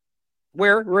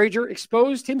where Marager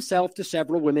exposed himself to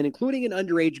several women, including an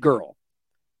underage girl.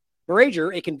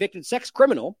 Marager, a convicted sex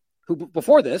criminal, who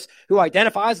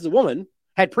identifies as a woman,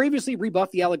 had previously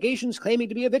rebuffed the allegations, claiming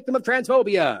to be a victim of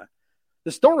transphobia.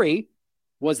 The story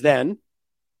was then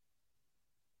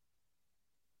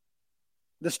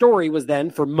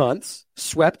for months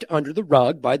swept under the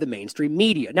rug by the mainstream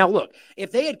media. Now, look,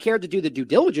 if they had cared to do the due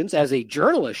diligence as a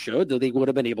journalist should, they would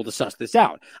have been able to suss this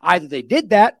out. Either they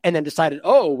did that and then decided,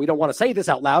 oh, we don't want to say this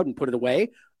out loud and put it away,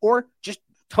 or just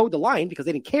towed the line because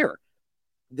they didn't care.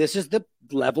 This is the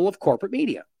level of corporate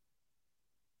media.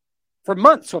 For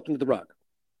months swept under the rug,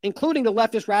 including the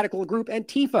leftist radical group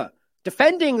Antifa,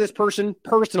 defending this person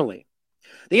personally.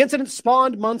 The incident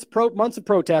spawned months of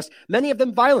protest, many of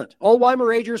them violent, all while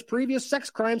Marager's previous sex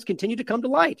crimes continued to come to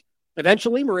light.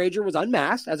 Eventually, Marager was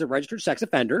unmasked as a registered sex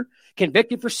offender,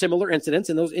 convicted for similar incidents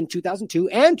in 2002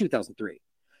 and 2003.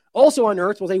 Also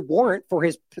unearthed was a warrant for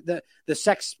the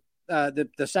sex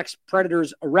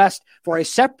predator's arrest for a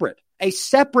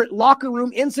separate locker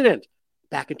room incident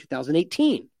back in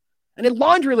 2018, and a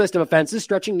laundry list of offenses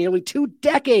stretching nearly 2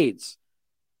 decades.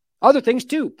 Other things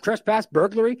too, trespass,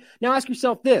 burglary. Now ask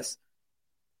yourself this.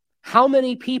 How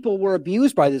many people were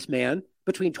abused by this man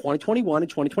between 2021 and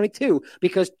 2022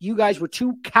 because you guys were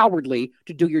too cowardly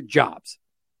to do your jobs?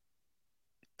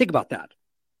 Think about that.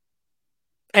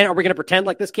 And are we going to pretend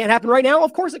like this can't happen right now?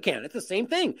 Of course it can. It's the same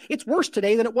thing. It's worse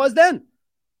today than it was then.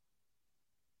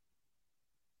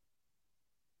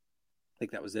 I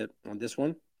think that was it on this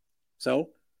one. So,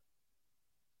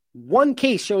 one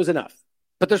case shows enough,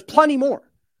 but there's plenty more.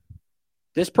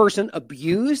 This person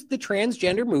abused the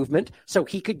transgender movement so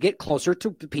he could get closer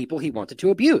to the people he wanted to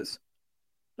abuse.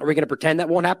 Are we going to pretend that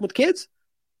won't happen with kids?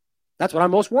 That's what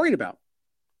I'm most worried about.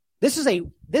 This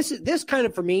kind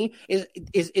of, for me,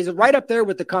 is right up there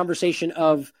with the conversation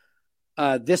of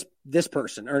this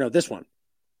one.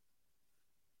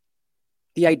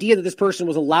 The idea that this person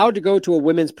was allowed to go to a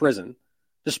women's prison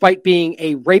despite being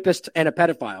a rapist and a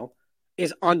pedophile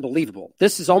is unbelievable.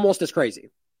 This is almost as crazy.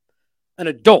 An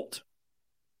adult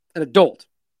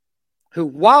who,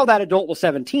 while that adult was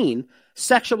 17,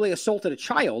 sexually assaulted a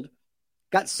child,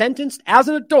 got sentenced as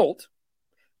an adult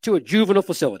to a juvenile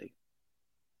facility.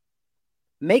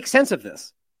 Make sense of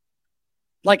this.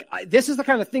 Like, this is the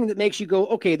kind of thing that makes you go,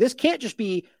 okay, this can't just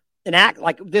be an act,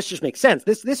 like, this just makes sense.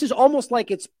 This is almost like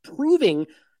it's proving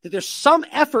that there's some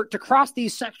effort to cross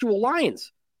these sexual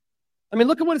lines. I mean,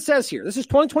 look at what it says here. This is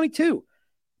 2022.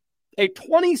 A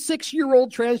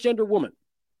 26-year-old transgender woman,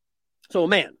 so a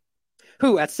man,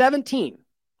 who at 17,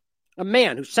 a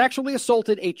man who sexually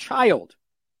assaulted a child,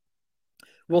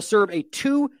 will serve a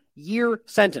 2-year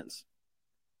sentence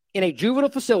in a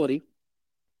juvenile facility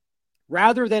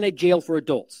rather than a jail for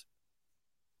adults.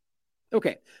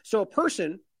 Okay, so a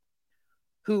person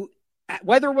who,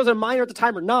 whether it was a minor at the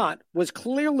time or not, was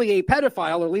clearly a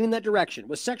pedophile or leaning that direction,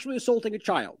 was sexually assaulting a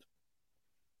child,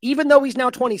 even though he's now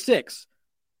 26,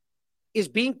 is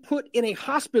being put in a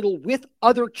hospital with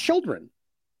other children,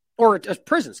 or a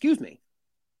prison, excuse me.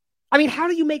 I mean, how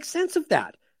do you make sense of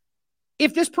that?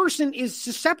 If this person is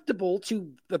susceptible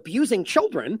to abusing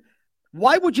children,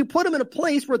 why would you put him in a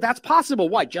place where that's possible?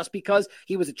 Why? Just because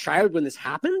he was a child when this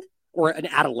happened? Or an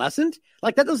adolescent?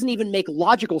 Like, that doesn't even make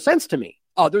logical sense to me,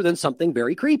 other than something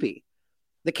very creepy.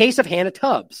 The case of Hannah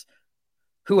Tubbs,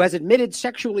 who has admitted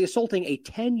sexually assaulting a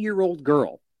 10-year-old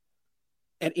girl.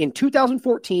 And in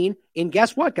 2014, in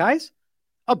guess what, guys?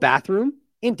 A bathroom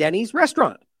in Denny's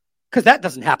restaurant. Because that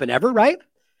doesn't happen ever, right?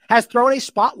 has thrown a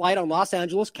spotlight on Los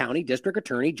Angeles County District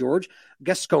Attorney George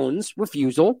Gascon's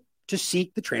refusal to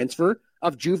seek the transfer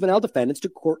of juvenile defendants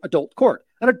to adult court.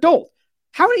 An adult.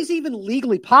 How is it even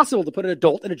legally possible to put an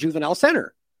adult in a juvenile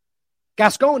center?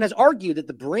 Gascon has argued that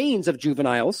the brains of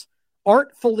juveniles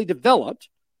aren't fully developed,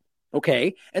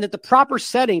 okay, and that the proper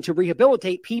setting to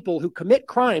rehabilitate people who commit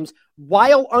crimes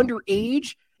while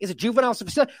underage is a juvenile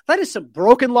facility. That is some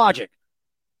broken logic.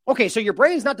 Okay, so your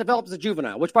brain's not developed as a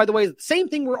juvenile, which, by the way, is the same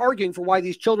thing we're arguing for why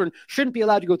these children shouldn't be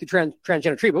allowed to go through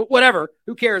transgender treatment. Whatever,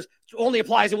 who cares? It only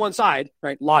applies on one side,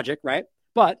 right? Logic, right?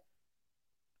 But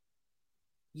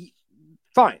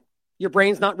fine, your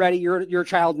brain's not ready. You're a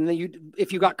child, and then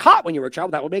if you got caught when you were a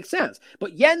child, that would make sense.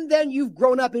 But then you've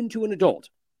grown up into an adult.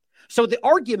 So the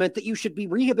argument that you should be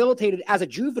rehabilitated as a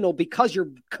juvenile because you're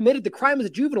committed the crime as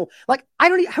a juvenile, like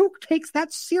who takes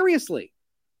that seriously?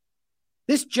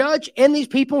 This judge and these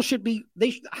people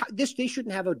they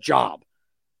shouldn't have a job.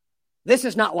 This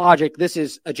is not logic. This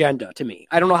is agenda to me.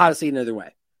 I don't know how to see it another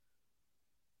way.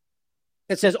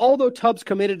 It says, although Tubbs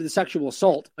committed the sexual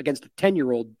assault against a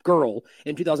 10-year-old girl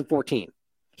in 2014,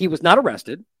 he was not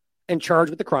arrested and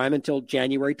charged with the crime until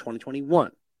January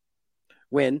 2021,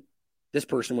 when this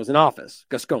person was in office,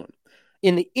 Gascon.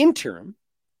 In the interim,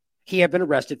 he had been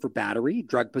arrested for battery,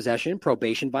 drug possession,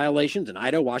 probation violations in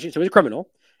Idaho, Washington, so he's a criminal,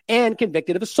 and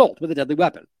convicted of assault with a deadly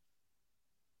weapon.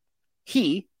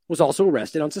 He was also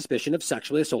arrested on suspicion of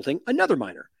sexually assaulting another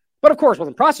minor, but of course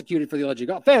wasn't prosecuted for the alleged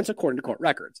offense according to court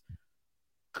records.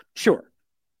 Sure,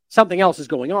 something else is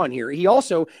going on here. He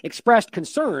also expressed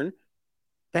concern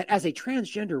that as a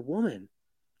transgender woman,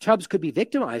 Tubbs could be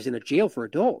victimized in a jail for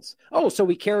adults. Oh, so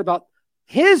we care about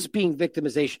him being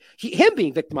victimized,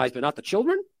 but not the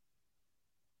children?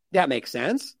 That makes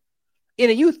sense. In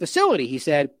a youth facility, he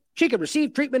said, she could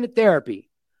receive treatment and therapy.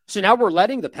 So now we're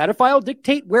letting the pedophile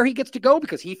dictate where he gets to go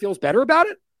because he feels better about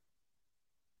it?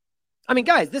 I mean,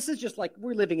 guys, this is just like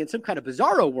we're living in some kind of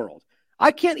bizarro world.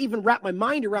 I can't even wrap my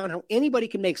mind around how anybody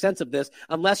can make sense of this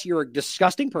unless you're a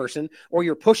disgusting person or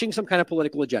you're pushing some kind of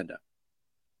political agenda.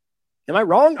 Am I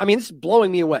wrong? I mean, this is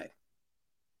blowing me away.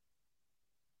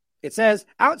 It says,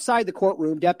 outside the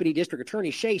courtroom, Deputy District Attorney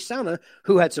Shay Sana,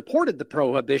 who had supported the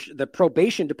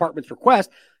probation department's request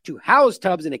to house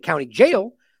Tubbs in a county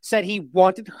jail, said he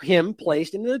wanted him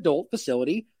placed in an adult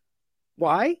facility.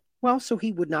 Why? Well, so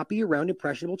he would not be around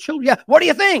impressionable children. Yeah, what do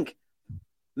you think?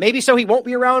 Maybe so he won't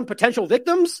be around potential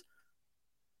victims?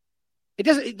 It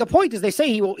doesn't. The point is, they say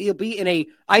he'll be in a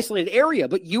isolated area,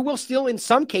 but you will still, in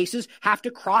some cases, have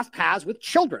to cross paths with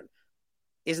children.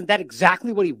 Isn't that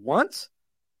exactly what he wants?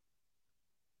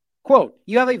 Quote,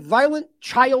 you have a violent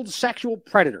child sexual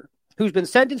predator who's been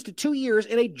sentenced to 2 years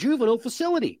in a juvenile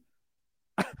facility.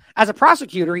 As a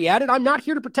prosecutor, he added, I'm not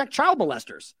here to protect child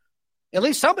molesters. At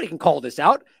least somebody can call this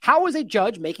out. How is a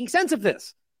judge making sense of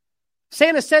this?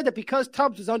 Santa said that because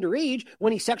Tubbs was underage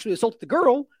when he sexually assaulted the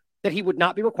girl, that he would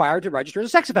not be required to register as a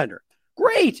sex offender.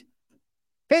 Great.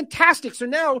 Fantastic. So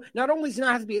now, not only does he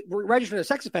not have to be registered as a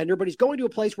sex offender, but he's going to a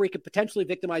place where he could potentially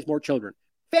victimize more children.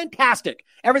 Fantastic.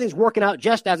 Everything's working out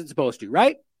just as it's supposed to,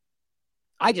 right?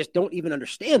 I just don't even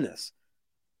understand this.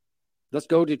 Let's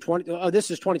go to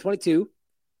this is 2022,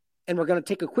 and we're going to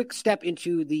take a quick step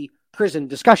into the prison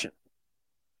discussion.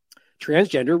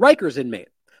 Transgender Rikers inmate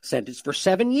sentenced for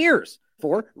 7 years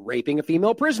for raping a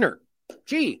female prisoner.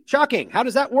 Gee, shocking. How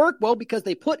does that work? Well, because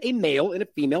they put a male in a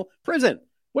female prison.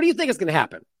 What do you think is going to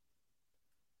happen?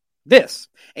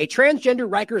 A transgender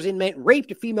Rikers inmate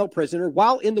raped a female prisoner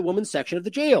while in the women's section of the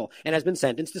jail and has been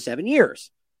sentenced to 7 years.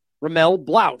 Ramel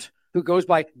Blout, who goes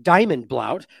by Diamond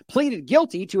Blout, pleaded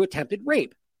guilty to attempted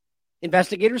rape.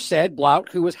 Investigators said Blout,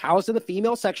 who was housed in the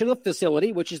female section of the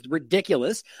facility, which is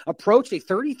ridiculous, approached a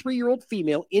 33-year-old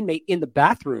female inmate in the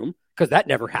bathroom, because that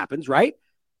never happens, right?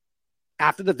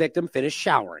 After the victim finished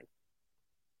showering.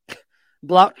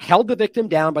 Blout held the victim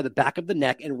down by the back of the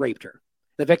neck and raped her.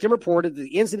 The victim reported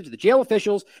the incident to the jail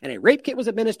officials, and a rape kit was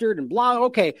administered, and blah,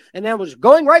 okay, and then was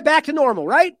going right back to normal,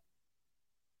 right?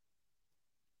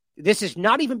 This is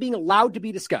not even being allowed to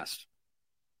be discussed.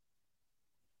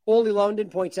 Oli London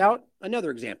points out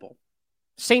another example.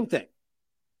 Same thing.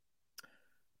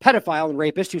 Pedophile and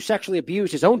rapist who sexually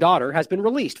abused his own daughter has been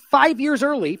released 5 years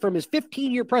early from his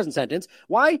 15-year prison sentence.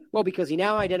 Why? Well, because he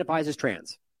now identifies as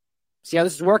trans. See how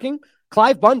this is working?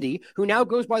 Clive Bundy, who now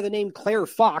goes by the name Claire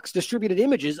Fox, distributed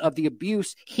images of the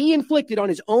abuse he inflicted on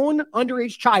his own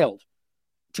underage child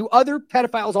to other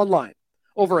pedophiles online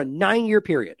over a 9-year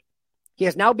period. He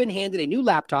has now been handed a new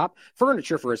laptop,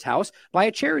 furniture for his house by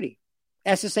a charity,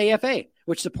 SSAFA,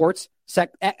 which supports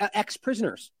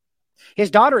ex-prisoners.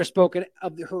 His daughter has spoken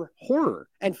of her horror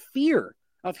and fear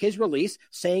of his release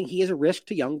saying he is a risk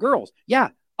to young girls. Yeah,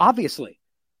 obviously.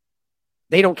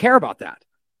 They don't care about that.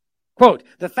 Quote,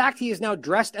 the fact he is now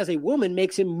dressed as a woman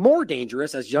makes him more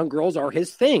dangerous as young girls are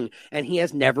his thing, and he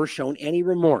has never shown any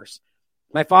remorse.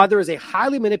 My father is a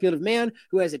highly manipulative man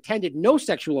who has attended no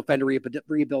sexual offender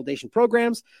rehabilitation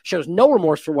programs, shows no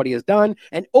remorse for what he has done,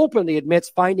 and openly admits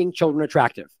finding children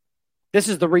attractive. This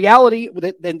is the reality.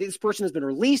 Then this person has been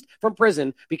released from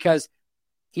prison because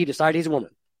he decided he's a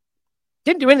woman.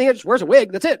 Didn't do anything, just wears a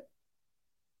wig. That's it.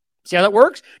 See how that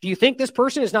works? Do you think this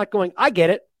person is not going, I get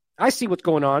it. I see what's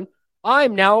going on.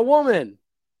 I'm now a woman.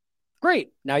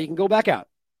 Great. Now you can go back out.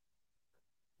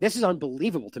 This is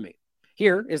unbelievable to me.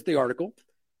 Here is the article.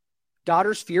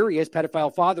 Daughter's furious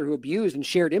pedophile father who abused and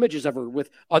shared images of her with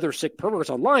other sick perverts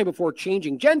online before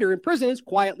changing gender in prison is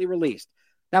quietly released.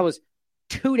 That was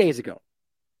 2 days ago.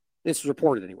 This was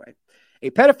reported anyway. A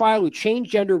pedophile who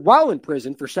changed gender while in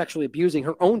prison for sexually abusing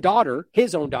her own daughter,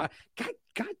 his own daughter.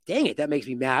 God dang it, that makes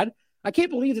me mad. I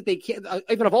can't believe that they can't,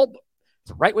 even of all,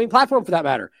 it's a right-wing platform for that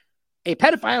matter. A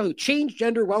pedophile who changed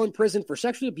gender while in prison for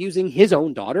sexually abusing his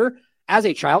own daughter as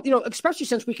a child, especially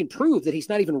since we can prove that he's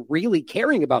not even really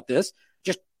caring about this,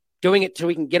 just doing it so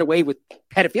he can get away with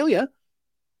pedophilia.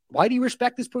 Why do you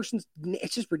respect this person's,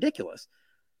 it's just ridiculous,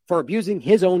 for abusing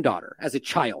his own daughter as a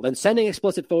child and sending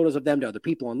explicit photos of them to other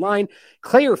people online.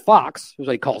 Claire Fox, who's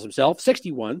what he calls himself,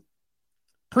 61,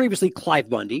 previously Clive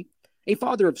Bundy, a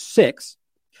father of 6,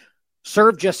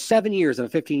 served just 7 years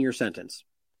of a 15-year sentence.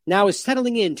 Now is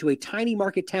settling into a tiny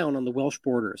market town on the Welsh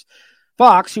borders.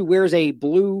 Fox, who wears a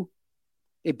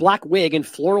black wig and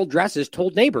floral dresses,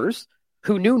 told neighbors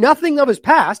who knew nothing of his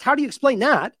past, how do you explain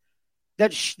that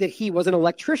he was an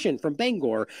electrician from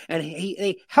Bangor, and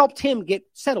they helped him get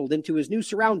settled into his new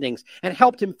surroundings and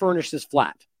helped him furnish his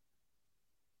flat.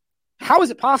 How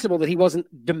is it possible that he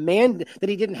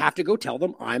didn't have to go tell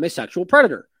them I'm a sexual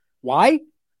predator? Why?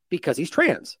 Because he's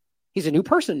trans. He's a new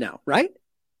person now, right?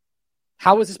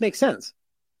 How does this make sense?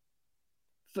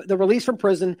 The release from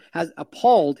prison has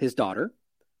appalled his daughter,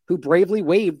 who bravely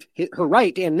waived her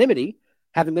right to anonymity,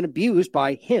 having been abused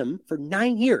by him for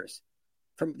 9 years,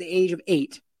 from the age of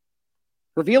 8.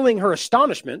 Revealing her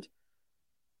astonishment,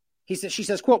 she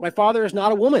says, quote, my father is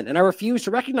not a woman, and I refuse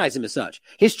to recognize him as such.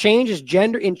 His change his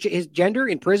gender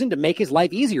in prison to make his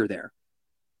life easier there.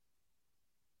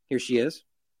 Here she is.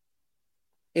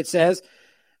 It says,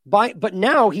 but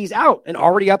now he's out and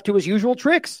already up to his usual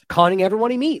tricks, conning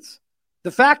everyone he meets.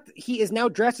 The fact he is now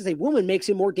dressed as a woman makes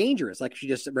him more dangerous, like she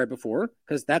just read before,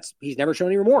 because he's never shown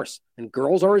any remorse, and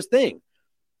girls are his thing.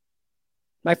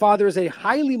 My father is a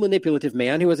highly manipulative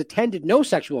man who has attended no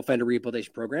sexual offender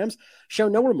rehabilitation programs,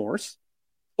 shown no remorse,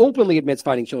 openly admits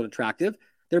finding children attractive.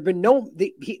 There have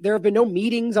been no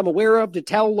meetings I'm aware of to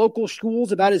tell local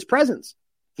schools about his presence.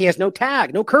 He has no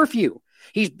tag, no curfew.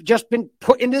 He's just been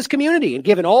put into this community and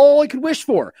given all he could wish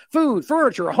for: food,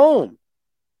 furniture, a home.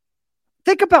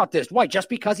 Think about this. Why? Just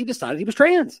because he decided he was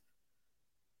trans.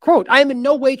 Quote, I am in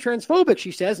no way transphobic,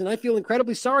 she says, and I feel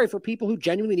incredibly sorry for people who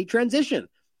genuinely need transition.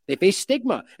 They face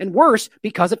stigma, and worse,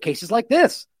 because of cases like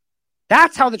this.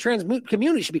 That's how the trans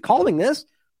community should be calling this.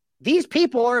 These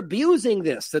people are abusing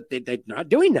this, that they're not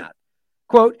doing that.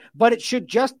 Quote, but it should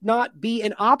just not be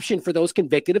an option for those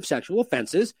convicted of sexual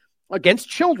offenses against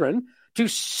children to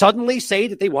suddenly say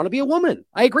that they want to be a woman.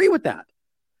 I agree with that.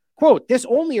 Quote, this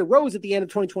only arose at the end of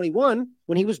 2021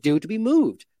 when he was due to be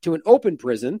moved to an open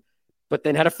prison, but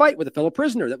then had a fight with a fellow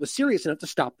prisoner that was serious enough to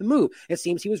stop the move. It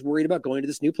seems he was worried about going to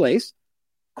this new place.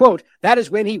 Quote, that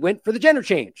is when he went for the gender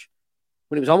change,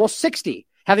 when he was almost 60,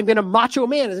 having been a macho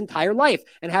man his entire life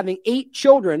and having 8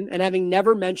 children and having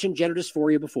never mentioned gender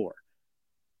dysphoria before.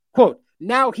 Quote,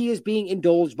 now he is being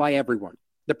indulged by everyone.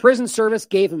 The prison service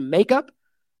gave him makeup,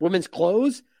 women's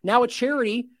clothes. Now a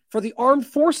charity for the armed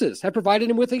forces have provided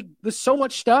him with so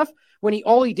much stuff when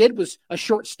all he did was a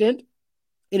short stint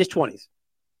in his 20s.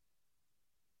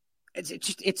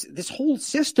 It's this whole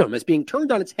system is being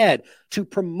turned on its head to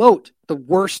promote the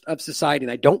worst of society.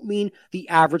 And I don't mean the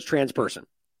average trans person.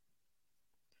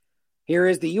 Here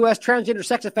is the U.S. transgender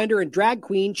sex offender and drag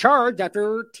queen charged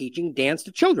after teaching dance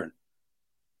to children.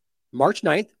 March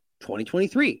 9th,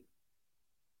 2023.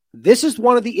 This is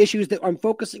one of the issues that I'm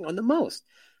focusing on the most.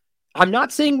 I'm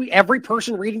not saying every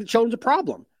person reading to children is a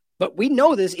problem, but we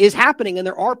know this is happening, and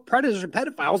there are predators and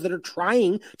pedophiles that are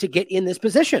trying to get in this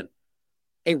position.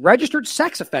 A registered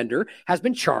sex offender has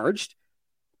been charged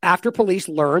after police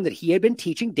learned that he had been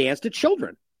teaching dance to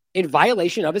children in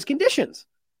violation of his conditions.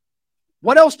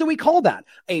 What else do we call that?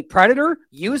 A predator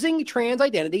using trans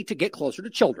identity to get closer to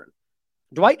children.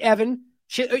 Dwight Evan,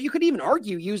 you could even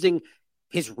argue using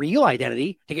his real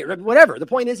identity to get rid of whatever. The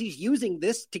point is he's using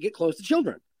this to get close to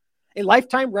children. A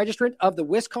lifetime registrant of the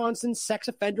Wisconsin Sex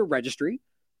Offender Registry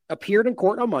appeared in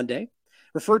court on Monday,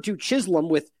 referred to Chisholm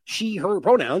with she, her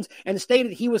pronouns, and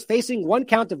stated he was facing 1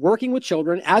 count of working with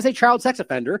children as a child sex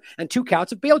offender and 2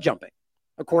 counts of bail jumping,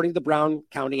 according to the Brown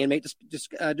County Inmate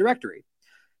Directory.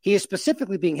 He is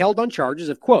specifically being held on charges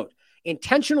of, quote,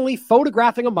 intentionally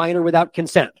photographing a minor without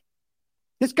consent.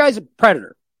 This guy's a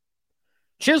predator.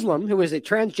 Chisholm, who is a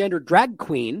transgender drag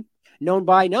queen, known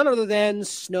by none other than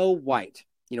Snow White.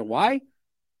 You know why?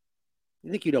 I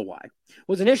think you know why.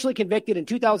 Was initially convicted in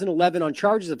 2011 on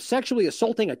charges of sexually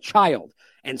assaulting a child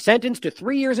and sentenced to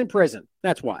 3 years in prison.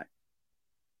 That's why.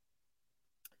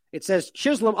 It says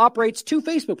Chisholm operates 2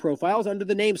 Facebook profiles under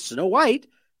the name Snow White,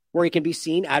 where he can be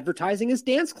seen advertising his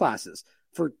dance classes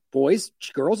for boys,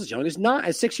 girls as young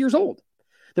as 6 years old.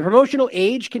 The promotional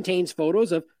age contains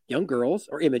photos of young girls,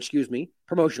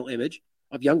 promotional image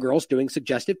of young girls doing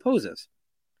suggestive poses.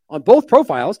 On both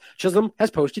profiles, Chisholm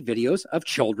has posted videos of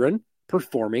children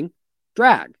performing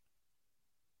drag.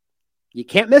 You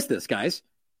can't miss this, guys.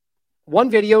 One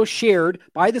video shared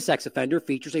by the sex offender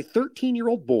features a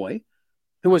 13-year-old boy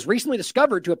who was recently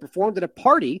discovered to have performed at a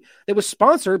party that was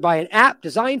sponsored by an app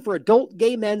designed for adult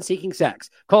gay men seeking sex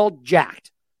called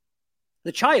Jacked.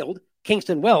 The child,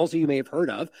 Kingston Wells, who you may have heard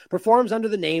of, performs under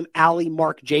the name Allie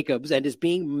Mark Jacobs and is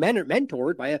being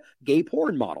mentored by a gay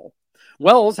porn model.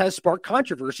 Wells has sparked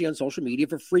controversy on social media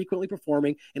for frequently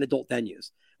performing in adult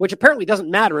venues, which apparently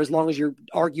doesn't matter as long as you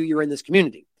argue you're in this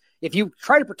community. If you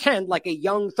try to pretend like a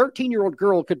young 13-year-old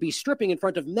girl could be stripping in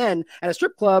front of men at a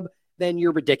strip club, then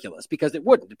you're ridiculous, because it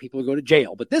wouldn't. People would go to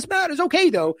jail. But this matter is okay,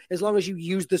 though, as long as you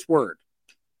use this word.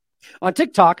 On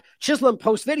TikTok, Chisholm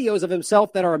posts videos of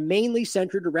himself that are mainly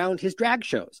centered around his drag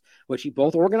shows, which he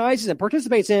both organizes and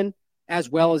participates in, as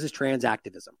well as his trans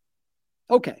activism.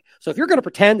 Okay, so if you're going to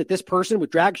pretend that this person with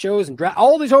drag shows and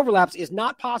all these overlaps is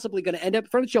not possibly going to end up in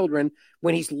front of children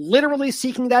when he's literally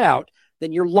seeking that out,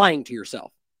 then you're lying to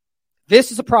yourself.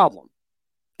 This is a problem,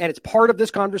 and it's part of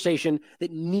this conversation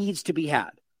that needs to be had.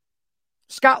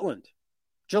 Scotland,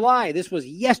 July, this was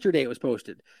yesterday it was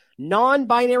posted.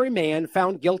 Non-binary man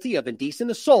found guilty of indecent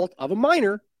assault of a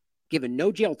minor, given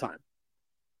no jail time.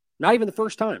 Not even the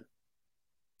first time.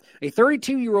 A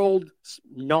 32-year-old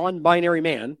non-binary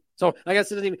man. So I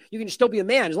guess you can still be a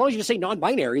man as long as you just say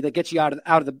non-binary. That gets you out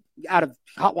of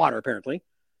hot water. Apparently,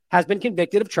 has been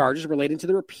convicted of charges relating to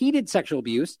the repeated sexual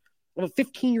abuse of a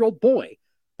 15-year-old boy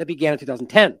that began in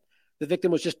 2010. The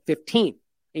victim was just 15,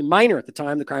 a minor at the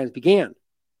time the crimes began.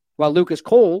 While Lucas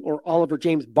Cole, or Oliver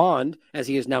James Bond, as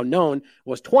he is now known,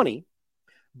 was 20,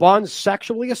 Bond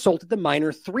sexually assaulted the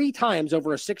minor 3 times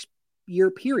over a 6-year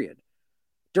period.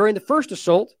 During the first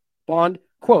assault, Bond,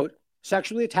 quote,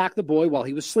 sexually attacked the boy while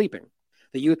he was sleeping.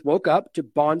 The youth woke up to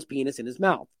Bond's penis in his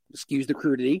mouth. Excuse the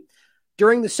crudity.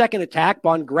 During the second attack,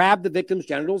 Bond grabbed the victim's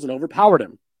genitals and overpowered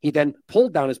him. He then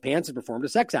pulled down his pants and performed a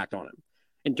sex act on him.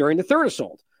 And during the third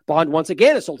assault, Bond once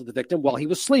again assaulted the victim while he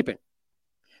was sleeping.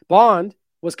 Bond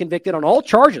was convicted on all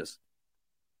charges.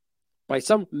 By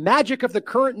some magic of the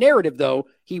current narrative, though,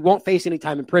 he won't face any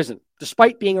time in prison,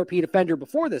 despite being a repeat offender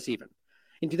before this even.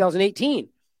 In 2018,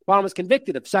 Bond was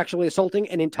convicted of sexually assaulting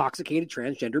an intoxicated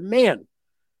transgender man.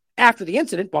 After the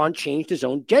incident, Bond changed his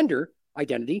own gender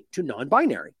identity to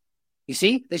non-binary. You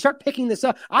see, they start picking this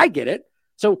up. I get it.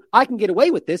 So I can get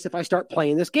away with this if I start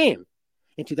playing this game.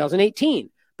 In 2018,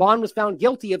 Bond was found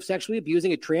guilty of sexually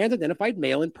abusing a trans-identified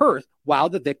male in Perth while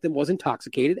the victim was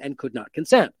intoxicated and could not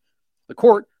consent. The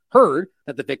court heard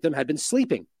that the victim had been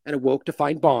sleeping and awoke to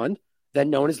find Bond, then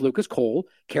known as Lucas Cole,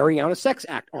 carrying out a sex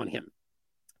act on him.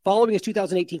 Following his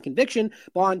 2018 conviction,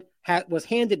 Bond was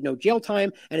handed no jail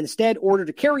time and instead ordered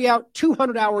to carry out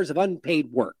 200 hours of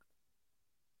unpaid work.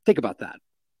 Think about that.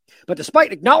 But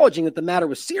despite acknowledging that the matter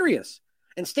was serious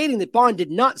and stating that Bond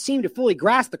did not seem to fully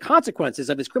grasp the consequences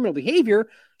of his criminal behavior,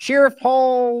 Sheriff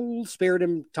Hall spared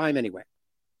him time anyway.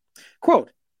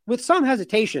 Quote, with some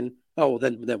hesitation,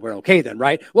 then we're okay then,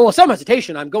 right? Well, with some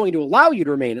hesitation, I'm going to allow you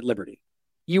to remain at liberty.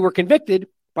 You were convicted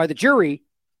by the jury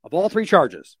of all 3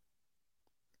 charges.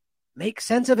 Make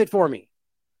sense of it for me.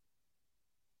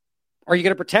 Are you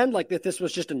going to pretend like that this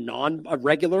was just a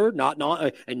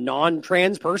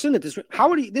non-trans person?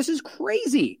 This is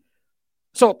crazy.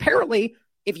 So apparently,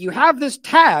 if you have this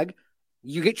tag,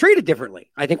 you get treated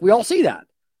differently. I think we all see that.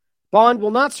 Bond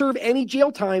will not serve any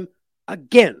jail time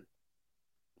again.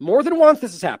 More than once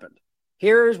this has happened.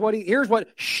 Here's what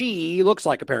she looks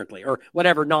like, apparently, or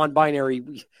whatever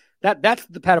non-binary. That's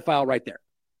the pedophile right there.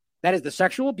 That is the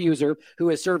sexual abuser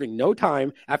who is serving no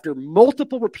time after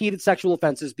multiple repeated sexual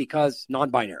offenses because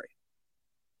non-binary.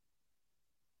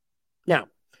 Now,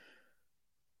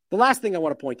 the last thing I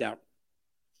want to point out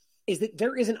is that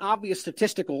there is an obvious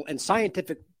statistical and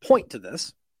scientific point to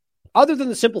this. Other than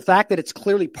the simple fact that it's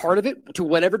clearly part of it to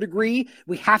whatever degree,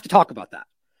 we have to talk about that.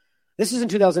 This is in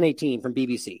 2018 from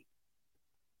BBC.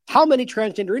 How many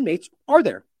transgender inmates are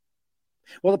there?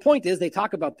 Well, the point is they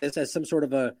talk about this as some sort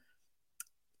of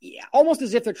almost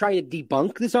as if they're trying to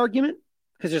debunk this argument,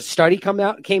 because a study came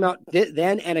out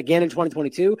then and again in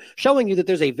 2022 showing you that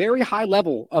there's a very high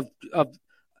level of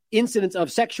incidence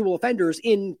of sexual offenders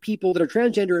in people that are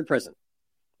transgender in prison,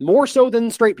 more so than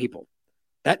straight people.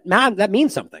 That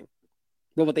means something.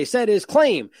 Well, what they said is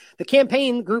the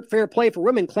campaign group Fair Play for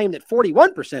Women claimed that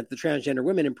 41% of the transgender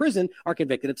women in prison are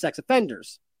convicted sex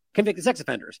offenders. But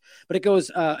it goes,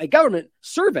 a government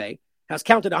survey has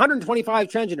counted 125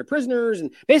 transgender prisoners,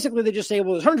 and basically they just say,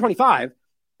 well, there's 125,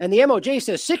 and the MOJ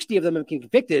says 60 of them have been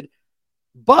convicted,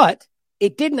 but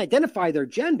it didn't identify their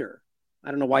gender.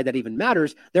 I don't know why that even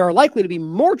matters. There are likely to be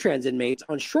more trans inmates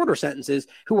on shorter sentences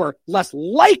who are less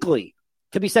likely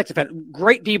to be sex offenders.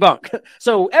 Great debunk.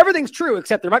 So everything's true,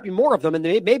 except there might be more of them, and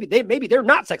maybe they're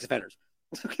not sex offenders.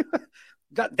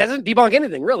 That doesn't debunk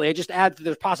anything, really. It just adds that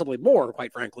there's possibly more,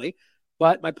 quite frankly.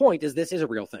 But my point is this is a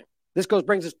real thing. This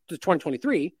brings us to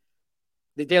 2023.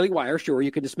 The Daily Wire, sure,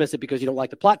 you can dismiss it because you don't like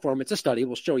the platform. It's a study.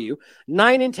 We'll show you.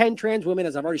 9 in 10 trans women,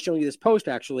 as I've already shown you this post,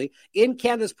 actually, in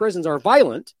Canada's prisons are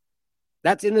violent.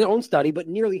 That's in their own study, but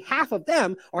nearly half of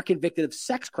them are convicted of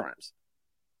sex crimes.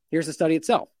 Here's the study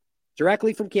itself.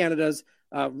 Directly from Canada's.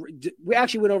 We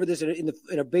actually went over this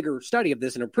in a bigger study of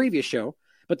this in a previous show.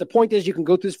 But the point is you can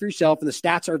go through this for yourself, and the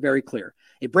stats are very clear.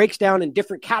 It breaks down in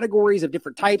different categories of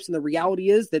different types, and the reality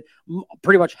is that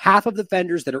pretty much half of the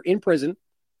offenders that are in prison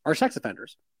are sex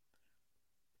offenders.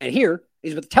 And here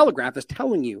is what the Telegraph is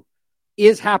telling you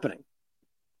is happening.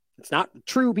 It's not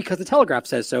true because the Telegraph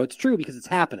says so. It's true because it's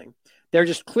happening. They're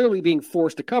just clearly being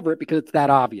forced to cover it because it's that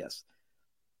obvious.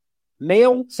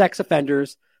 Male sex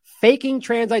offenders faking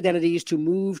trans identities to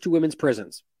move to women's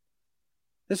prisons.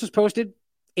 This was posted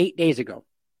 8 days ago.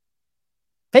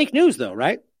 Fake news, though,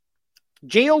 right?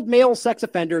 Jailed male sex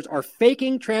offenders are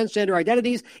faking transgender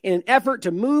identities in an effort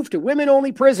to move to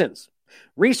women-only prisons.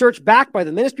 Research backed by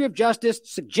the Ministry of Justice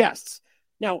suggests.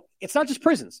 Now, it's not just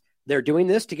prisons. They're doing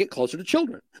this to get closer to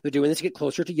children. They're doing this to get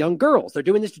closer to young girls. They're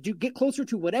doing this to get closer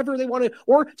to whatever they want to,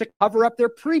 or to cover up their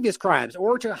previous crimes,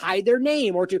 or to hide their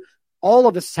name, or to... All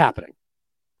of this is happening.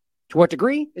 To what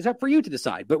degree is up for you to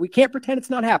decide, but we can't pretend it's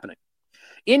not happening.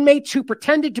 Inmates who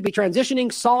pretended to be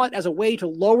transitioning saw it as a way to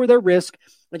lower their risk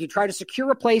and to try to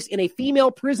secure a place in a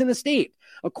female prison estate,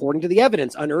 according to the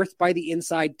evidence unearthed by the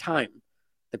Inside Time,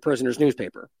 the prisoner's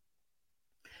newspaper.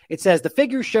 It says the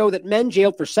figures show that men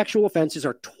jailed for sexual offenses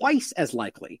are twice as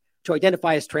likely to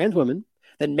identify as trans women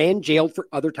than men jailed for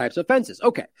other types of offenses.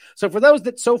 Okay, so for those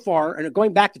that so far, and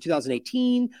going back to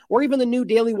 2018, or even the new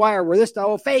Daily Wire, where this,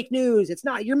 fake news, it's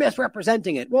not, you're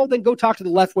misrepresenting it. Well, then go talk to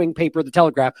the left-wing paper, The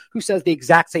Telegraph, who says the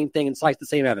exact same thing and cites the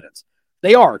same evidence.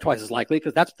 They are twice as likely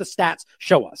because that's what the stats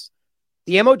show us.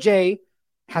 The MOJ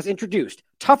has introduced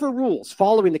tougher rules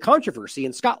following the controversy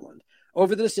in Scotland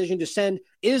over the decision to send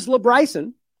Isla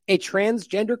Bryson, a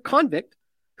transgender convict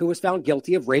who was found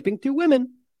guilty of raping 2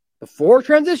 women before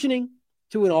transitioning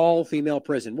to an all-female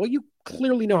prison. Well, you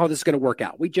clearly know how this is going to work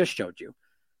out. We just showed you.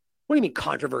 What do you mean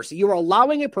controversy? You're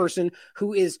allowing a person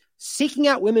who is seeking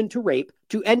out women to rape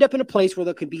to end up in a place where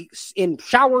they could be in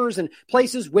showers and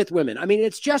places with women. I mean,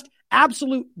 it's just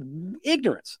absolute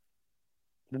ignorance,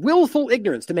 willful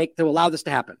ignorance to allow this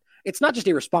to happen. It's not just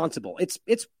irresponsible.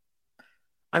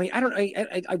 I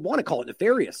want to call it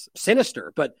nefarious,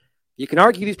 sinister, but you can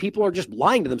argue these people are just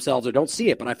lying to themselves or don't see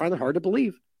it, but I find it hard to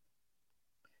believe.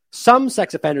 Some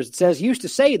sex offenders, it says, used to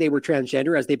say they were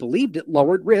transgender as they believed it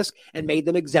lowered risk and made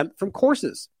them exempt from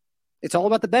courses. It's all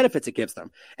about the benefits it gives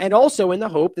them, and also in the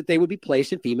hope that they would be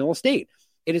placed in female estate.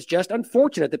 It is just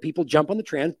unfortunate that people jump on the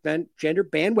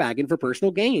transgender bandwagon for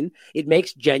personal gain. It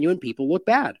makes genuine people look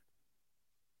bad.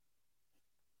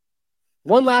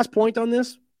 One last point on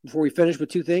this before we finish with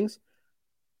 2 things.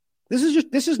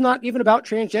 This is not even about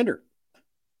transgender.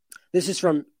 This is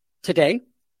from today.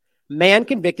 Man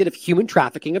convicted of human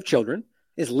trafficking of children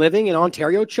is living in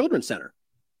Ontario Children's Center.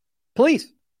 Police.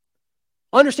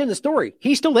 Understand the story.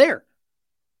 He's still there.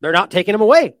 They're not taking him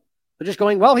away. They're just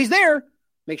going, well, he's there.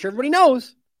 Make sure everybody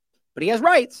knows. But he has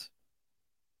rights.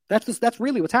 That's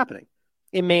really what's happening.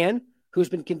 A man who's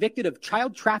been convicted of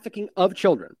child trafficking of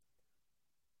children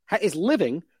is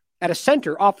living at a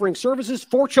center offering services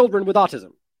for children with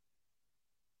autism.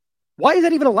 Why is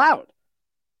that even allowed?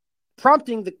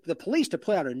 Prompting the police to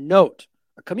put out a note,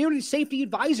 a community safety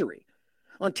advisory.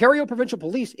 Ontario Provincial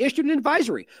Police issued an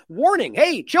advisory warning,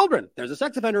 hey, children, there's a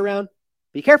sex offender around.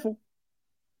 Be careful.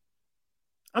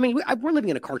 I mean, we're living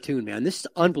in a cartoon, man. This is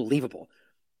unbelievable.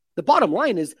 The bottom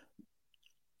line is,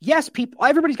 yes,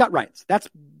 everybody's got rights. That's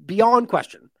beyond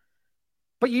question.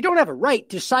 But you don't have a right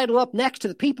to sidle up next to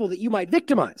the people that you might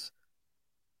victimize.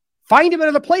 Find him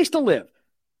another place to live.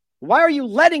 Why are you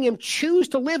letting him choose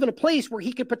to live in a place where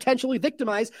he could potentially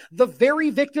victimize the very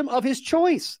victim of his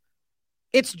choice?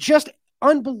 It's just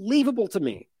unbelievable to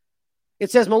me.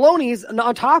 It says Maloney is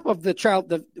on top of the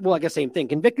child, I guess same thing,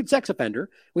 convicted sex offender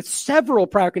with several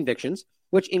prior convictions,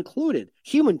 which included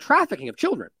human trafficking of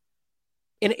children.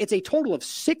 And it's a total of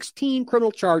 16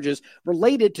 criminal charges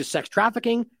related to sex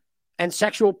trafficking and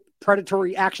sexual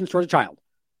predatory actions towards a child,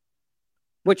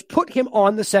 which put him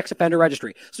on the sex offender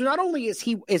registry. So not only is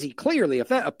he clearly an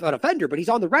offender, but he's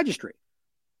on the registry.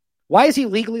 Why is he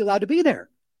legally allowed to be there?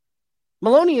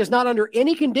 Maloney is not under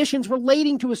any conditions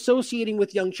relating to associating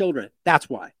with young children. That's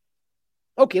why.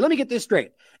 Okay, let me get this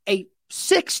straight.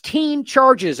 16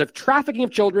 charges of trafficking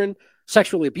of children,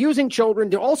 sexually abusing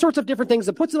children, all sorts of different things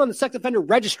that puts him on the sex offender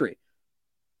registry.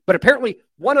 But apparently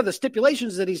one of the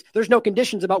stipulations is that there's no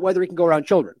conditions about whether he can go around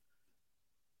children.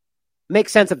 Make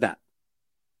sense of that.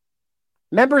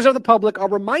 Members of the public are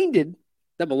reminded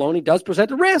that Maloney does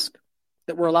present a risk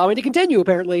that we're allowing to continue,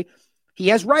 apparently. He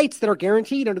has rights that are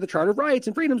guaranteed under the Charter of Rights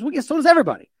and Freedoms. Well, yes, so does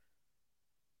everybody.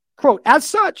 Quote, as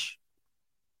such,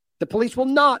 the police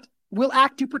will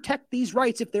act to protect these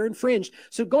rights if they're infringed.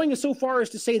 So going so far as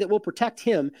to say that we'll protect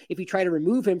him if you try to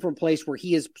remove him from a place where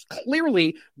he is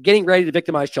clearly getting ready to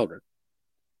victimize children.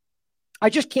 I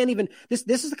just can't even, this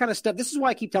is the kind of stuff, this is why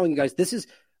I keep telling you guys, this is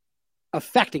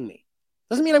affecting me.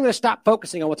 Doesn't mean I'm going to stop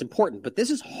focusing on what's important, but this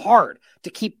is hard to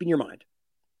keep in your mind.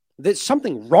 There's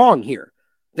something wrong here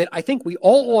that I think we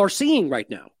all are seeing right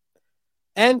now.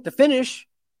 And to finish,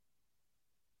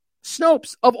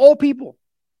 Snopes, of all people,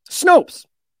 Snopes,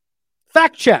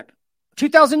 fact check,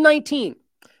 2019,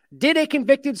 did a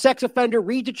convicted sex offender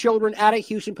read to children at a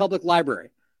Houston public library?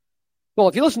 Well,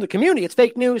 if you listen to the community, it's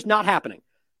fake news, not happening.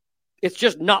 It's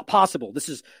just not possible. This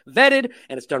is vetted,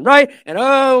 and it's done right, and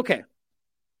okay.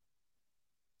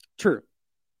 True.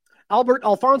 Albert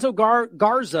Alfonso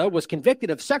Garza was convicted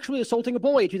of sexually assaulting a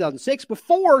boy in 2006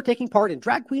 before taking part in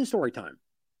Drag Queen Storytime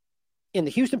in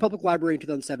the Houston Public Library in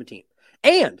 2017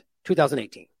 and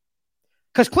 2018.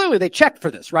 Because clearly they checked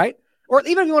for this, right? Or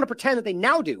even if you want to pretend that they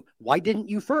now do, why didn't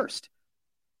you first?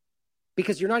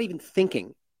 Because you're not even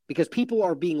thinking. Because people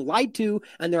are being lied to,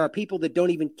 and there are people that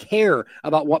don't even care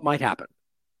about what might happen.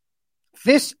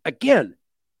 This, again,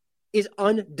 is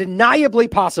undeniably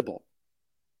possible.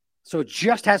 So it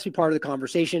just has to be part of the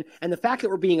conversation. And the fact that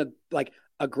we're being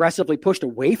aggressively pushed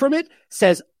away from it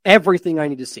says everything I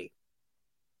need to see.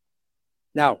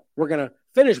 Now, we're going to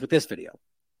finish with this video.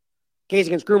 Gays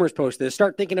Against Groomers post this.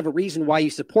 Start thinking of a reason why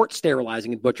you support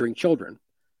sterilizing and butchering children.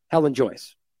 Helen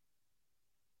Joyce.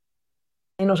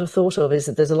 Not have thought of is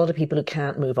that there's a lot of people who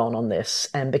can't move on this,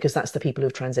 because that's the people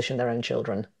who've transitioned their own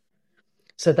children.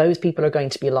 So those people are going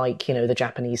to be like, the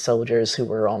Japanese soldiers who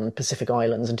were on Pacific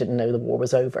Islands and didn't know the war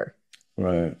was over.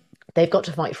 Right. They've got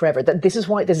to fight forever. This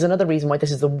is another reason why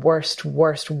this is the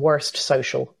worst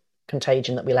social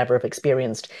contagion that we'll ever have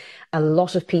experienced. A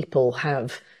lot of people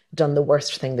have done the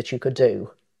worst thing that you could do,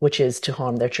 which is to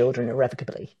harm their children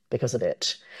irrevocably because of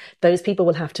it. Those people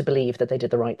will have to believe that they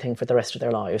did the right thing for the rest of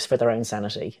their lives, for their own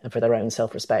sanity and for their own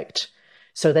self-respect.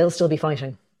 So they'll still be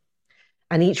fighting.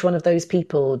 And each one of those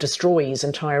people destroys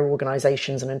entire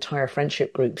organizations and entire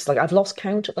friendship groups. Like, I've lost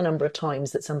count of the number of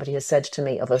times that somebody has said to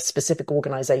me of a specific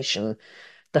organization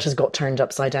that has got turned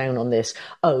upside down on this.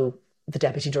 Oh, the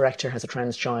deputy director has a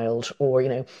trans child,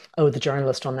 or, oh, the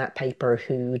journalist on that paper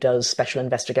who does special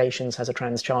investigations has a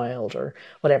trans child, or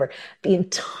whatever. The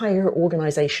entire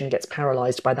organization gets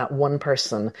paralyzed by that one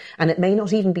person. And it may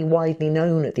not even be widely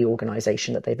known at the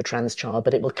organization that they have a trans child,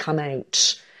 but it will come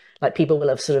out. Like, people will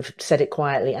have sort of said it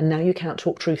quietly, and now you can't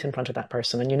talk truth in front of that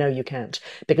person, and you can't.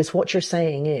 Because what you're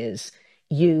saying is,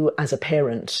 you as a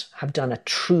parent have done a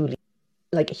truly,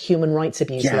 human rights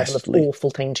abuse level of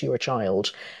awful thing to your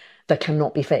child that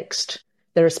cannot be fixed.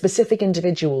 There are specific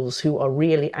individuals who are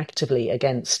really actively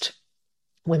against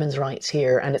women's rights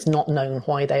here, and it's not known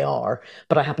why they are,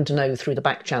 but I happen to know through the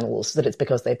back channels that it's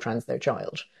because they've trans their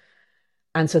child.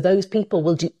 And so those people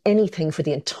will do anything for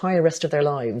the entire rest of their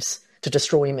lives to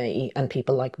destroy me and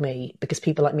people like me, because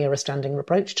people like me are a standing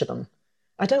reproach to them.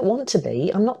 I don't want to be.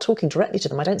 I'm not talking directly to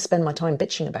them. I don't spend my time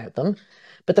bitching about them.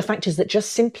 But the fact is that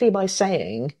just simply by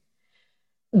saying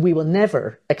we will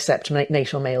never accept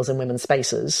natal males in women's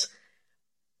spaces,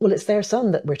 Well, it's their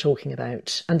son that we're talking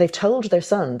about. And they've told their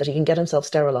son that he can get himself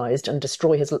sterilised and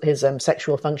destroy his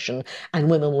sexual function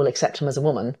and women will accept him as a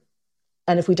woman.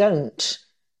 And if we don't,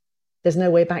 there's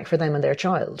no way back for them and their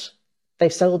child.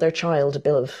 They've sold their child a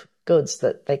bill of goods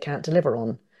that they can't deliver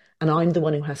on. And I'm the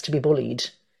one who has to be bullied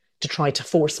to try to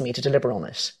force me to deliver on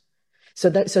it.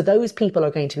 So those people are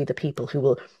going to be the people who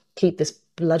will keep this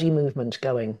bloody movement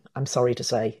going, I'm sorry to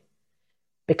say,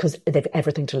 because they've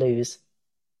everything to lose.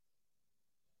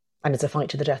 And it's a fight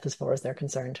to the death as far as they're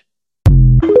concerned.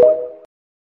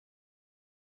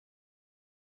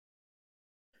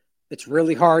 It's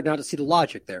really hard not to see the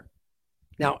logic there.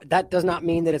 Now, that does not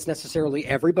mean that it's necessarily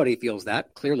everybody feels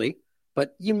that, clearly,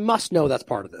 but you must know that's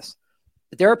part of this.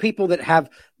 There are people that have,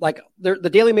 like, the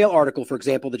Daily Mail article, for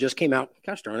example, that just came out,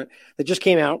 gosh darn it, that just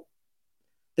came out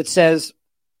that says,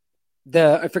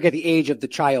 I forget the age of the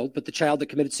child, but the child that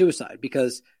committed suicide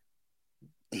because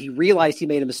he realized he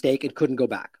made a mistake and couldn't go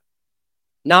back.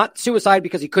 Not suicide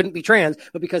because he couldn't be trans,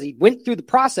 but because he went through the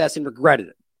process and regretted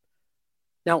it.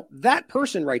 Now, that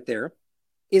person right there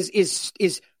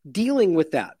is dealing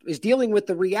with that, is dealing with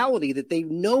the reality that they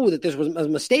know that this was a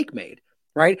mistake made.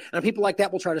 Right. And people like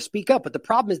that will try to speak up. But the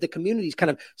problem is the community is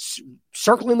kind of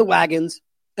circling the wagons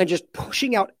and just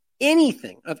pushing out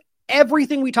anything of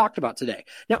everything we talked about today.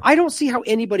 Now, I don't see how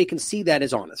anybody can see that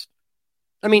as honest.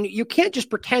 I mean, you can't just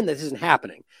pretend that this isn't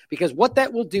happening, because what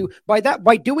that will do by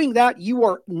doing that, you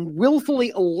are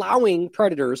willfully allowing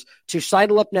predators to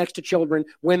sidle up next to children,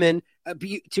 women,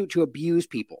 to abuse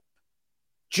people,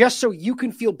 just so you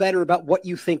can feel better about what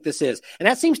you think this is. And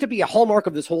that seems to be a hallmark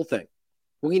of this whole thing.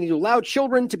 We need to allow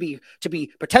children to be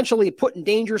potentially put in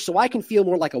danger so I can feel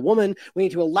more like a woman. We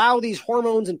need to allow these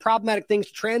hormones and problematic things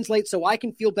to translate so I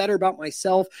can feel better about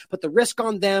myself, put the risk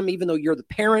on them, even though you're the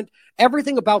parent.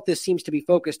 Everything about this seems to be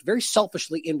focused very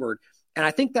selfishly inward. And I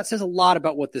think that says a lot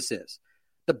about what this is.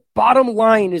 The bottom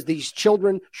line is these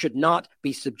children should not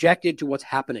be subjected to what's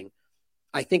happening.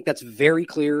 I think that's very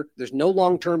clear. There's no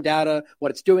long-term data.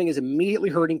 What it's doing is immediately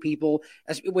hurting people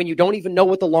when you don't even know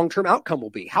what the long-term outcome will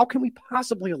be. How can we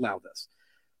possibly allow this?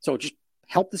 So just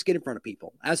help this get in front of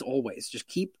people. As always, just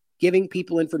keep giving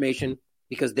people information,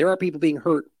 because there are people being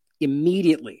hurt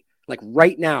immediately, like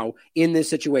right now in this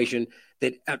situation,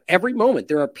 that at every moment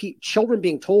there are children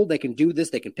being told they can do this,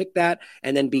 they can pick that,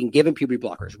 and then being given puberty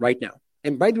blockers right now.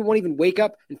 And maybe won't even wake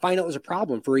up and find out there's a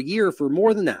problem for a year, for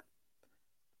more than that.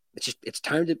 It's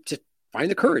time to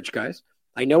find the courage, guys.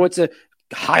 I know it's a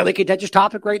highly contentious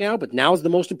topic right now, but now is the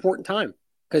most important time.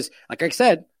 Because, like I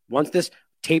said, once this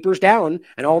tapers down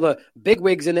and all the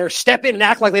bigwigs in there step in and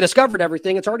act like they discovered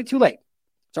everything, it's already too late.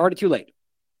 It's already too late.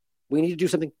 We need to do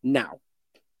something now.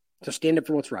 So stand up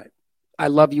for what's right. I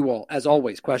love you all. As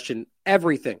always, question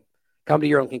everything. Come to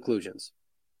your own conclusions.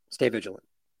 Stay vigilant.